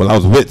 well, I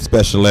was with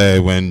Special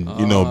Ed when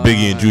you know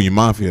Biggie and Junior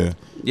Mafia.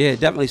 Yeah,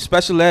 definitely.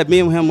 Special Ed. Me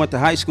and him went to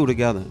high school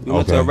together. We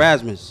went to Okay.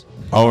 Erasmus.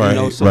 All right, You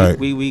know, so right.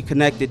 we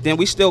connected. Then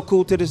we still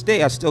cool to this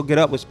day. I still get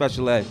up with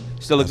Special Ed.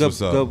 Still a That's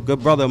what's up.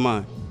 good brother of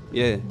mine.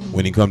 Yeah.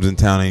 When he comes in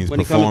town and he's When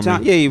he performing. come to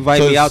town, yeah, he invite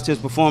So me it's- out to his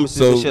performances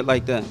so and shit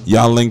like that.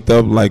 Y'all linked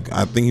up like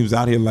I think he was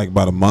out here like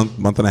about a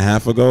month and a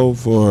half ago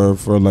for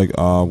like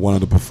one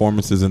of the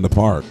performances in the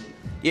park.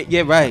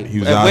 Yeah, right. He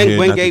was At out here,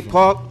 not Wingate too-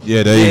 Park.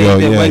 Yeah, there you go.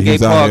 at Yeah, he Wingate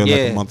was out Park. here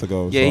Yeah, like a month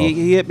ago. Yeah, so.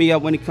 he hit me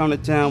up when he come to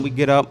town. We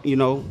get up, you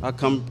know. I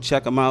come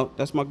check him out.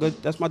 That's my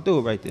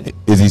dude right there.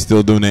 Is he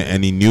still doing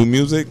any new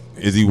music?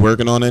 Is he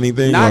working on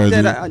anything? Not or is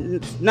that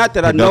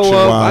I know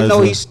of. I know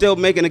he's still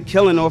making a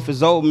killing off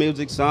his old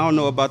music, so I don't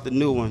know about the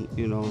new one.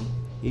 You know,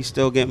 he's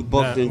still getting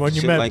booked and when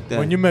shit you met, like that.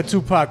 When you met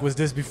Tupac, was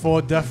this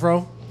before Death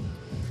Row?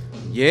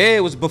 Yeah,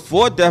 it was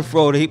before Death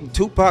Row.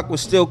 Tupac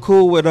was still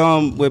cool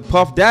with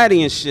Puff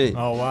Daddy and shit.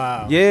 Oh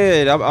wow.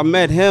 Yeah, I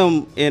met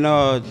him in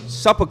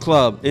Supper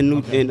Club in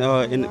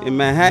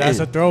Manhattan. That's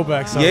a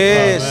throwback. Supper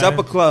Yeah, Club, man.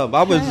 Supper Club.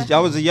 I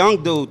was a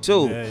young dude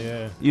too.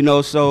 Yeah. You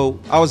know, so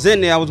I was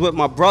in there. I was with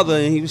my brother,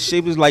 and she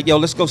was like, "Yo,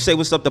 let's go say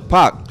what's up to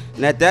Pac."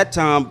 And at that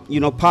time, you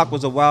know, Pac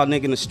was a wild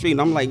nigga in the street.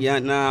 And I'm like, "Yeah,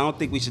 nah, I don't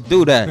think we should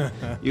do that."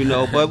 You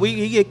know, but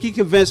he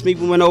convinced me.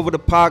 We went over to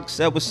Pac,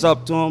 said what's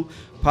up to him.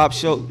 Pop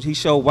showed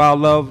wild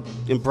love,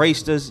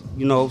 embraced us,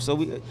 you know.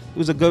 So it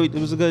was a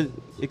good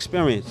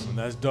experience.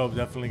 That's dope.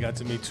 Definitely got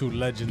to meet two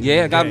legends.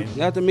 Yeah, in the game.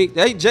 got to meet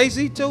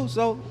Jay-Z too.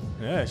 So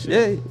Yeah,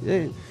 shit.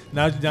 yeah.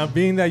 Now,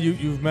 being that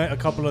you've met a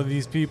couple of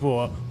these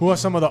people, who are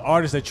some of the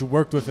artists that you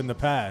worked with in the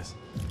past?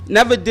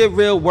 Never did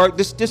real work.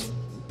 This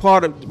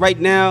part of right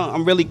now,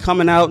 I'm really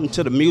coming out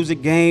into the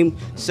music game,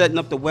 setting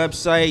up the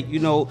website. You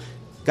know,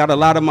 got a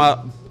lot of my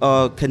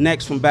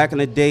connects from back in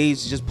the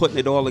days, just putting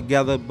it all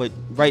together. But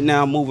right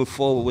now, I'm moving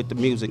forward with the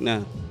music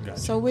now.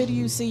 So where do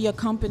you see your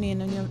company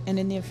in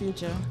the near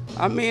future?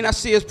 I mean, I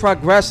see it's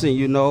progressing.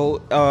 You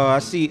know, I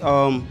see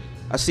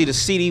I see the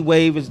CD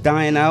wave is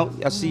dying out.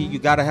 I see you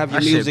gotta have your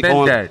That shit music been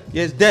on. dead.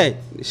 Yeah, it's dead.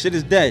 The shit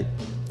is dead.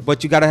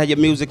 But you gotta have your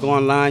music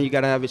online. You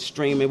gotta have it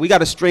streaming. We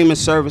got a streaming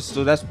service,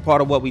 so that's part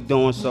of what we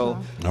doing.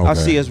 So I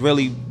see us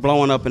really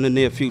blowing up in the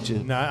near future.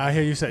 Now I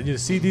hear you said the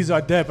CDs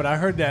are dead, but I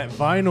heard that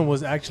vinyl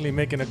was actually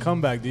making a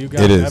comeback. Do you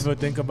guys ever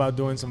think about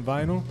doing some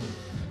vinyl?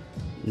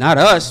 Not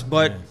us,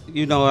 but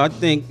you know, I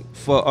think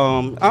for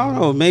I don't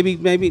know,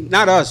 maybe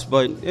not us,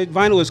 but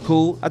vinyl is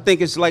cool. I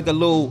think it's like a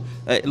little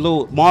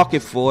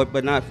market for it,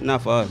 but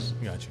not for us.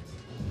 Got you.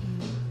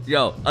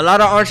 Yo, a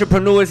lot of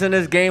entrepreneurs in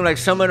this game, like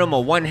some of them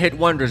are one-hit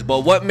wonders,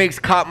 but what makes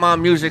Cop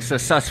Mom music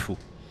successful?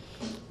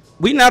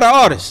 We not an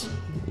artist.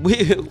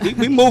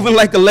 We moving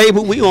like a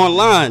label. We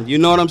online. You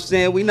know what I'm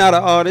saying? We not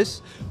an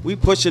artist. We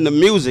pushing the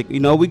music. You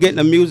know, we getting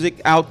the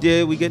music out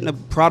there. We getting the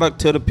product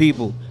to the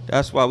people.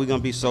 That's why we're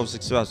gonna be so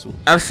successful.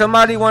 If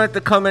somebody wanted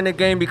to come in the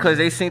game because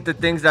they seen the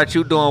things that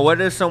you doing, what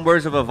are some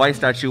words of advice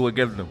that you would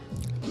give them?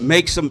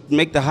 Make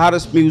the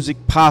hottest music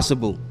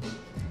possible.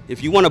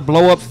 If you want to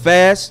blow up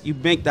fast, you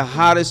make the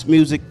hottest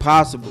music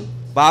possible.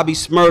 Bobby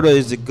Smurda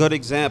is a good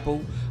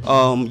example.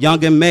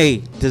 Young and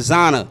May,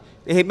 Designer.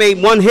 They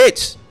made one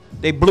hits.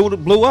 They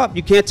blew up.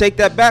 You can't take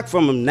that back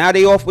from them. Now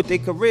they off with their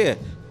career,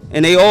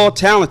 and they all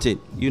talented,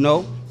 you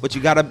know. But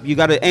you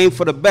gotta aim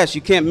for the best.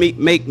 You can't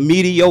make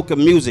mediocre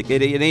music.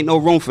 It ain't no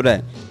room for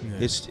that.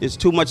 Yeah. It's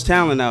too much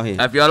talent out here.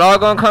 If y'all are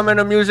gonna come in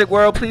the music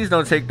world, please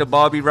don't take the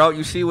Bobby route.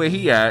 You see where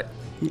he at.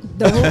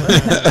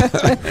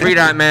 Free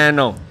that man,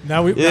 no.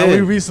 Now we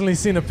recently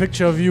seen a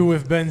picture of you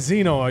with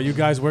Benzino. Are you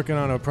guys working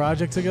on a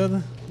project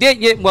together?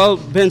 Yeah. Well,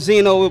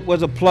 Benzino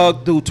was a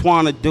plug through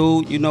Twana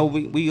Dude. You know,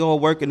 we all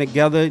working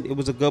together. It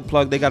was a good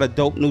plug. They got a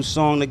dope new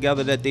song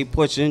together that they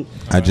pushing.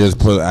 I just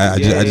played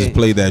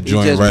that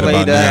joint right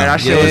about now. Yeah,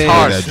 that shit was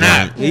hard.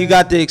 Snap. You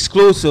got the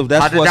exclusive.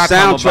 That's for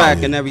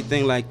soundtrack and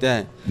everything like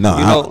that. No,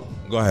 you know.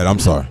 Go ahead. I'm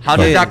sorry. How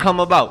did that come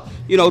about?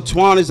 You know,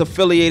 Twan is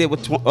affiliated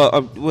with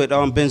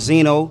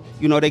Benzino.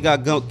 You know, they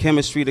got good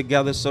chemistry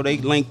together, so they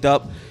linked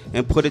up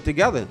and put it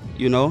together.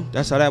 You know,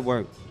 that's how that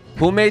worked.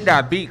 Who made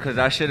that beat? Because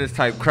that shit is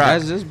type crack.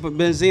 That's his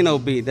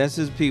Benzino beat. That's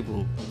his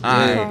people.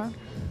 Alright.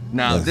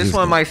 Now, this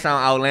one might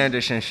sound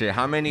outlandish and shit.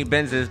 How many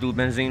Benzes do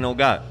Benzino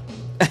got?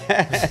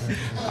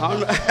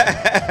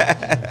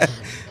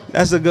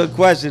 That's a good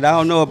question. I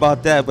don't know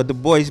about that, but the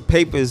boy's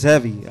paper is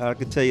heavy. I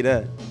can tell you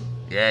that.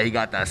 Yeah, he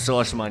got that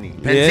sauce money.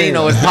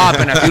 Benzino is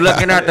popping. If you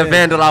looking at the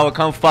Vandal hour,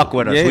 come fuck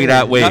with us. We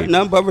that way.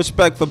 Nothing but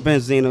respect for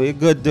Benzino. He a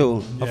good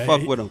dude. Yeah, I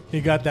fuck with him.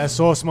 He got that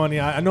sauce money.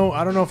 I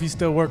don't know if he's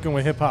still working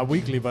with Hip Hop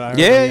Weekly, but I heard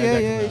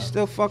yeah. He's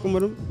still fucking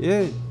with him.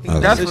 Yeah.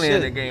 He's definitely in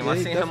the game. I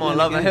seen him on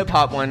Love and Hip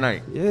Hop one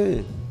night.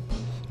 Yeah.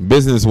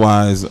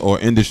 Business-wise or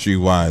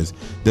industry-wise,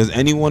 does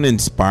anyone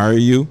inspire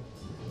you?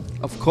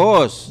 Of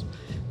course.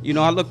 You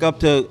know, I look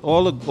up to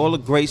all the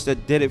greats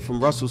that did it,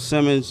 from Russell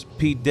Simmons,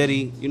 P.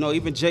 Diddy, you know,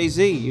 even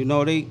Jay-Z. You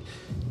know,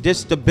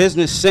 just the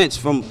business sense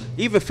from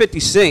even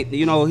 50 Cent.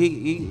 You know,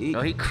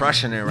 he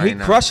crushing it right now.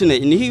 He crushing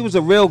it, and he was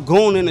a real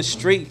goon in the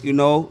street. You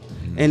know,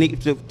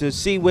 and to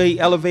see where he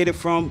elevated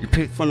from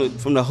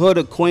the hood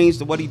of Queens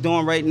to what he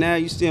doing right now.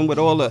 You see him with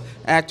all the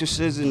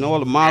actresses and all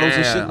the models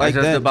and shit like that.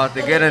 I was just about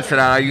to get into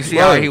that. You see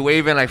how he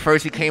waving, like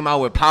first he came out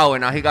with Power,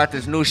 now he got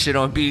this new shit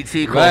on BET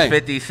called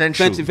 50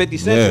 Central. 50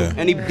 Central.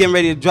 And he getting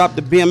ready to drop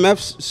the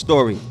BMF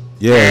story.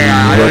 Yeah,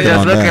 I was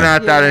just looking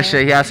at that and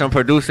shit. He had some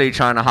producer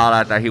trying to holler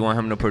at that he want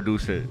him to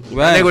produce it.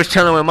 Right. They was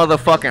chilling with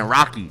motherfucking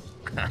Rocky.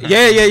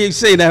 yeah, you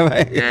see that,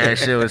 right? Yeah,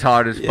 shit was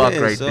hard as fuck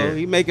right so there.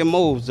 He making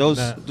moves.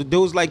 The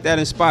dudes like that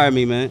inspire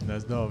me, man.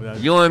 That's dope.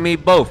 You and me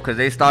both, because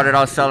they started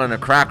out selling the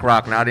crack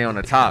rock, now they on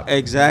the top.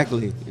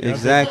 Exactly.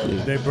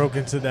 They broke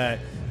into that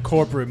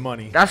corporate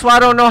money. That's why I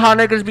don't know how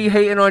niggas be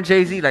hating on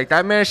Jay-Z. Like,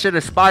 that man should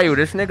aspire you.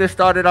 This nigga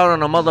started out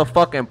on a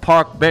motherfucking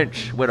park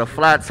bench with a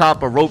flat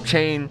top, a rope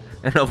chain,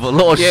 and a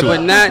velour suit. Yeah,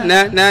 but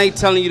now he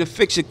telling you to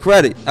fix your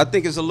credit. I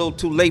think it's a little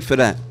too late for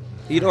that.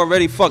 He'd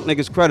already fucked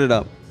niggas' credit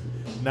up.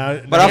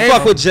 But I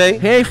fuck with Jay.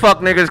 He ain't fuck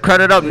niggas'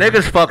 credit up.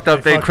 Niggas fucked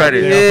up their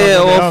credit.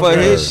 Yeah, or for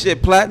his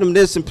shit. Platinum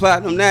this and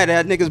platinum that. They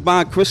had niggas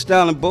buying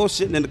Cristal and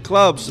bullshitting in the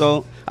club.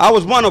 So I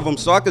was one of them,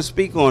 so I could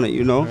speak on it,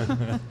 you know.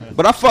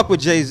 But I fuck with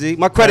Jay-Z.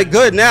 My credit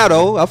good now,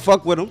 though. I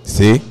fuck with him.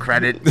 See?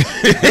 Credit. You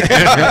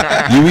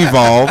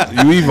evolved.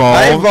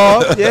 I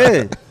evolved,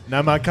 yeah.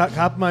 Now,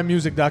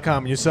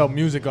 copmymusic.com, you sell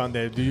music on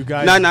there. Do you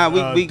guys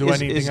we do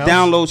anything it's else?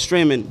 download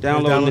streaming.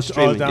 Download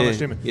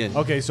streaming. Yeah.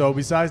 Okay, so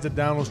besides the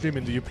download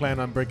streaming, do you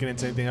plan on breaking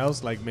into anything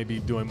else, like maybe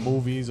doing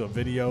movies or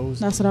videos?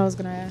 That's what I was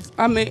going to ask.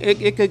 I mean,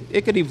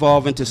 it could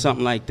evolve into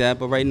something like that,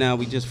 but right now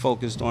we just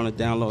focused on the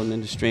downloading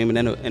and the streaming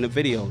and the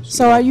videos.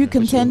 So are you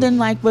contending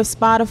like with the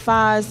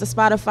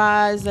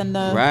Spotify's and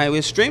the... Right, we're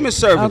a streaming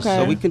service,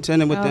 so we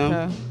contending with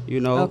them, you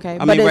know. Okay.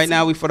 I mean, right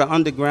now we for the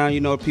underground,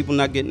 you know, people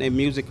not getting their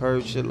music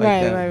heard, shit like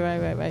that.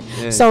 Right.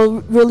 Yeah.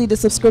 So really the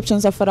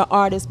subscriptions are for the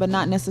artists, but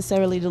not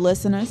necessarily the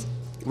listeners?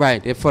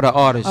 Right, they're for the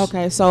artists.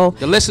 Okay, so...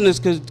 The listeners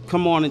could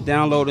come on and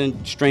download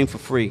and stream for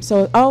free.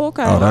 So,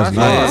 okay. Oh, that's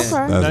nice.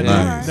 Okay. That's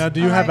nice. Now, do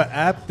you have an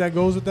app that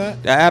goes with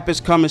that? The app is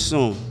coming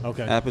soon.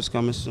 Okay. App is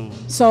coming soon.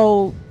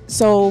 So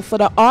for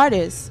the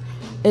artists,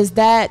 is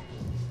that,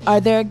 are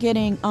they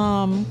getting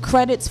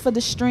credits for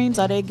the streams?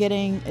 Are they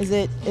getting, is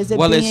it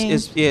well, being...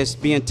 it's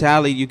being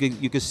tallied. You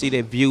can see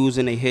their views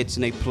and their hits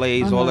and their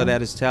plays. All of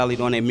that is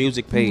tallied on their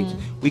music page.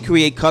 We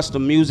create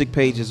custom music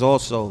pages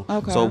also.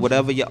 Okay. So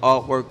whatever your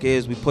artwork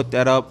is, we put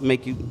that up,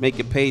 make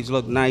your page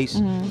look nice,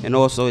 and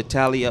also it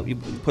tally up. You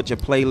put your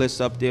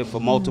playlists up there for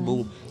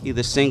multiple,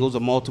 either singles or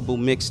multiple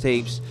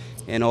mixtapes,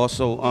 and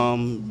also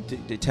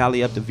to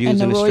tally up the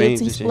views and the streams.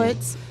 And the royalty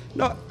splits?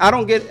 No, I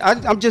don't get.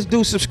 I'm just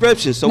do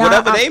subscriptions. So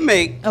whatever they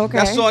make,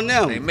 that's on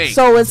them. They make.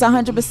 So it's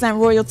 100%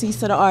 royalties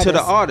to the artist. To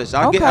the artist.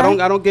 I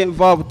don't get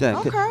involved with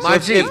that.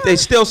 Okay. If they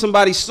steal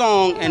somebody's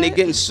song and they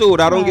getting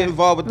sued, I don't get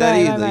involved with that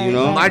either. You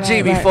know. My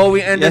G, before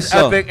we end this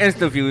epic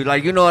interview,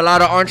 like, you know, a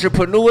lot of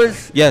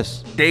entrepreneurs.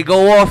 Yes. They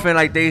go off and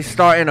like they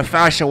start in the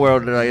fashion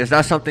world. Like, is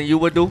that something you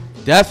would do?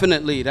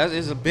 Definitely.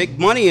 There's a big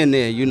money in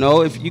there. You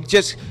know, if you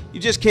just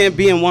can't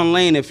be in one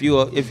lane.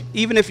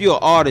 Even if you're an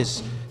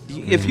artist.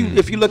 If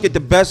you look at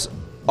the best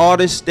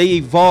artists, they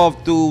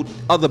evolve through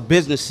other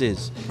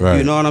businesses. Right.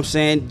 You know what I'm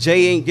saying?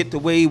 Jay ain't get the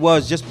way he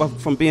was just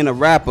from being a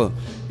rapper.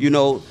 You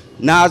know,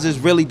 Nas is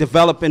really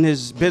developing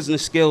his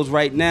business skills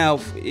right now,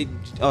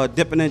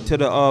 dipping into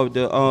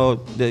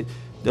the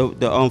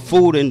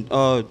food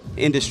and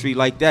industry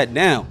like that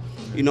now.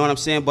 You know what I'm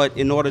saying? But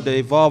in order to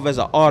evolve as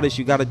an artist,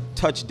 you got to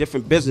touch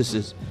different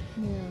businesses.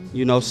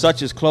 You know,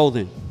 such as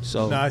clothing.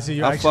 So I see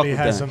you actually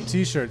had some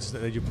T-shirts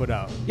that you put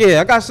out. Yeah,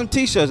 I got some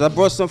T-shirts. I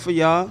brought some for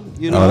y'all.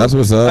 You know, that's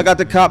what's up. I got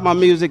the Cop My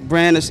Music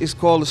brand. It's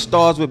called the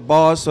Stars with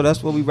Bars. So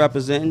that's what we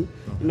representing.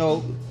 You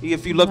know,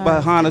 if you look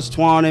behind us,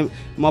 Twan and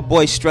my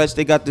boy Stretch,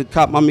 they got the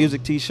Cop My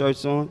Music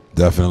T-shirts on.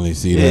 Definitely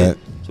see that.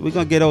 So we're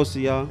gonna get those to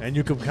y'all. And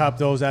you can cop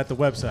those at the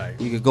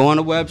website. You can go on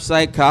the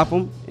website, cop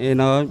them,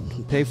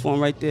 and pay for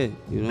them right there.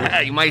 You know.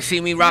 You might see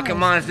me rocking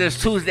mines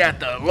this Tuesday at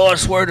the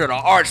Lost Word of the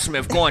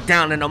Artsmith, going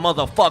down in the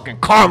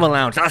motherfucking Karma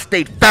Lounge. I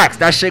state facts.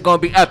 That shit gonna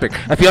be epic.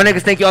 If y'all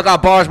niggas think y'all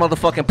got bars,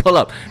 motherfucking pull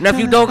up. And if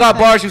you don't got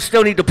bars, you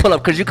still need to pull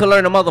up because you can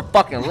learn a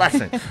motherfucking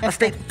lesson. I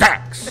state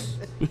facts.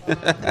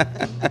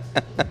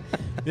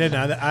 Yeah,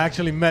 now I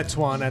actually met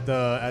Twan at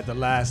the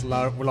last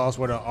Lost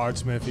Word of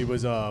Artsmith. He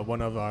was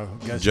one of our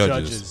guest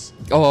judges.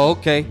 Oh,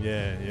 okay.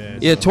 Yeah.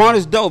 Yeah, Twan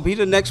is dope. He's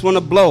the next one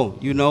to blow.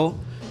 You know.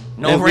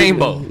 No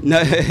rainbow.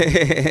 Nah,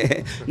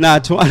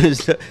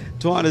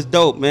 Twan is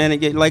dope, man.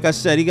 And like I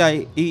said,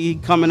 he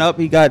coming up.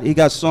 He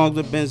got songs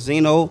with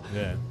Benzino.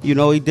 Yeah. You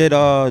know, he did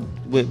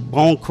with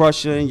Bone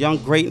Crusher and Young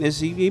Greatness.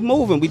 He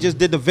moving. We just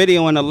did the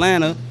video in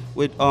Atlanta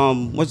with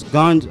what's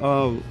Guns?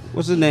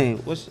 What's his name?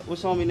 What's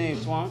homie name?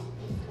 Twan.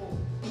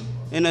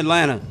 In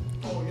Atlanta.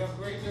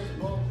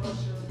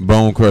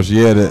 Bone Crusher,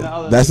 yeah,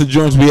 that's the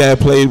joints we had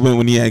played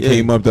when he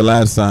came up the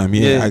last time.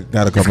 Yeah, I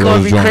got a couple of those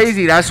joints. It's gonna be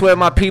crazy. That's where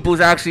my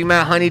peoples actually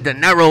met Honey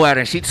Dinero at,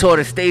 and she tore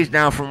the stage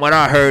down from what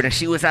I heard, and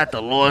she was at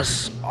the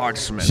Lost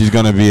Artsmith. She's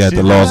gonna be at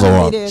the Lost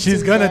Art.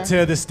 She's gonna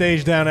tear the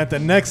stage down at the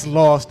next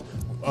Lost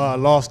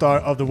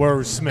Art of the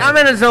Word Smith. I'm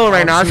in the zone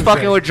right now. I was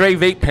fucking with Dre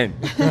Vape Pen.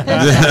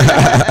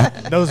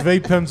 Those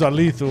vape pens are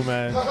lethal,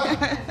 man.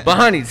 But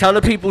honey, tell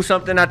the people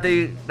something that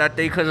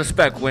they could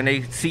expect when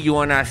they see you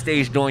on that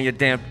stage doing your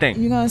damn thing.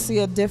 You're gonna see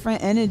a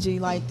different energy.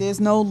 Like, there's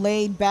no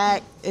laid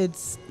back.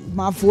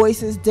 My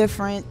voice is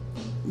different.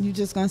 You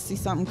just gonna see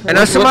something crazy. And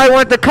if somebody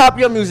want to cop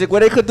your music,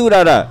 where they could do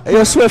that at? Hey,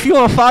 yo, Swift, you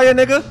on fire,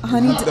 nigga?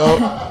 Honey,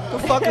 what the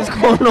fuck is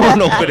going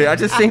on over there? I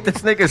just think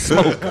this nigga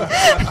smoke.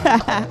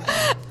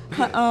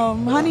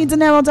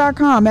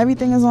 honeydinero.com.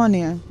 Everything is on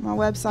there. My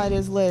website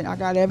is lit. I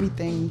got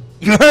everything.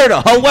 You heard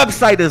her. Her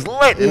website is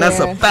lit, and that's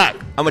a fact.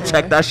 I'm gonna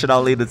check that shit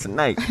out later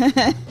tonight.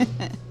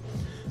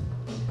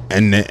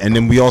 And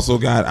then we also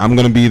got, I'm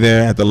gonna be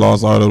there at the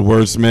Lost Art of the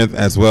Wordsmith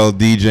as well,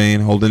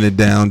 DJing, holding it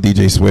down.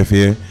 DJ Swift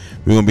here.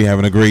 We're gonna be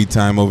having a great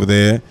time over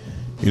there.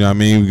 You know what I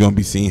mean? We're gonna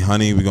be seeing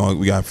Honey. We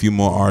got a few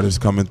more artists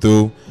coming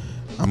through.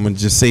 I'm gonna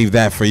just save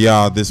that for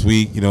y'all this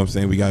week. You know what I'm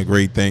saying? We got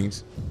great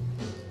things.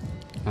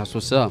 That's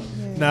what's up.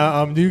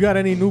 Now, do you got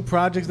any new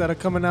projects that are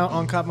coming out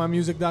on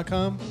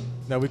copmymusic.com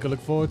that we could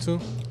look forward to?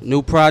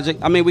 New project.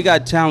 I mean, we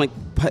got talent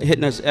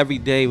hitting us every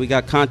day. We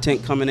got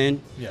content coming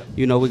in. Yeah.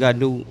 You know, we got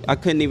new. I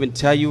couldn't even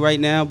tell you right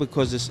now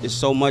because it's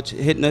so much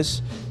hitting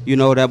us. You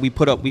know that we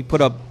put up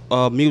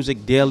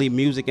music daily,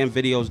 music and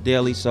videos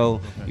daily.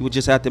 So you would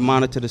just have to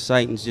monitor the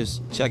site and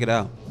just check it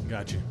out.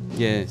 Got you.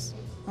 Yes.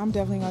 I'm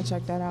definitely gonna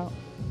check that out.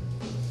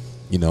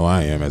 You know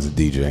I am as a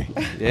DJ.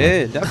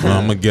 Yeah, definitely.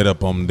 I'm gonna get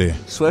up on there.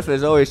 Swift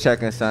is always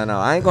checking something out.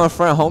 I ain't gonna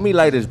front. Homie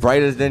light is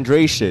brighter than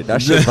Dre shit. That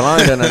shit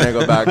blinding a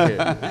nigga back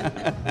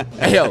here.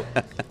 Hey, yo,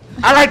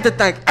 I like to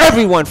thank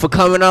everyone for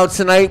coming out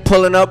tonight,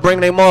 pulling up,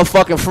 bringing their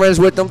motherfucking friends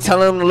with them,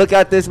 telling them to look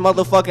at this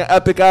motherfucking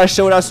epic ass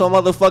show that's on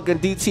motherfucking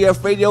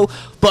DTF radio.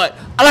 But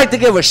I like to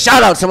give a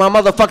shout out to my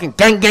motherfucking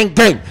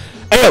gang.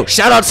 Hey, yo,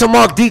 shout out to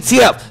Mark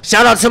DTF.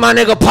 Shout out to my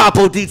nigga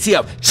Papo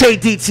DTF. Che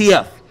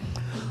DTF.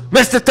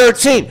 Mr.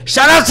 13,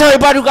 shout out to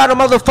everybody who got a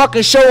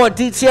motherfucking show on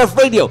DTF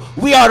Radio.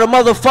 We are the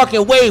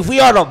motherfucking wave. We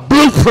are the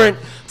blueprint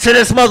to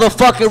this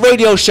motherfucking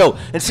radio show.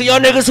 And to y'all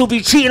niggas who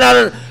be cheating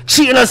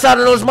us out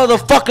of those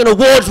motherfucking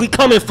awards, we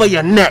coming for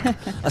your neck.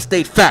 I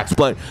state facts,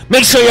 but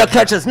make sure y'all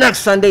catch us next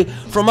Sunday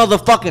from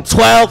motherfucking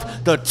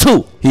 12 to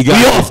 2. He got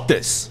we it. off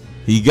this.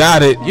 He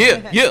got it.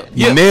 Yeah.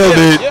 He nailed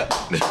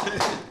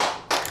it.